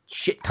a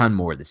shit ton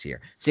more this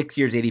year. 6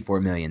 years,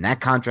 $84 million.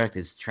 That contract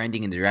is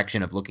trending in the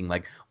direction of looking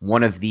like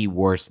one of the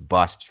worst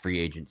bust free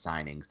agent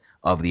signings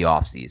of the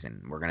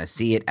offseason. We're going to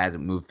see it as it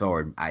moves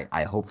forward.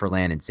 I hope for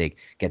Landon's sake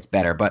gets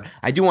better. But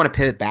I do want to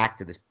pivot back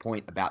to this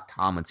point about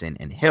Tomlinson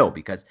and Hill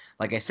because,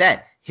 like I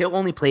said, Hill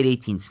only played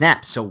 18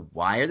 snaps. So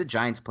why are the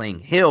Giants playing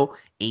Hill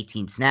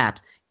 18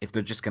 snaps if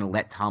they're just going to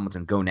let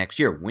Tomlinson go next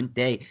year. Wouldn't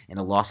they, in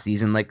a lost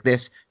season like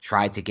this,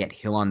 try to get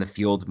Hill on the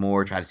field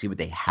more, try to see what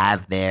they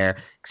have there,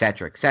 et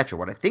cetera, et cetera?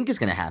 What I think is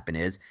going to happen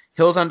is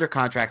Hill's under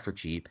contract for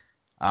cheap.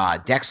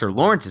 Dexter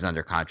Lawrence is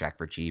under contract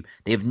for cheap.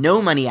 They have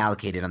no money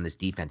allocated on this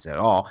defense at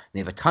all. They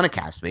have a ton of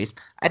cap space.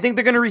 I think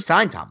they're going to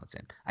re-sign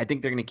Tomlinson. I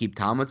think they're going to keep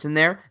Tomlinson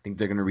there. I think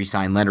they're going to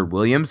re-sign Leonard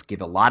Williams,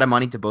 give a lot of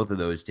money to both of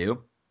those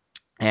two.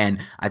 And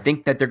I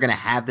think that they're going to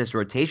have this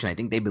rotation. I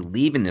think they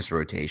believe in this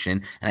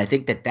rotation. And I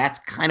think that that's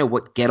kind of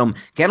what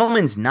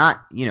Gettleman's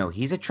not,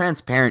 he's a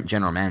transparent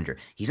general manager.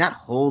 He's not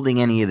holding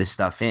any of this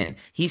stuff in.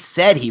 He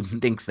said he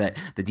thinks that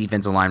the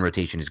defensive line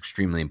rotation is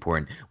extremely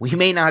important. We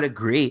may not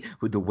agree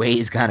with the way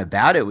he's gone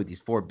about it with these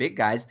four big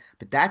guys,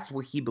 but that's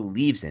what he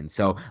believes in.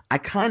 So I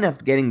kind of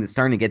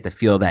starting to get the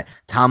feel that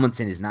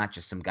Tomlinson is not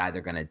just some guy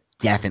they're going to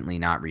definitely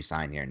not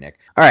resign here, Nick.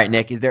 All right,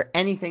 Nick, is there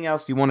anything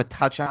else you want to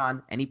touch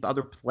on? Any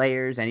other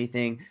players,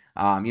 anything,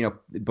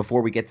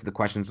 before we get to the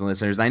questions from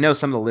listeners? I know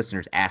some of the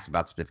listeners asked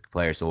about specific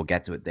players, so we'll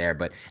get to it there,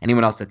 but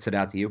anyone else that stood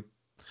out to you?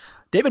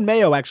 David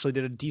Mayo actually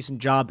did a decent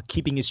job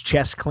keeping his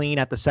chest clean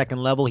at the second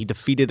level. He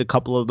defeated a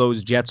couple of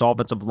those Jets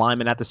offensive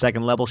linemen at the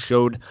second level,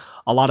 showed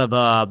a lot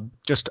of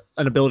just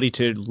an ability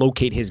to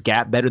locate his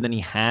gap better than he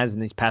has in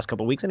these past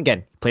couple of weeks. And again,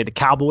 you play the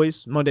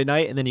Cowboys Monday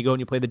night, and then you go and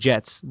you play the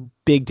Jets.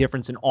 Big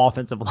difference in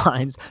offensive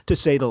lines, to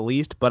say the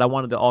least. But I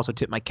wanted to also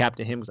tip my cap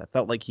to him because I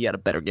felt like he had a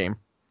better game.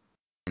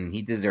 And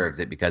he deserves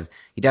it because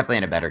he definitely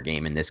had a better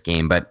game in this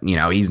game. But,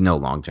 he's no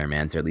long-term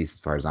answer, at least as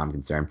far as I'm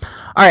concerned.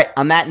 All right,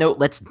 on that note,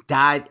 let's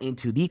dive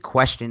into the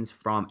questions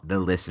from the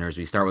listeners.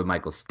 We start with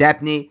Michael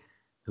Stepney,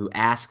 who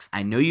asks,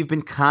 I know you've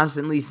been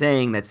constantly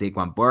saying that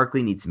Saquon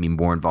Barkley needs to be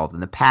more involved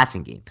in the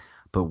passing game,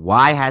 but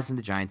why hasn't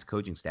the Giants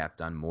coaching staff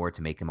done more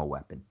to make him a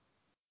weapon?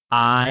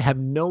 I have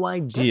no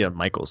idea,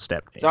 Michael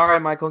Stepney. Sorry,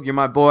 Michael. You're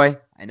my boy.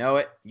 I know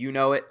it. You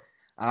know it.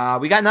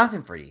 We got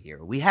nothing for you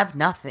here. We have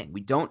nothing.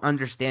 We don't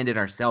understand it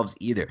ourselves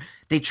either.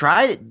 They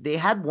tried it. They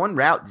had one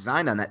route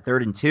designed on that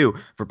 3rd and 2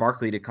 for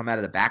Barkley to come out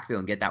of the backfield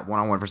and get that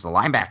one-on-one versus the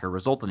linebacker,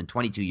 resulted in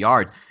 22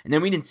 yards. And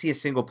then we didn't see a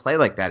single play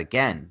like that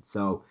again.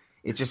 So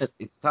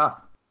it's tough.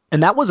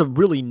 And that was a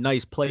really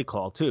nice play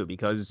call, too,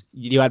 because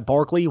you had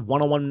Barkley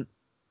one-on-one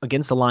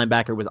against the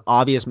linebacker with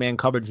obvious man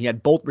coverage. You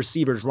had both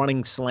receivers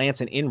running slants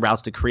and in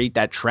routes to create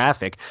that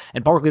traffic.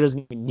 And Barkley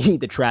doesn't even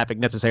need the traffic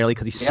necessarily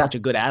because he's such a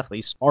good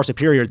athlete, far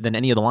superior than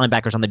any of the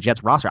linebackers on the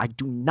Jets roster. I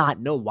do not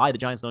know why the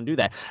Giants don't do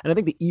that. And I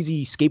think the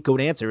easy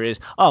scapegoat answer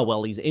is, oh,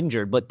 well, he's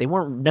injured. But they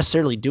weren't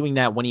necessarily doing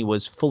that when he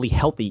was fully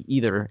healthy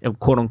either,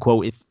 quote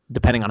unquote,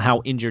 depending on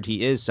how injured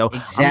he is. So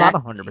exactly. I'm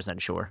not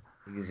 100% sure.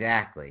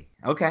 Exactly.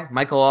 Okay.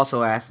 Michael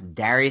also asked,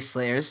 Darius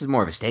Slayton, this is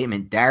more of a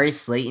statement. Darius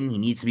Slayton, he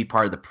needs to be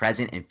part of the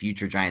present and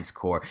future Giants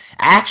core.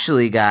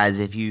 Actually, guys,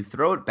 if you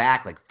throw it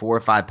back like 4 or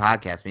 5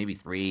 podcasts, maybe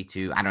 3,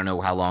 2, I don't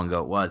know how long ago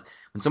it was,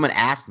 when someone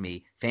asked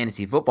me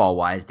fantasy football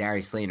wise,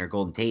 Darius Slayton or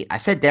Golden Tate, I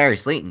said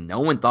Darius Slayton.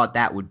 No one thought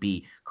that would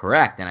be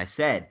correct. And I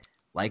said,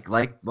 like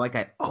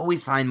I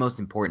always find most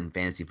important in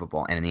fantasy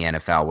football and in the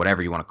NFL,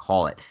 whatever you want to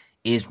call it,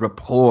 is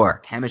rapport,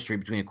 chemistry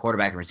between a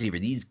quarterback and receiver.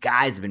 These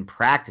guys have been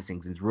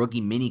practicing since rookie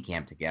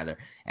minicamp together.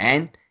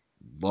 And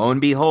lo and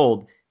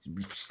behold,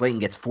 Slayton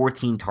gets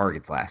 14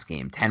 targets last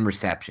game, 10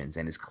 receptions,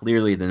 and is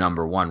clearly the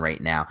number one right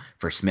now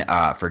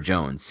for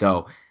Jones.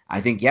 So I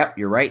think, yep,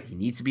 you're right. He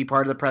needs to be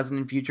part of the present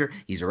and future.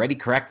 He's already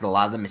corrected a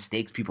lot of the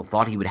mistakes people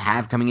thought he would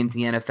have coming into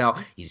the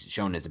NFL. He's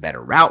shown as a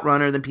better route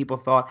runner than people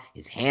thought.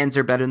 His hands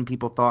are better than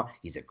people thought.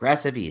 He's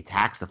aggressive. He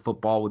attacks the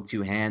football with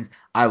 2 hands.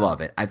 I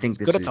love it. I think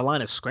this good is at the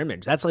line of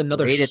scrimmage. That's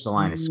another great at the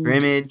line of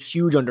scrimmage.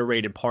 Huge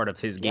underrated part of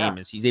his game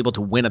is he's able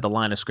to win at the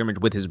line of scrimmage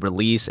with his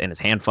release and his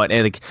hand fight.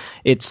 Like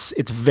it's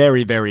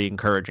very, very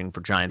encouration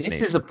for Giants.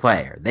 This is a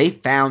player. They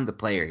found the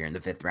player here in the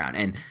 5th round.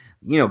 And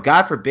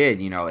God forbid,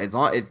 as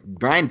long if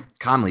Brian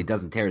Conley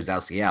doesn't tear his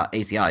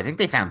ACL, I think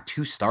they found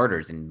 2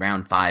 starters in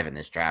round 5 in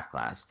this draft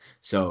class.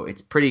 So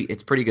it's pretty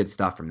good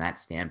stuff from that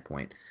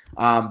standpoint.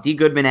 D.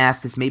 Goodman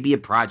asked, this may be a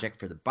project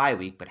for the bye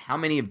week, but how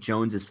many of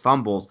Jones's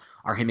fumbles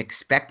are him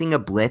expecting a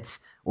blitz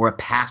or a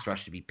pass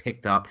rush to be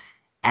picked up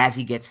as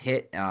he gets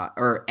hit,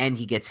 and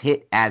he gets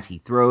hit as he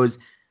throws?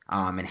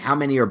 And how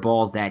many are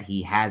balls that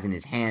he has in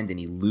his hand and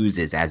he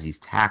loses as he's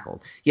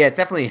tackled? Yeah, it's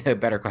definitely a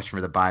better question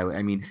for the bye.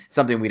 I mean,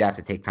 something we'd have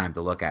to take time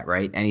to look at,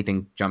 right?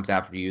 Anything jumps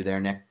out for you there,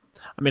 Nick?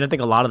 I mean, I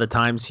think a lot of the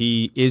times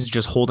he is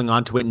just holding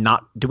on to it,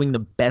 not doing the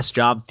best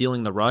job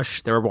feeling the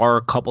rush. There are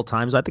a couple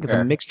times. I think it's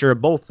a mixture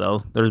of both,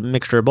 though. There's a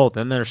mixture of both.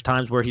 And there's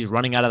times where he's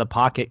running out of the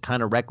pocket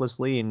kind of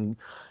recklessly and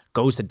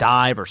goes to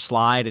dive or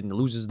slide and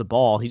loses the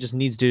ball. He just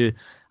needs to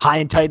high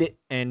and tight it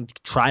and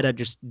try to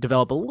just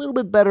develop a little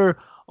bit better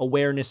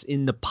awareness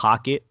in the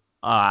pocket,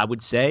 I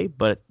would say.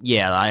 But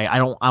yeah, I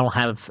don't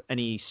have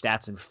any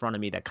stats in front of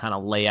me that kind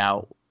of lay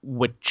out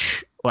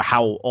which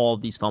how all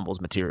these fumbles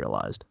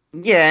materialized.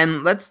 Yeah,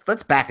 and let's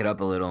back it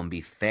up a little and be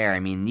fair. I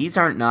mean,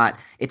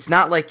 it's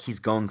not like he's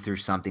going through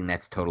something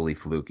that's totally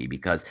fluky,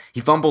 because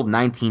he fumbled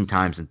 19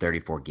 times in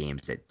 34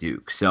 games at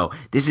Duke. So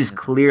this is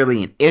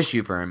clearly an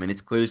issue for him, and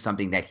it's clearly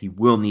something that he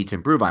will need to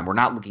improve on. We're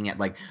not looking at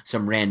like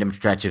some random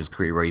stretch of his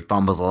career where he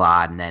fumbles a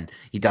lot and then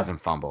he doesn't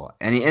fumble.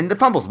 And the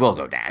fumbles will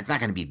go down. It's not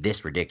going to be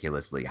this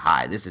ridiculously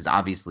high. This is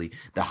obviously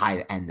the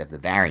high end of the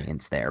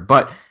variance there.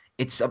 But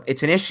it's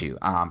an issue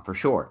for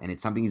sure, and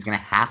it's something he's going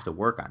to have to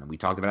work on. And we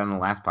talked about it on the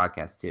last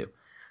podcast too.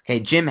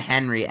 Okay, Jim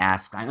Henry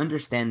asks, I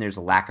understand there's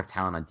a lack of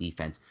talent on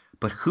defense,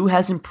 but who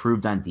has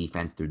improved on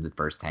defense through the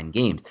first 10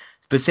 games?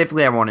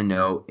 Specifically, I want to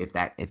know if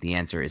the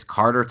answer is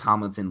Carter,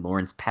 Tomlinson,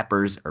 Lawrence,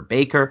 Peppers, or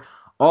Baker.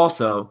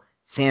 Also,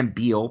 Sam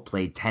Beal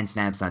played 10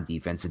 snaps on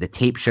defense. Did the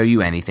tape show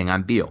you anything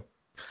on Beal?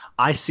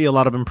 I see a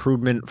lot of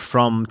improvement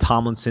from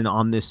Tomlinson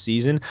on this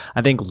season.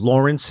 I think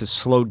Lawrence has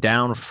slowed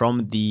down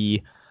from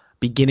the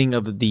beginning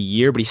of the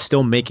year, but he's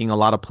still making a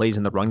lot of plays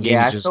in the run game.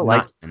 Yeah, he's I just still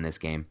like him in this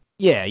game.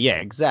 Yeah,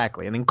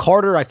 exactly. And then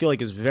Carter, I feel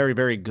like, is very,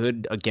 very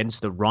good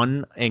against the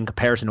run in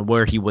comparison to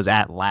where he was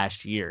at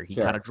last year. He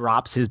kind of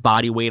drops his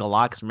body weight a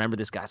lot, because remember,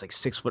 this guy's like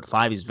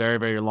 6'5". He's very,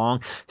 very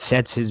long,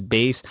 sets his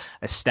base,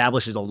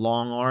 establishes a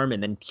long arm,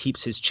 and then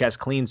keeps his chest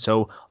clean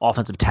so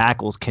offensive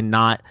tackles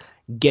cannot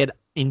get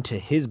into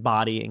his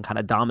body and kind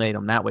of dominate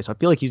him that way. So I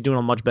feel like he's doing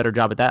a much better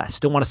job at that. I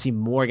still want to see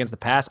more against the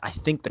pass. I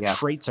think the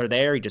traits are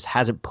there. He just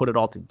hasn't put it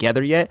all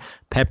together yet.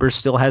 Peppers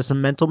still has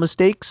some mental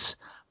mistakes,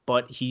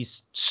 but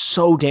he's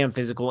so damn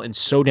physical and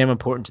so damn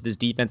important to this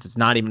defense. It's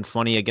not even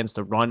funny against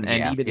the run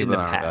and even in the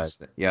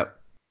pass. Yep.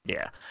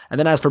 Yeah. And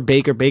then as for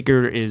Baker,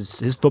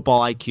 his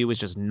football IQ is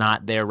just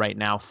not there right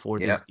now for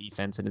this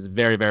defense, and it's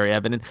very, very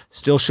evident.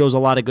 Still shows a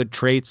lot of good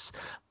traits,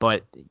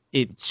 but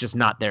it's just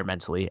not there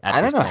mentally.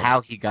 I don't know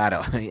how he got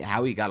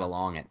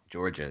along at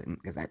Georgia,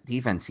 because that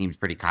defense seems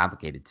pretty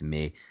complicated to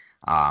me.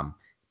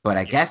 But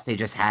I guess they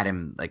just had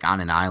him like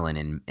on an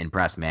island in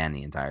press man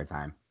the entire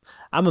time.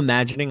 I'm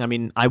imagining. I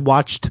mean, I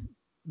watched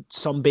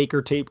some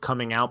Baker tape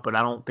coming out, but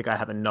I don't think I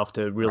have enough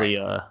to really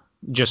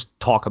just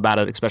talk about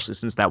it, especially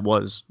since that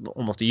was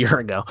almost a year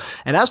ago.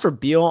 And as for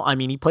Beal, I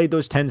mean, he played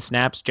those 10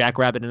 snaps. Jack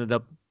Rabbit ended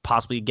up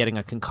possibly getting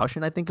a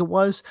concussion, I think it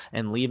was,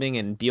 and leaving,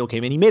 and Beal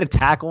came in. He made a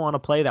tackle on a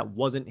play that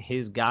wasn't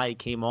his guy. He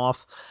came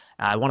off.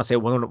 I want to say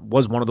it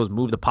was one of those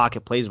move the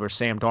pocket plays where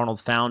Sam Darnold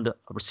found a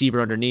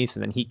receiver underneath,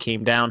 and then he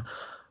came down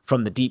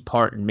from the deep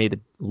part and made a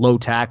low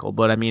tackle.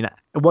 But I mean,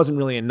 it wasn't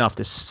really enough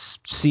to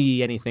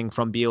see anything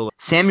from Beal.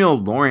 Samuel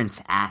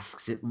Lawrence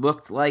asks, it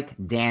looked like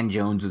Dan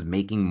Jones was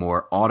making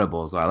more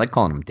audibles. Well, I like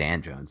calling him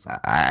Dan Jones.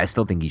 I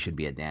still think he should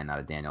be a Dan, not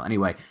a Daniel.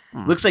 Anyway,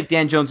 looks like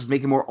Dan Jones was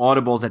making more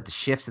audibles at the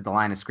shifts at the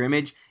line of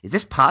scrimmage. Is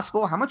this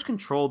possible? How much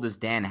control does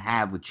Dan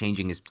have with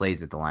changing his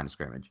plays at the line of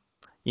scrimmage?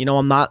 You know,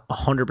 I'm not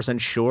 100%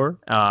 sure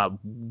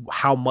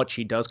how much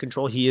he does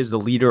control. He is the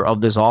leader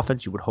of this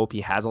offense. You would hope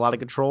he has a lot of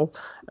control.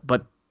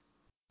 But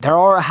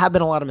have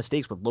been a lot of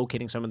mistakes with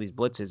locating some of these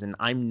blitzes, and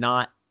I'm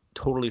not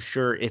totally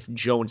sure if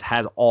Jones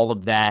has all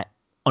of that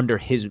under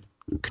his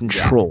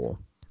control.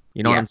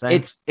 You know what I'm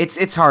saying?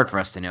 It's hard for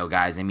us to know,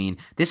 guys. I mean,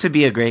 this would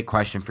be a great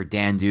question for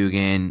Dan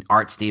Dugan,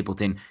 Art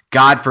Stapleton.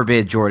 God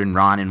forbid Jordan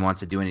Ronan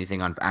wants to do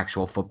anything on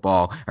actual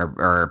football,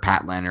 or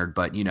Pat Leonard,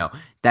 but you know,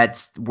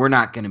 we're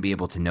not going to be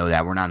able to know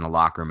that. We're not in the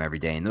locker room every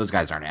day, and those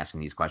guys aren't asking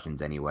these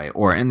questions anyway,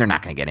 and they're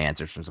not going to get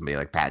answers from somebody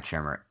like Pat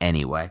Shurmur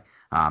anyway.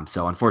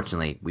 So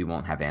unfortunately, we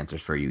won't have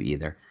answers for you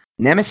either.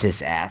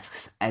 Nemesis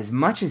asks, as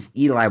much as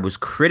Eli was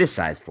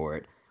criticized for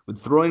it, would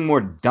throwing more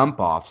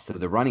dump-offs to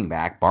the running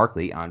back,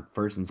 Barkley, on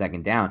first and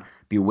second down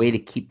be a way to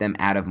keep them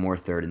out of more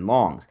third and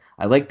longs?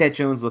 I like that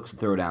Jones looks to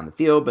throw down the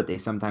field, but they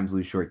sometimes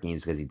lose short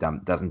games because he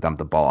doesn't dump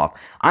the ball off.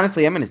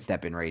 Honestly, I'm going to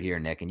step in right here,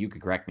 Nick, and you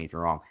could correct me if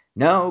you're wrong.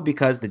 No,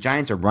 because the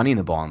Giants are running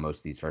the ball on most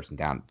of these first and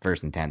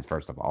 10s,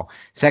 first of all.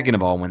 Second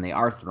of all, when they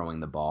are throwing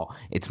the ball,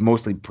 it's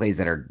mostly plays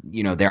that are,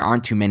 there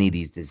aren't too many of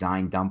these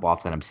design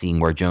dump-offs that I'm seeing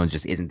where Jones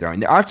just isn't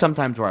throwing. There are some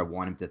times where I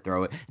want him to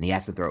throw it, and he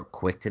has to throw it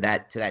quick to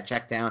that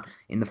check down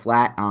in the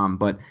flat,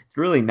 but it's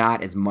really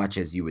not as much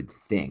as you would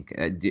think.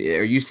 Are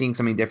you seeing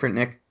something different,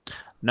 Nick?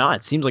 No,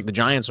 it seems like the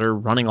Giants are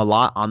running a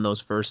lot on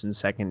those first and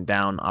second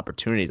down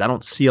opportunities. I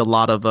don't see a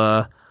lot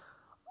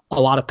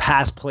of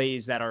pass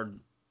plays that are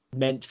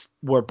meant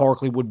where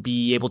Barkley would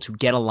be able to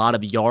get a lot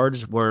of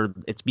yards where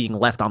it's being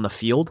left on the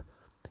field.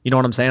 You know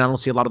what I'm saying? I don't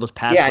see a lot of those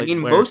pass plays. Yeah, I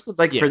mean,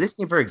 for this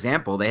game, for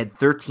example, they had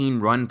 13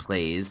 run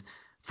plays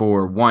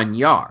for 1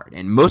 yard.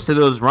 And most of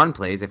those run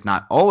plays, if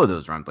not all of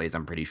those run plays,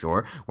 I'm pretty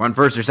sure, were on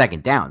first or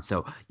second down.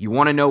 So you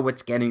want to know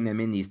what's getting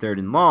them in these third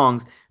and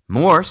longs.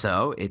 More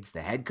so, it's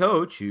the head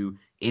coach who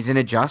isn't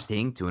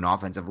adjusting to an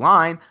offensive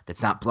line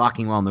that's not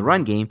blocking well in the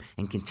run game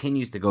and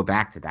continues to go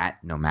back to that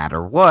no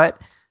matter what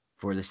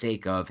for the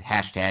sake of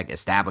hashtag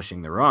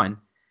establishing the run.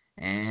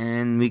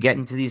 And we get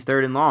into these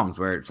third and longs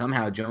where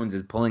somehow Jones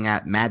is pulling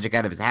out magic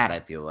out of his hat,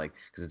 I feel like,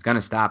 because it's going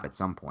to stop at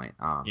some point.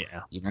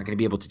 You're not going to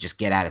be able to just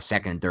get out of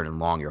second and third and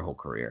long your whole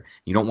career.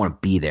 You don't want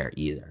to be there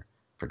either,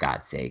 for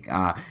God's sake.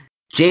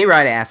 Jay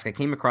Ride asks, I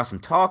came across some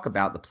talk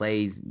about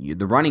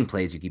the running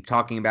plays you keep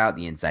talking about,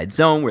 the inside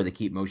zone where they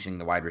keep motioning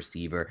the wide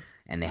receiver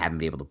and they haven't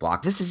been able to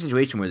block. Is this a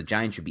situation where the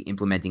Giants should be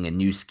implementing a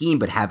new scheme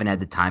but haven't had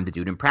the time to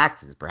do it in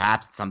practices?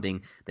 Perhaps it's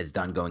something that's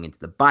done going into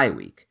the bye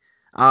week.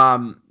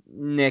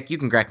 Nick, you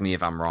can correct me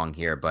if I'm wrong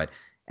here, but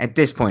at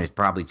this point it's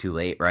probably too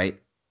late, right?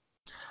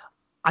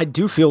 I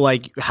do feel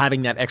like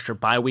having that extra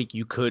bye week,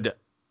 you could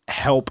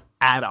help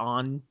add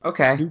on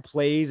new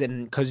plays,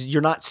 and because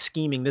you're not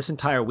scheming this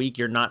entire week,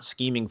 you're not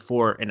scheming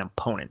for an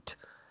opponent.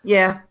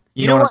 Yeah.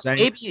 You know what I'm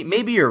saying?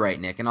 Maybe you're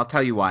right, Nick, and I'll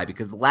tell you why.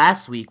 Because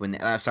last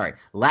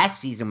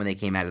season when they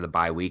came out of the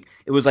bye week,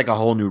 it was like a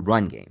whole new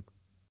run game.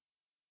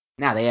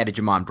 Now they added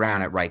Jamon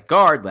Brown at right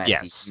guard last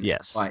season.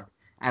 Yes. But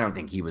I don't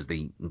think he was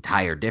the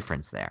entire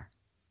difference there.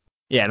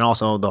 Yeah, and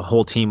also the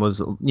whole team was,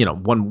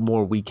 one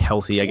more week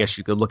healthy. I guess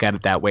you could look at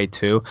it that way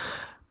too.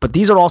 But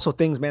these are also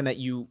things, man, that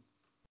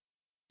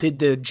did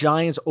the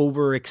Giants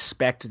over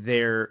expect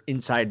their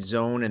inside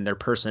zone and their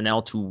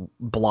personnel to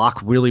block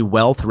really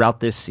well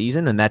throughout this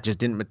season, and that just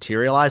didn't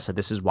materialize? So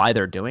this is why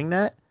they're doing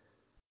that?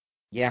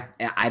 Yeah,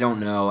 I don't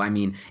know. I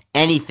mean,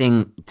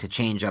 anything to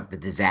change up the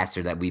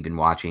disaster that we've been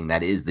watching,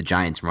 that is the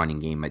Giants running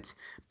game, it's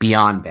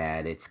beyond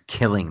bad. It's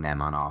killing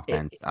them on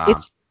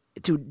offense.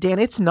 Dude, Dan,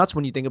 it's nuts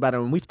when you think about it,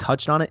 and we've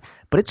touched on it,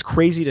 but it's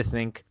crazy to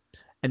think,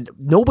 and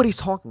nobody's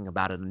talking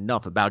about it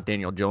enough about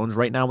Daniel Jones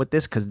right now with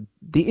this, because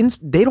they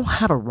don't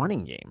have a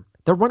running game.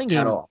 Their running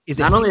game is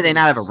not only do they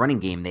not have a running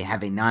game, they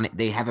have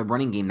a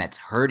running game that's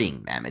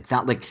hurting them. It's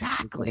not like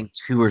getting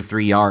 2 or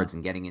 3 yards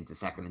and getting into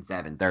 2nd and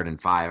 7, 3rd and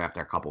 5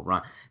 after a couple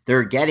runs.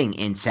 They're getting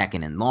in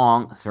 2nd and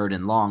long, 3rd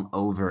and long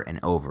over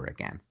and over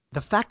again.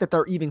 The fact that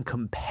they're even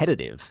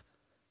competitive.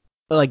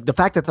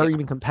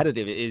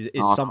 Is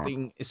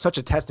something, is such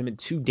a testament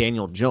to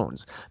Daniel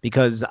Jones,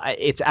 because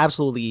it's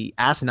absolutely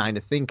asinine to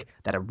think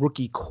that a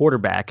rookie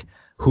quarterback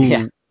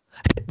who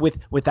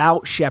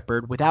without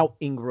Shepard, without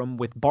Ingram,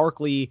 with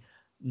Barkley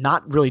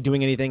not really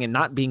doing anything and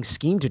not being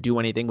schemed to do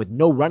anything, with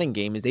no running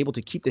game, is able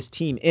to keep this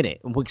team in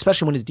it,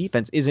 especially when his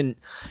defense isn't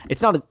 – I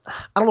don't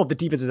know if the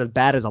defense is as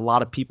bad as a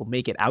lot of people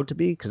make it out to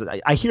be, because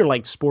I hear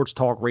like sports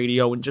talk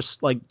radio and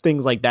just like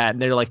things like that,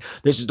 and they're like,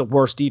 this is the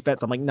worst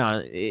defense. I'm like,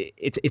 no,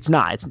 it's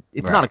not.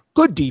 It's not a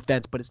good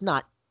defense, but it's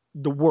not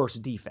the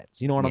worst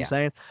defense. You know what I'm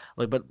saying?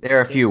 But there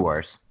are a few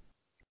worse.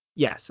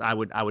 Yes, I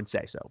would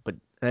say so. But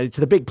it's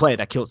the big play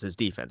that kills his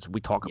defense.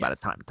 We talk about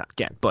it time and time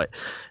again. But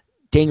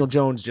Daniel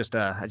Jones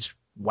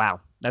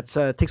wow. That's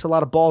takes a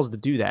lot of balls to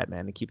do that,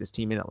 man, to keep this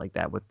team in it like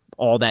that with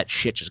all that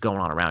shit just going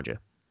on around you.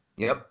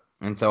 Yep.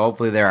 And so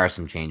hopefully there are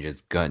some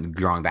changes.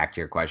 Drawing back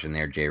to your question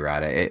there, Jay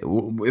Rada, it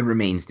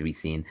remains to be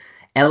seen.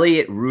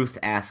 Elliot Ruth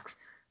asks,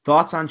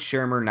 thoughts on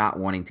Shurmur not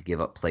wanting to give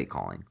up play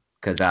calling?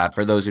 Because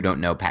for those who don't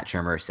know, Pat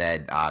Shurmur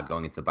said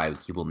going into the bye week,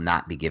 he will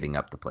not be giving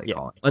up the play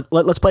calling.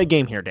 Let's play a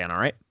game here, Dan, all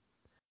right?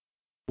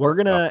 We're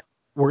gonna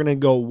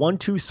go 1,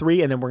 2,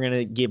 3, and then we're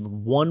gonna give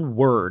one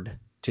word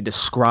to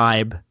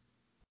describe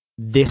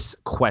this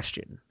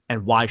question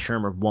and why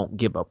Shurmur won't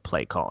give up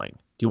play calling.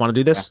 Do you want to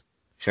do this?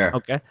 Yeah, sure.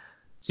 Okay.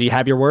 So you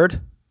have your word?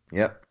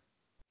 Yep.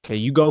 Okay,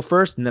 you go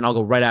first, and then I'll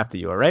go right after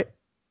you, all right?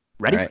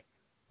 Ready? All right.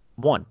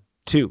 1,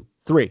 2,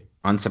 3.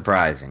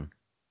 Unsurprising.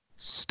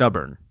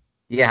 Stubborn.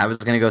 Yeah, I was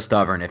going to go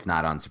stubborn, if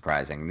not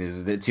unsurprising.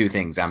 These are the two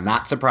things. I'm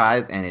not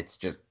surprised, and it's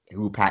just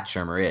who Pat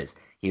Shurmur is.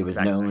 He was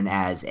known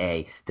as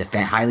a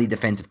highly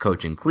defensive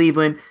coach in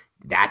Cleveland.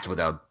 That's with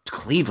a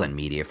Cleveland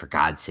media, for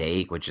God's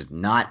sake, which is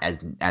not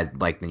as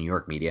like the New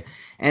York media.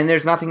 And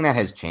there's nothing that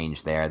has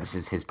changed there. This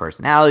is his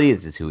personality.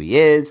 This is who he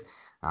is.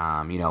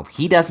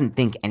 He doesn't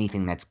think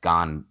anything that's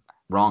gone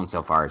wrong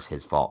so far is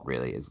his fault,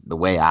 really, is the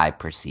way I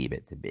perceive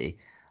it to be.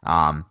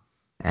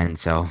 And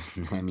so,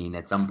 I mean,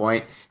 at some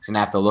point, he's going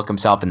to have to look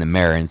himself in the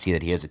mirror and see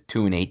that he has a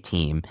 2-8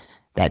 team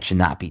that should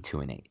not be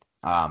 2-8.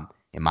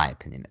 In my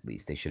opinion, at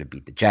least. They should have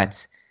beat the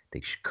Jets.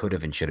 They could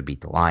have and should have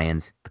beat the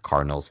Lions, the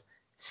Cardinals,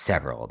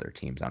 several other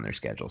teams on their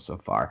schedule so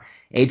far.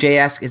 AJ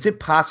asks, is it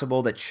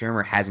possible that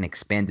Shurmur hasn't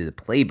expanded the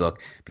playbook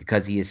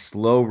because he is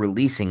slow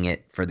releasing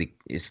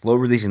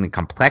the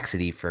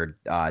complexity for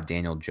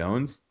Daniel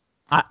Jones?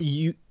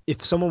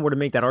 If someone were to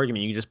make that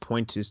argument, you could just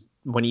point to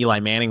when Eli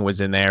Manning was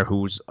in there,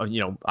 who's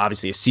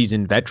obviously a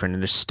seasoned veteran,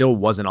 and there still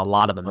wasn't a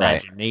lot of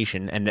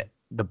imagination, and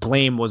the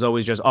blame was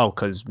always just,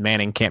 because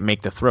Manning can't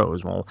make the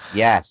throws. Well,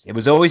 yes, it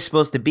was always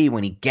supposed to be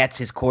when he gets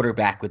his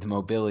quarterback with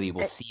mobility,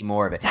 we'll see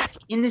more of it.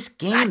 In this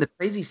game, the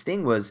craziest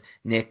thing was,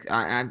 Nick,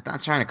 I'm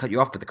not trying to cut you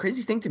off, but the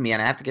craziest thing to me,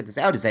 and I have to get this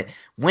out, is that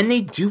when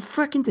they do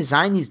freaking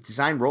design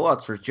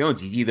rollouts for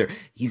Jones,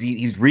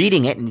 he's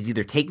reading it and he's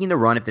either taking the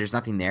run if there's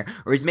nothing there,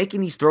 or he's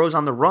making these throws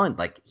on the run.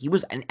 Like, he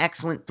was an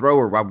excellent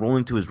thrower while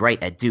rolling to his right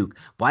at Duke.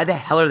 Why the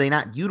hell are they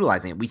not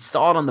utilizing it? We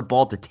saw it on the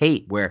ball to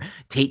Tate, where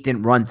Tate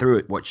didn't run through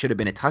it, what should have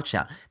been a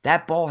touchdown.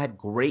 That ball had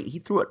he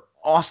threw it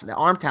awesome. The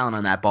arm talent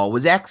on that ball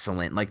was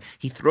excellent. Like,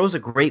 he throws a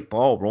great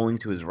ball rolling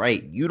to his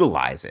right.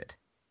 Utilize it.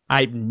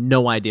 I have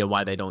no idea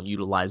why they don't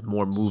utilize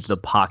more move the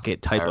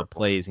pocket type of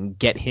plays and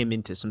get him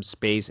into some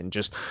space and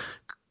just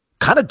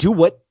kind of do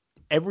what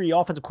every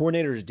offensive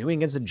coordinator is doing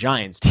against the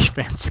Giants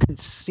defense and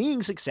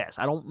seeing success.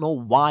 I don't know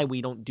why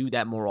we don't do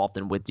that more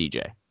often with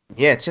DJ.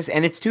 Yeah,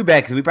 it's too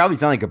bad because we probably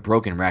sound like a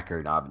broken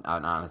record,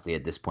 honestly,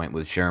 at this point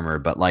with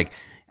Shermer. But like,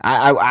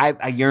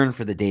 I yearn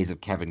for the days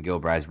of Kevin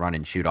Gilbride's run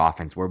and shoot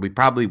offense, where we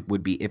probably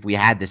would be, if we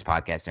had this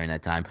podcast during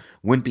that time,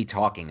 wouldn't be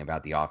talking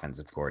about the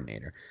offensive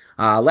coordinator.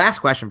 Last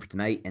question for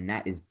tonight, and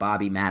that is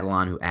Bobby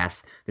Madelon, who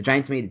asks, the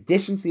Giants made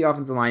additions to the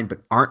offensive line,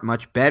 but aren't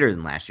much better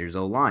than last year's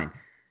O-line.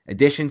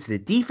 Additions to the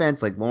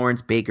defense like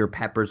Lawrence, Baker,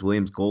 Peppers,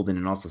 Williams, Golden,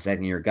 and also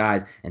second-year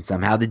guys, and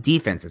somehow the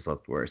defense has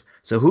looked worse.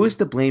 So who is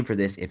to blame for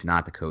this if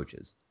not the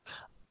coaches?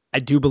 I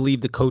do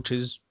believe the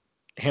coaches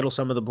handle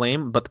some of the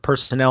blame, but the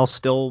personnel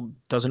still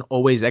doesn't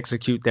always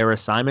execute their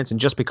assignments. And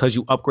just because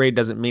you upgrade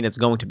doesn't mean it's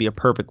going to be a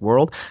perfect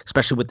world,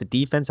 especially with the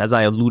defense. As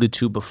I alluded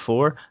to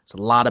before, it's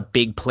a lot of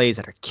big plays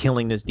that are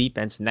killing this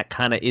defense, and that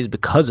kind of is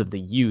because of the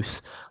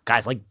youth.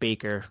 Guys like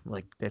Baker,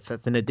 like that's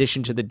an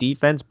addition to the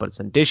defense, but it's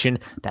an addition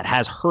that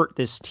has hurt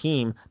this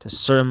team to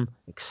some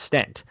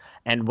extent.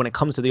 And when it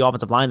comes to the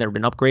offensive line, there have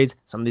been upgrades.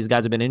 Some of these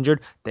guys have been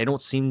injured. They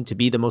don't seem to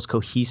be the most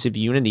cohesive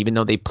unit, even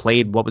though they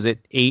played,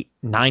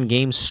 8-9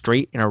 games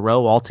straight in a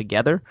row all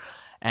together.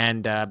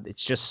 And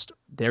it's just,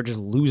 they're just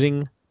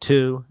losing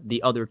to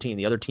the other team.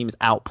 The other team is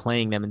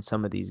outplaying them in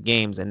some of these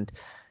games. And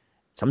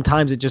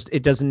sometimes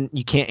it doesn't,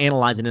 you can't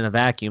analyze it in a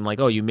vacuum.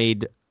 Like, oh, you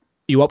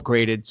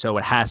upgraded, so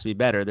it has to be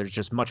better. There's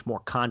just much more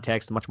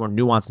context, much more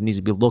nuance that needs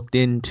to be looked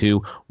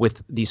into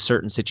with these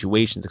certain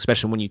situations,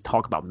 especially when you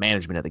talk about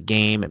management of the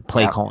game and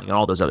play calling and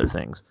all those other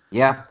things.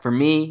 Yeah, for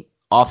me,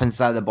 offense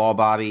side of the ball,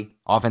 Bobby,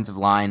 offensive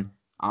line,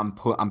 I'm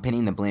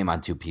pinning the blame on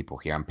two people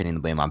here. I'm pinning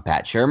the blame on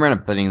Pat Shurmur, and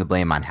I'm putting the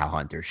blame on Hal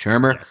Hunter.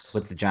 Shurmur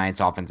puts the Giants'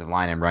 offensive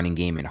line and running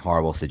game in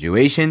horrible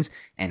situations,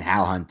 and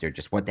Hal Hunter,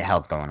 just what the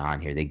hell's going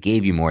on here? They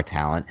gave you more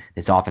talent.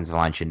 This offensive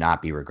line should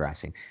not be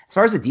regressing. As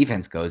far as the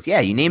defense goes, yeah,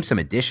 you named some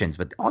additions,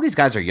 but all these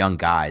guys are young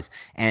guys.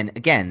 And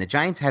again, the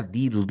Giants have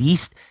the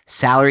least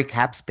salary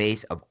cap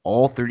space of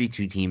all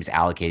 32 teams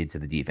allocated to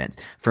the defense.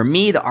 For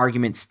me, the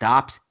argument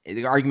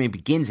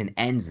begins and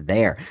ends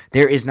there.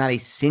 There is not a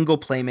single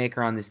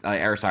playmaker on this,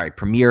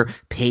 premier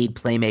paid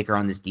playmaker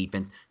on this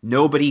defense.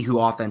 Nobody who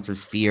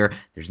offenses fear.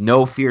 There's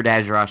no feared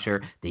edge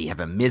rusher. They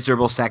have a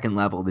miserable second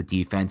level of the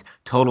defense.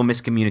 Total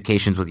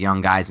miscommunications with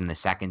young guys in the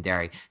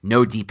secondary.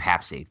 No deep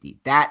half safety.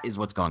 That is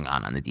what's going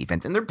on the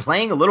defense. And they're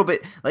playing a little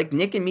bit, like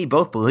Nick and me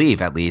both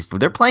believe at least,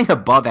 they're playing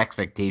above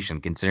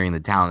expectation considering the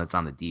talent that's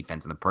on the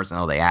defense and the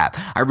personnel they have.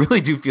 I really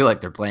do feel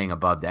like they're playing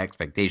above the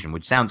expectation,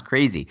 which sounds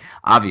crazy.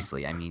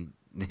 Obviously, I mean,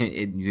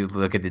 you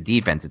look at the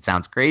defense, it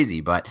sounds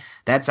crazy, but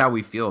that's how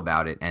we feel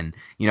about it. And,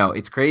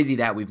 it's crazy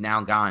that we've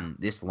now gone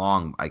this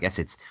long. I guess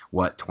it's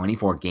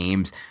 24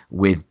 games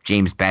with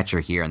James Betcher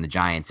here on the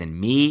Giants. And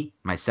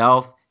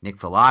myself, Nick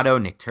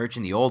Filato, Nick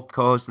Turchin, the old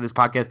co-host of this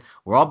podcast,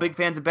 we're all big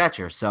fans of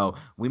Betcher. So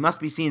we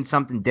must be seeing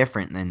something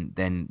different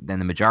than the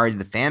majority of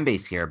the fan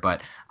base here.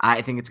 But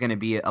I think it's going to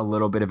be a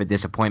little bit of a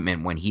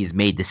disappointment when he's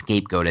made the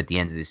scapegoat at the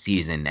end of the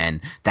season.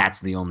 And that's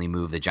the only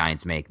move the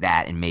Giants make,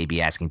 that and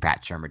maybe asking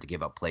Pat Shurmur to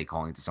give up play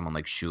calling to someone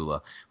like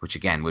Shula, which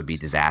again would be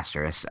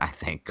disastrous, I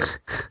think.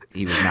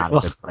 He was not a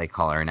good play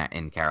caller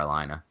in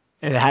Carolina.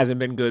 And it hasn't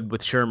been good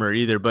with Shurmur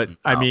either. But no.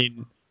 I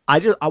mean,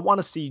 I want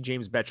to see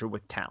James Betcher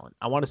with talent.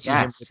 I want to see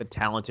him with a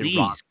talented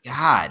roster.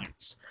 God.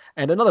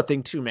 And another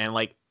thing too, man,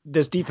 like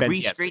this defense.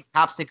 3 straight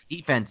top 6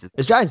 defenses.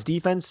 This Giants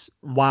defense,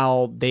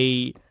 while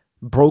they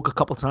broke a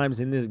couple times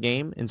in this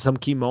game in some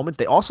key moments,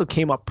 they also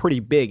came up pretty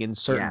big in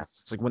certain.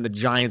 It's like when the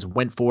Giants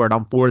went for it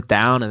on 4th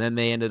down, and then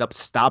they ended up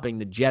stopping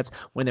the Jets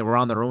when they were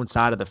on their own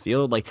side of the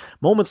field. Like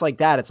moments like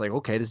that, it's like,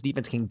 okay, this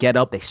defense can get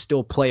up. They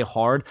still play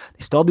hard.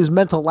 They still have these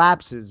mental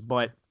lapses,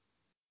 but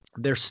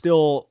they're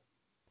still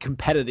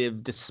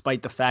competitive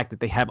despite the fact that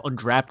they have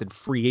undrafted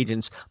free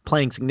agents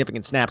playing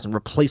significant snaps and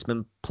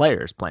replacement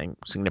players playing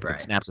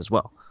significant snaps as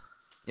well.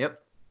 Yep,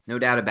 no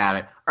doubt about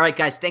it. All right,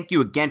 guys, thank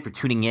you again for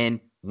tuning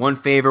in. One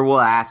favor we'll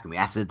ask, and we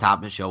ask at the top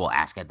of the show, we'll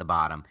ask at the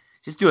bottom.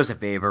 Just do us a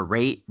favor,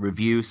 rate,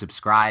 review,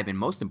 subscribe, and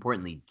most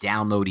importantly,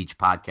 download each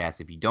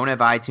podcast. If you don't have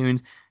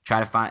iTunes, try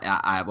to find,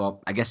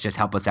 I guess just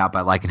help us out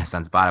by liking us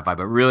on Spotify,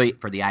 but really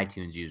for the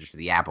iTunes users, for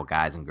the Apple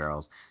guys and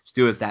girls, just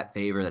do us that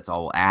favor. That's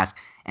all we'll ask.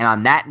 And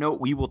on that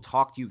note, we will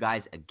talk to you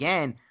guys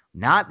again,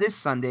 not this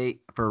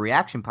Sunday for a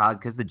reaction pod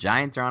because the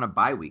Giants are on a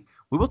bye week.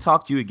 We will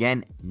talk to you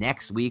again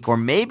next week, or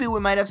maybe we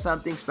might have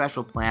something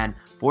special planned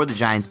for the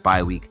Giants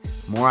bye week.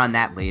 More on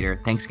that later.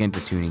 Thanks again for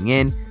tuning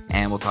in,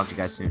 and we'll talk to you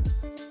guys soon.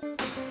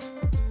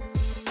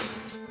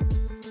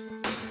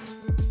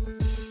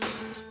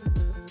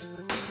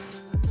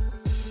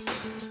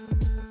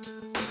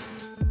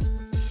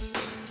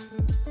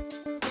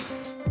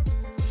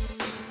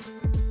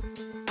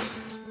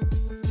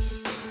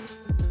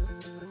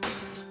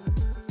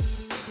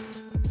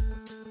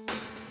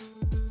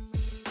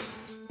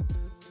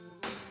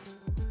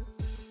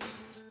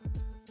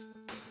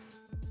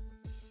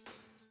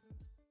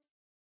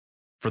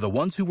 For the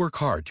ones who work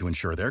hard to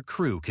ensure their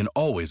crew can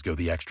always go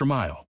the extra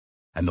mile,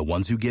 and the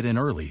ones who get in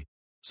early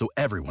so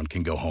everyone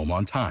can go home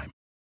on time,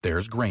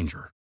 there's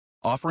Grainger,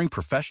 offering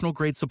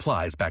professional-grade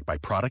supplies backed by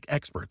product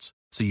experts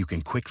so you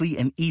can quickly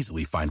and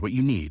easily find what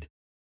you need.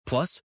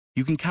 Plus,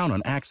 you can count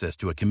on access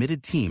to a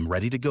committed team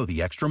ready to go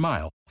the extra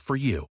mile for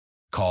you.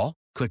 Call,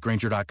 click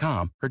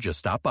Grainger.com, or just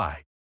stop by.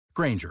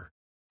 Grainger,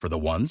 for the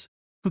ones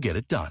who get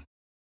it done.